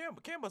know what Cam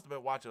must have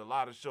been watching a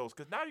lot of shows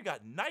because now you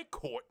got Night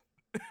Court.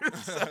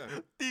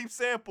 Theme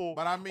sample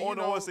But I mean, on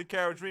the Horse and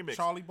Carriage remix.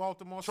 Charlie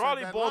Baltimore said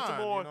Charlie that Baltimore.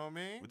 line, you know what I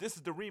mean? But this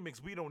is the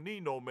remix. We don't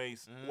need no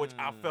Mace, which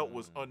I felt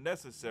was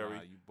unnecessary.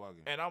 Nah, you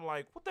bugging. And I'm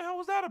like, what the hell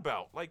was that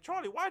about? Like,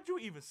 Charlie, why'd you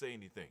even say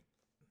anything?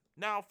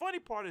 Now, funny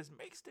part is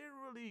Mace didn't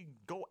really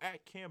go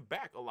at Cam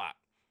back a lot.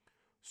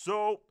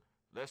 So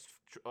let's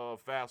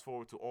fast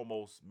forward to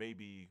almost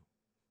maybe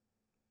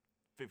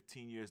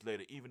 15 years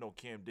later, even though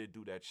Cam did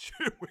do that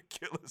shit with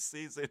Killer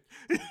Season.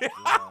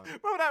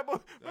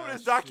 remember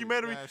this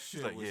documentary? That He's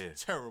shit like, was yeah.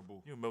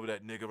 terrible. You remember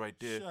that nigga right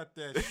there? Shut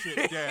that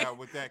shit down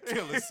with that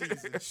Killer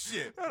Season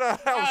shit. That was-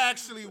 I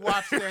actually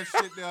watched that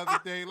shit the other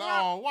day. Like,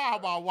 oh, why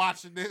am I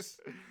watching this?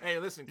 Hey,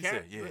 listen, He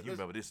said, yeah, you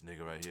remember this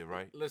nigga right here,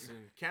 right? Listen,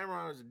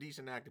 Cameron is a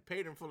decent actor.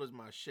 Paid in Full is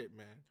my shit,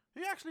 man.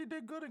 He actually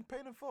did good in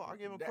Paid in Full. I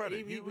give him That-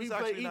 credit. He was played,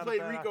 actually he not a played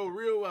bad Rico actor.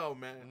 real well,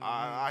 man.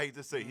 I hate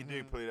to say he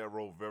did play that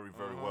role very,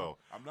 very well.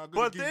 I'm not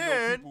gonna But give you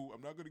then- no people.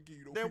 I'm not gonna give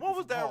you no Then people what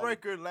was from that Harlem.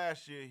 record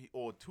last year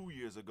or 2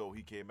 years ago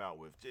he came out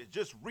with?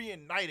 Just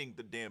reuniting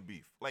the damn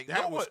beef. Like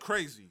That no was one-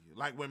 crazy.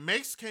 Like when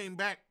Mace came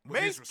back with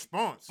Mace- his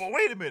response. But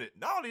wait a minute.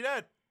 Not only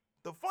that,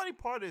 the funny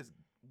part is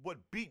what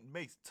beat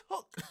Mace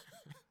took.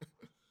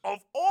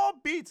 Of all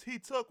beats he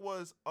took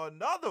was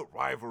another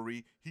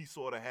rivalry he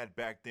sort of had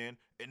back then,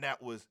 and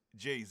that was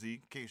Jay-Z,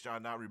 in case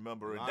y'all not A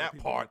remembering lot of that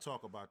people part. don't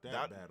talk about that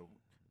That- battle.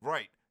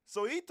 Right.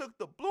 So he took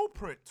the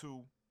blueprint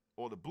to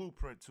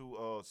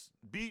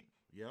beat,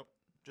 Yep.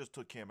 just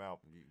took Cam out.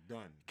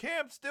 Done.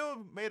 Cam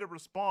still made a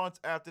response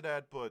after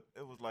that, but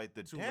it was like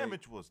the Too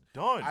damage was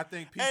done. I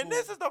think people. and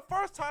this is the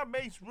first time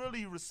Mace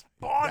really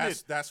responded.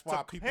 that's why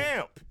to people.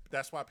 Cam.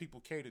 That's why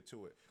people cater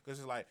to it because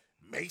it's like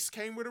Mace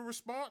came with a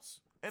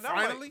response. And I'm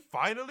finally. like,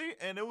 finally,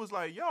 and it was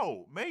like,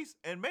 yo, Mace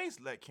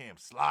let Cam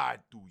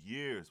slide through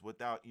years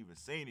without even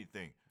saying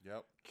anything.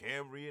 Yep.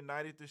 Cam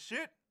reunited the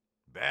shit.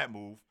 Bad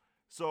move.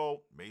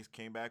 So Mace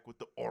came back with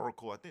the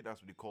Oracle. I think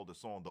that's what he called the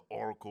song, the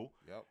Oracle,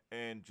 Yep.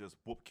 and just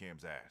whooped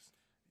Cam's ass.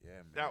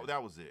 Yeah, man.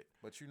 That was it.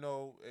 But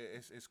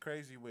it's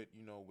crazy with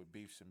with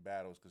beefs and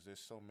battles because there's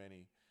so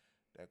many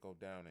that go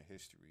down in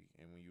history,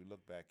 and when you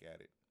look back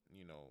at it,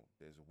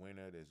 there's a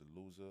winner, there's a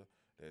loser,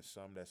 there's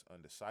some that's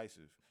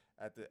undecisive.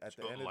 At the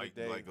end of the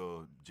day, like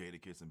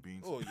Jadakiss and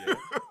Beans. oh yeah.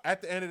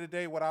 At the end of the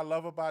day, what I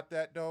love about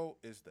that though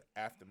is the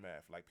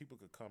aftermath. Like people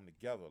could come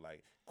together.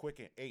 Like Quick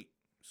and 8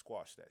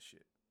 squashed that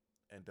shit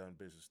and done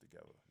business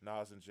together.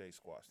 Nas and Jay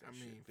squashed that I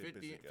mean, shit.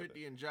 Did business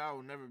 50 and Ja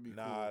will never be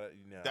Nah, cool.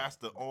 nah. That's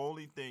the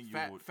only thing you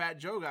would. Fat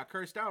Joe got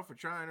cursed out for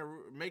trying to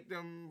make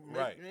them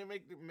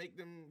make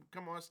them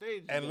come on stage.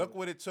 And together. look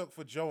what it took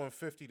for Joe and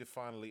 50 to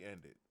finally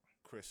end it.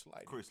 Chris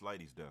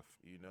Lighty's death.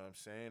 You know what I'm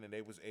saying? And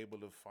they was able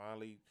to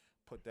finally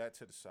put that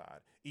to the side.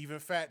 Even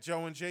Fat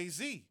Joe and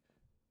Jay-Z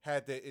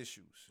had their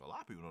issues. A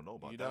lot of people don't know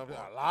about You that. know what I'm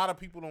saying? part. A lot of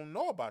people don't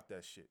know about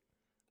that shit.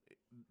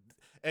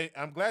 And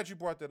I'm glad you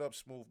brought that up,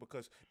 Smooth,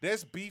 because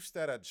there's beefs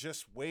that are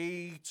just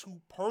way too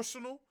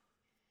personal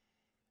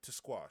to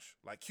squash.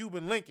 Like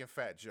Cuban Link and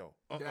Fat Joe.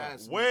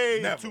 That's Way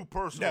Never. too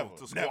personal Never.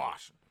 to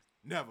squash.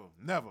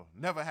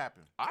 Never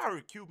happened. I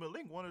heard Cuban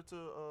Link wanted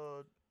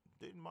to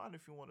didn't mind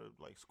if you want to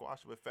like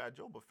squash with Fat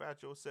Joe, but Fat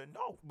Joe said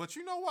no. But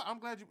you know what? I'm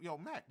glad yo,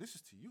 Mac, this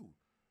is to you.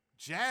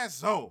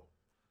 Jazzo.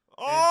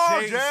 Oh,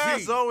 Jay-Z.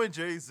 Jazzo and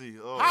Jay-Z.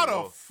 Oh, How the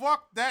Lord.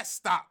 fuck that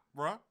stopped,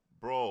 bruh?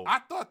 Bro. I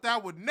thought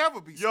that would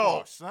never be Yo,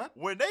 squashed, son.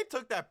 when they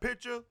took that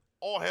picture,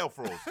 all hell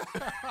froze.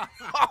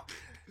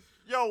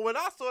 Yo, when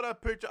I saw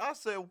that picture, I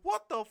said,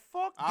 what the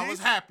fuck? I was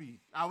happy.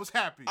 I was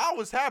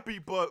happy,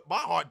 but my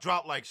heart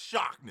dropped like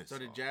shockness. So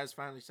did Jazz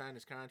finally sign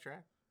his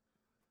contract?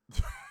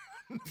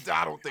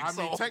 I don't think I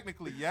so. mean,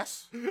 technically,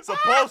 yes.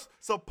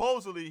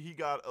 Supposedly he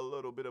got a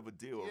little bit of a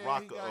deal, Yeah,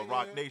 Rock, he got-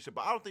 Rock yeah. Nation,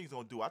 but I don't think he's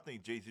gonna do. I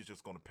think Jay-Z's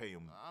just gonna pay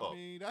him I up.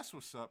 mean, that's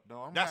what's up,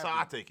 though. That's how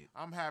I take it.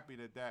 I'm happy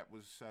that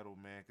was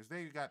settled, man, because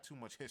they got too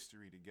much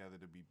history together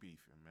to be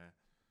beefing, man.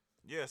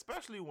 Yeah,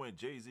 especially when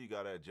Jay-Z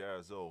got at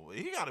Jazzo.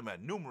 He got him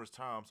at numerous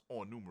times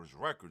on numerous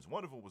records.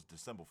 One of them was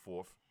December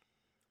 4th.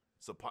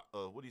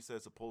 What he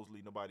said,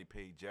 supposedly nobody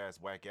paid Jazz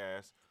whack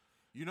ass.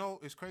 You know,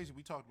 it's crazy.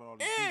 We talked about all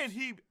this.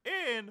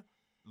 And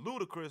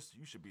Ludacris,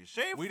 you should be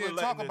ashamed We for didn't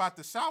letting talk this- about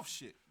the South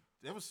shit.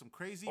 There was some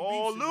crazy Oh,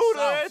 beefs in the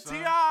Luda and South,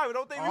 son. T.I.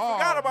 Don't think we Oh,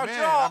 forgot about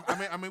man.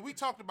 y'all. I mean, we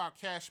talked about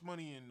Cash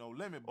Money and No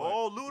Limit, but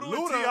Oh, Luda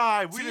and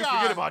T.I. We didn't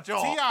forget about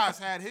y'all. T.I.'s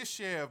had his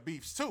share of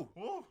beefs too.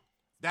 Woo.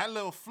 That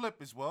little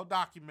flip is well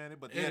documented,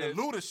 but It yeah, the is.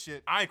 Luda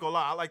shit. I ain't gonna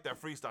lie, I like that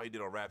freestyle he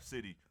did on Rap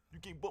City. You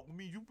can't buck with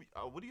me.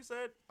 What he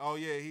said? Oh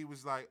yeah, he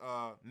was like,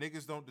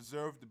 niggas don't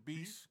deserve the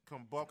beast.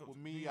 Come buck with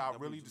me, I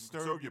really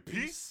disturb your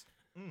peace.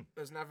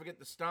 Let's not forget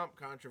the Stomp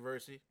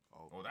controversy.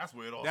 Oh, that's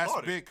where it all That's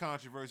started. big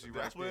controversy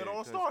right That's where it there,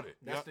 all 'cause started.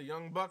 That's Yep. the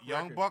Young Buck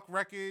Young record. Buck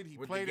record. He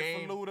With played the it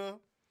game. for Luda.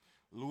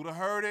 Luda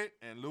heard it,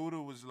 and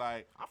Luda was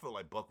like, I feel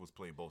like Buck was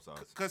playing both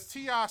sides. because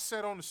T.I.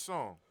 said on the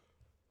song,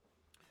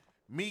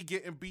 me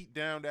getting beat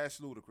down, that's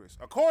Ludacris.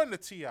 According to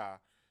T.I.,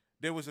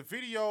 there was a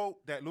video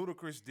that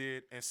Ludacris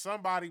did, and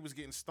somebody was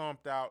getting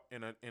stomped out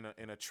in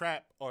a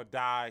trap or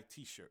die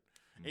T-shirt.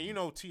 And you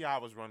know T.I.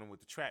 was running with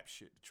the trap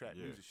shit, the trap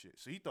Yeah. music shit.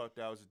 So he thought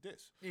that was a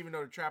diss. Even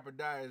though the Trapper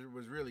Dies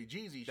was really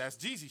Jeezy. That's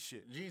Jeezy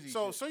shit. Jeezy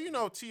So shit. so you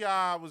know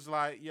T.I. was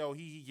like, yo,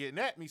 he getting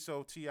at me.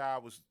 So T.I.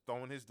 was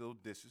throwing his little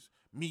disses.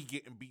 Me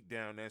getting beat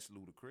down, that's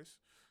Ludacris.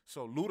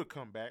 So Luda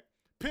come back.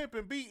 Pimp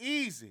and be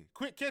easy.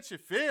 Quit catching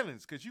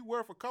feelings, cause you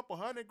worth a couple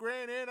 $100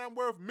 grand and I'm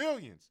worth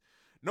millions.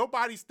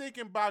 Nobody's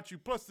thinking about you.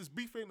 Plus this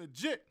beef ain't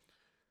legit.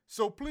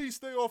 So please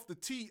stay off the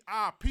TIP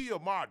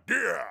of my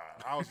dear.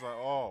 I was like,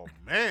 oh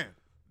man.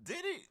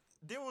 Did it?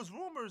 There was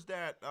rumors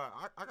that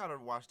I gotta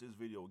watch this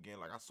video again.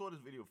 Like I saw this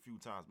video a few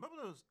times.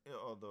 Remember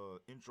the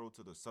intro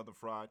to the Southern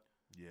Fried?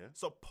 Yeah.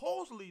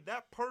 Supposedly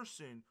that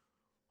person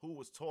who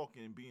was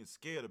talking and being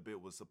scared a bit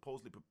was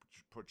supposedly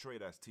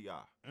portrayed as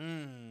T.I.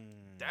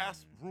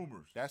 That's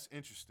rumors. That's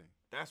interesting.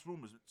 That's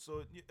rumors.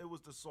 So it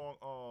was the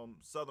song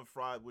Southern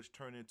Fried, which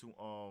turned into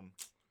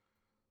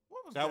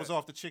what was that? That was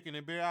off the Chicken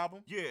and Beer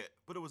album? Yeah,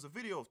 but it was a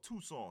video of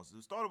two songs.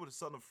 It started with a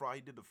Southern Fried.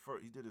 He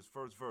did his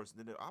first verse,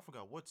 and then I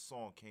forgot what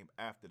song came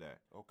after that.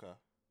 Okay.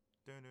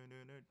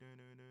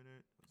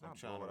 It's I'm not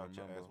trying Blow to It Out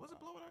Your remember. Ass. Was it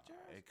Blow It Out Your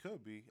Ass? It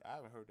could be. I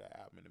haven't heard that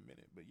album in a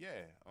minute, but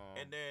yeah.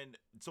 And then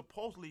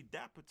supposedly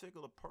that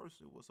particular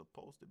person was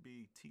supposed to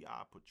be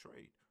T.I.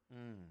 portrayed.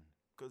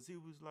 Cause he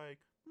was like,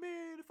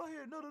 man, if I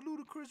hear another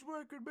Ludacris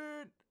record,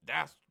 man,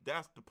 that's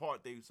the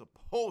part they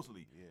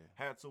supposedly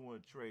had someone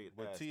trade.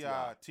 But as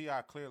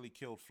T.I. clearly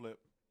killed Flip.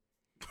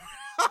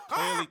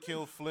 Clearly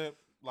killed Flip.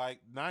 Like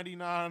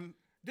 99.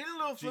 Didn't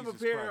Lil Flip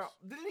Jesus appear? Christ.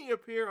 Didn't he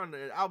appear on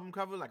the album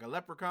cover like a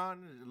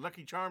leprechaun,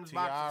 Lucky Charms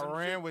box? Or T.I. some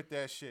ran shit? with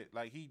that shit.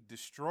 Like he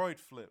destroyed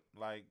Flip.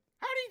 Like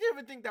How do you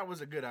even think that was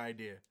a good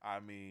idea?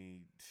 I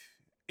mean,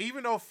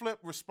 even though Flip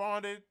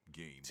responded,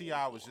 Game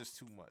T.I. over. was just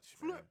too much.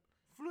 Flip.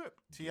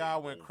 T.I.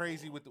 went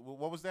crazy with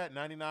what was that?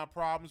 99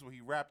 Problems where he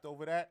rapped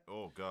over that.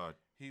 Oh God.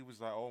 He was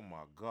like, oh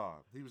my God.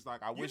 He was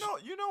like, I wish.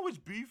 You know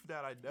which beef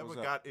that I never What's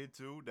up? got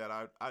into that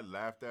I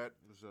laughed at?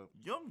 What's up?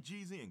 Young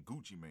Jeezy and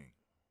Gucci Mane.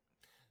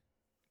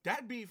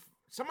 That beef,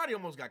 somebody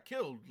almost got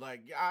killed.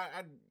 Like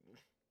I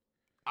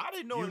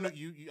didn't know. You know, that-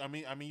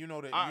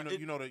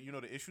 you know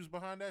the issues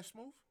behind that,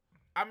 Smooth.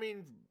 I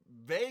mean,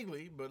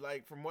 vaguely, but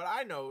like from what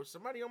I know,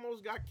 somebody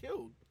almost got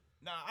killed.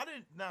 Nah, I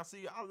didn't. Now,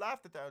 see, I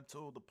laughed at that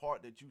until the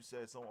part that you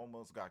said someone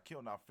almost got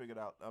killed. And I figured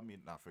out.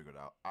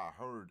 I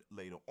heard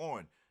later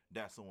on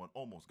that someone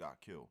almost got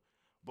killed,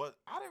 but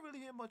I didn't really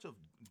hear much of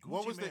Gucci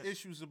What was Mane. the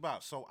issues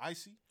about? So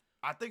Icy?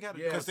 I think had to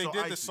do Yeah, Because with they So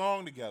did the Icy.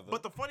 song together.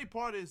 But the funny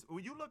part is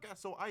when you look at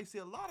So Icy,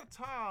 a lot of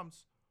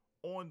times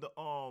on the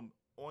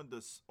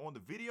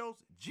videos,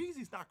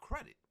 Jeezy's not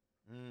credited.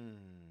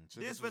 So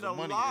There's this was been a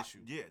money lot. issue.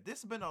 Yeah,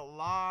 there's been a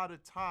lot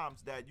of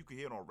times that you can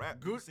hear it on Rap.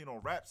 You've seen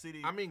on Rap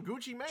City. I mean,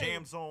 Gucci Mane,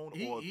 Jam Zone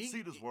or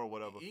Cedars World,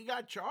 whatever. He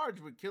got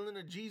charged with killing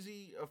a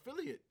Jeezy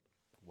affiliate.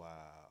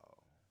 Wow.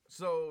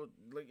 So,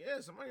 like,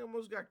 yeah, somebody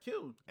almost got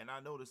killed. And I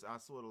noticed, I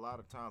saw it a lot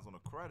of times on the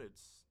credits.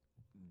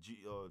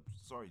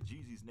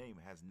 Jeezy's name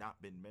has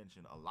not been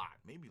mentioned a lot.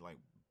 Maybe like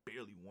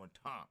barely one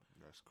time.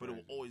 That's But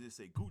crazy. it will always just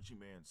say Gucci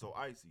Man. So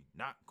Icy,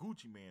 not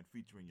Gucci Man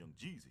featuring Young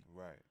Jeezy.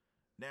 Right.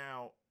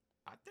 Now,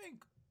 I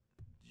think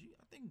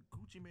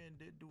Gucci Man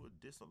did do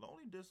a diss. The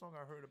only diss song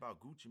I heard about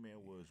Gucci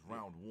Man was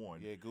Round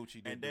One. Yeah,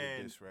 Gucci did and do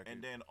then this record.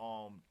 and then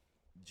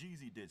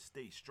Jeezy did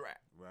Stay Strapped.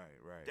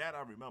 Right. That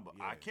I remember.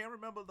 Yeah. I can't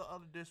remember the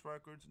other diss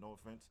records, no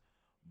offense.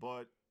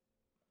 But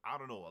I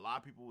don't know. A lot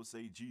of people would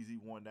say Jeezy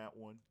won that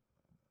one.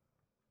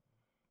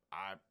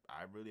 I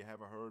really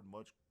haven't heard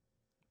much,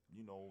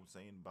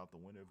 saying about the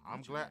winner of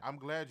Gucci Man. I'm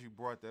glad you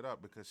brought that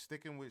up because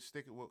sticking with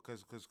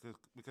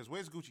because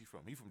where's Gucci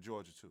from? He from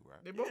Georgia too,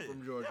 right? They both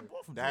from Georgia. Yeah,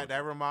 both from That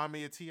Georgia. remind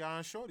me of T.I.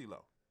 and Shorty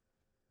Low.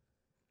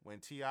 When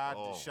T.I.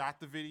 Oh. shot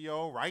the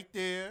video right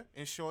there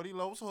in Shorty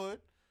Low's hood.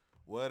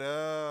 What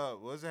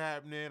up? What's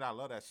happening? I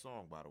love that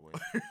song, by the way.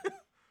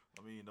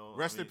 I mean,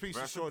 Rest in peace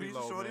to Shorty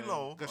Low. Shorty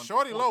Low. Because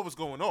Shorty Low was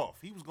going off.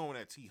 He was going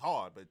at T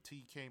hard, but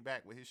T came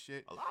back with his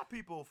shit. A lot of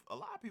people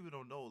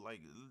don't know. Like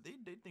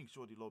they think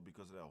Shorty Low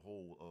because of that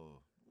whole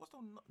what's the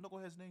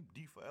knucklehead's name?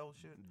 D for L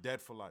shit. Dead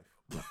for life.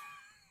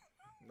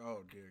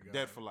 Oh dear God.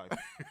 Dead for life.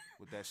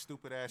 With that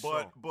stupid ass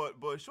song. But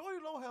Shorty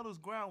Low held his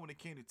ground when it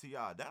came to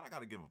T.I. That I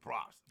gotta give him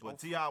props. But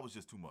T.I. was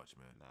just too much,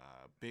 man.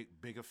 Nah,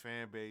 bigger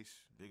fan base.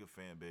 Bigger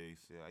fan base.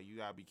 Yeah, you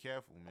gotta be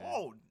careful, man.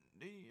 Oh,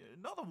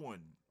 another one.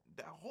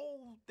 That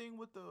whole thing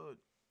with the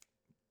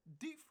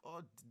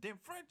them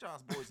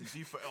franchise boys in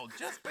D for L,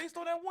 just based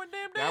on that one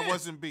damn dance. That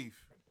wasn't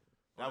beef.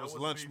 That that was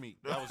wasn't lunch beef. meat.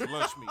 That was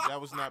lunch meat.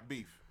 That was not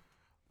beef.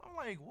 I'm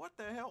like, what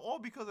the hell? All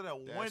because of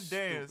that That one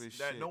dance stupid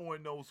that shit. no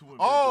one knows who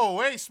invented. Oh,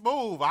 wait,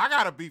 Smooth. I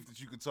got a beef that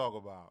you can talk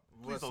about.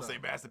 Please What's don't up? say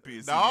Master P.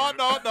 is No.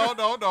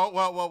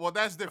 singing. Well,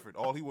 that's different.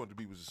 All he wanted to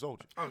be was a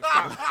soldier. Oh,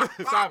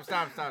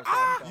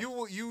 stop.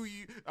 You.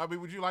 I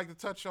mean, would you like to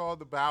touch on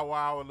the Bow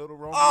Wow and Little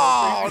Romeo?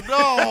 Oh thing?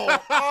 no!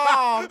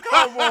 Oh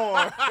come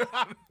on!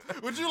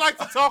 Would you like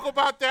to talk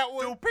about that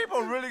one? Do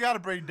people really got to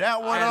bring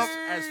that one up?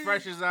 As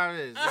fresh as I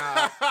is.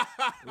 Nah.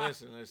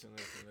 Listen.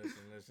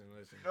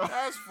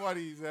 That's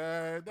funny,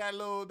 man. That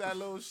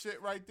little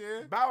shit right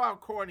there. Bow Wow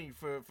corny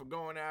for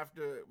going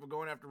after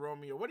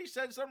Romeo. What he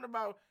said something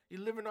about he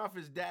living off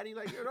his daddy.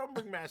 Like, yo, don't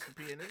bring Master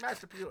P in. This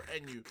Master P will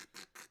end you.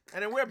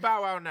 And then we're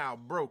Bow Wow now,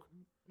 broke.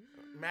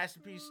 Master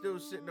P still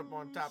sitting up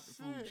on top of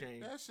the food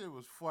chain. That shit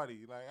was funny.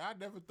 Like, I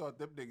never thought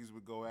them niggas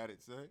would go at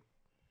it, son.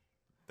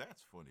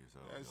 That's funny as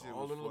hell. That yo. shit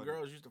All was the little funny.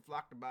 girls used to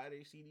flock to buy their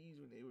CDs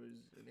when they was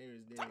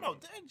there. I know.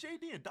 Didn't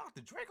JD and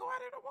Dr. Dre go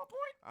at it at one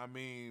point? I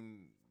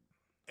mean,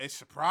 it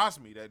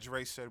surprised me that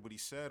Dre said what he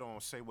said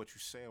on "Say What You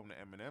Say" on the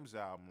Eminem's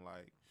album.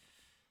 Like,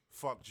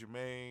 fuck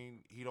Jermaine.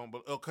 He don't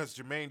because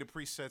Jermaine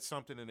Dupri said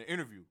something in the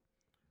interview,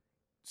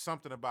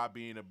 something about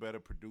being a better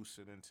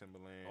producer than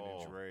Timbaland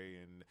and Dre,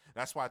 and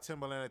that's why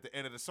Timbaland at the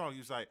end of the song he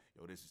was like,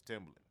 "Yo, this is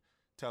Timbaland.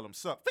 Tell him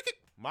suck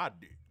my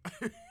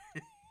dick."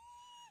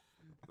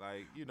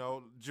 Like,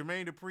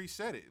 Jermaine Dupri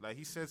said it. Like,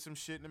 he said some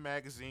shit in the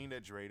magazine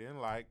that Dre didn't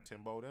like,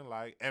 Timbo didn't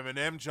like.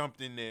 Eminem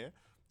jumped in there,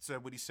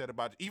 said what he said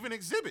about. Even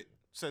Exhibit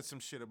said some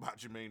shit about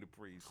Jermaine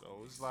Dupri.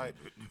 So it's like,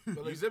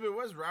 Well, Exhibit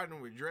was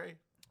riding with Dre.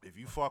 if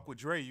you fuck with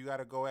Dre, you got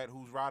to go at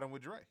who's riding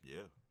with Dre.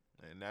 Yeah.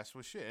 And that's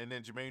what shit. And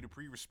then Jermaine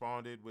Dupri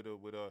responded with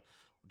a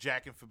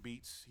jacking for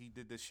beats. He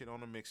did this shit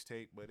on a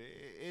mixtape, but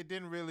it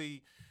didn't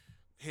really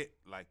hit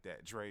like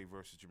that. Dre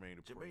versus Jermaine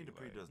Dupri. Jermaine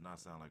Dupri like, does not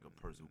sound like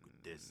a person who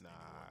could diss. Nah,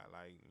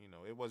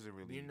 anyone. like it wasn't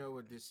really. You know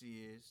what this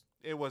is.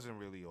 It wasn't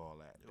really all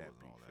that. It That wasn't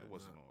beef. all that, It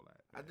wasn't no. all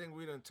that. I think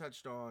we done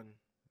touched on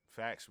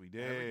Facts, we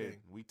did. Everything.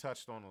 We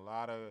touched on a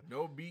lot of.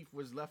 no beef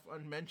was left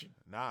unmentioned.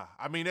 Nah,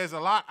 I mean, there's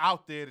a lot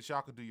out there that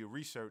y'all could do your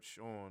research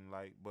on.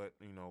 Like, but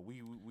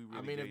we really.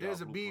 I mean, gave if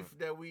there's a y'all beef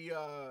blueprint.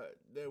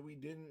 that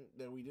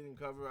we didn't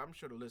cover, I'm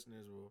sure the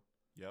listeners will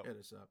Yep. hit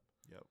us up.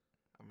 Yep.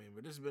 I mean,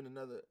 but this has been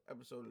another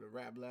episode of the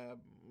Rap Lab.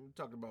 We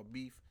talked about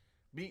beef.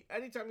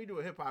 Anytime you do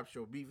a hip hop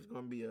show, beef is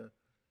going to be a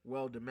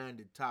well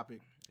demanded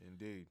topic.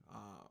 Indeed.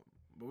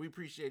 But we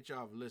appreciate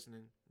y'all for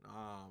listening.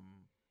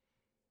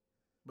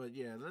 But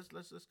yeah, let's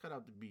cut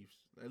out the beefs.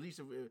 At least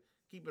if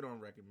keep it on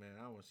record, man.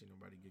 I don't want to see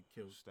nobody get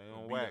killed. Stay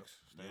or on beat wax.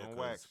 up. Stay on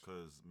wax.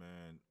 Because,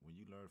 man, when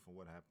you learn from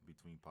what happened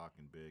between Pac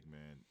and Big,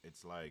 man,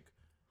 it's like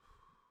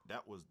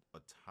that was a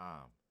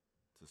time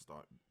to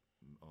start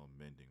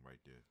mending right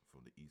there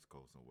from the East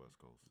Coast and West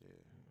Coast. Yeah.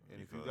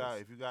 And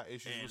Because- if you got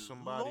issues And with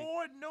somebody,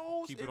 Lord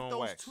knows keep if it on those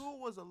wax. two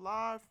was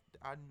alive,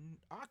 I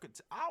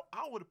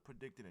would have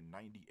predicted in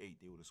 '98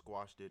 they would have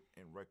squashed it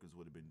and records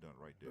would have been done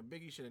right there. But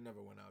Biggie should have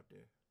never went out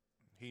there.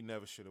 he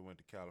never should have went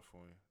to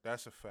California.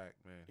 That's a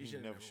fact, man. He He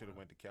should've never never should have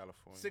went went to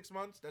California. 6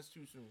 months? That's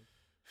too soon.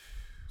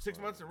 6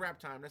 months in rap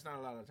time. That's not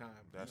a lot of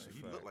time. That's He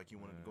a fact, looked like he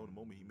wanted to go the man.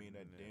 moment he made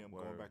that Yeah, damn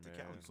word, going back to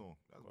Cali man. song.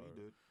 That's what he Word.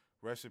 did.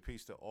 Rest in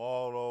peace to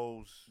all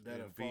those That in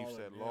have beefs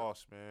fallen, that yeah.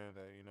 lost, man.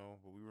 That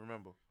but we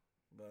remember.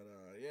 But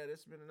yeah,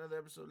 this has been another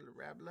episode of the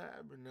Rap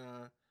Lab, and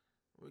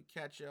we'll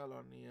catch y'all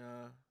on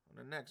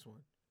the next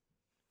one.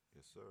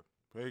 Yes, sir.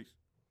 Peace.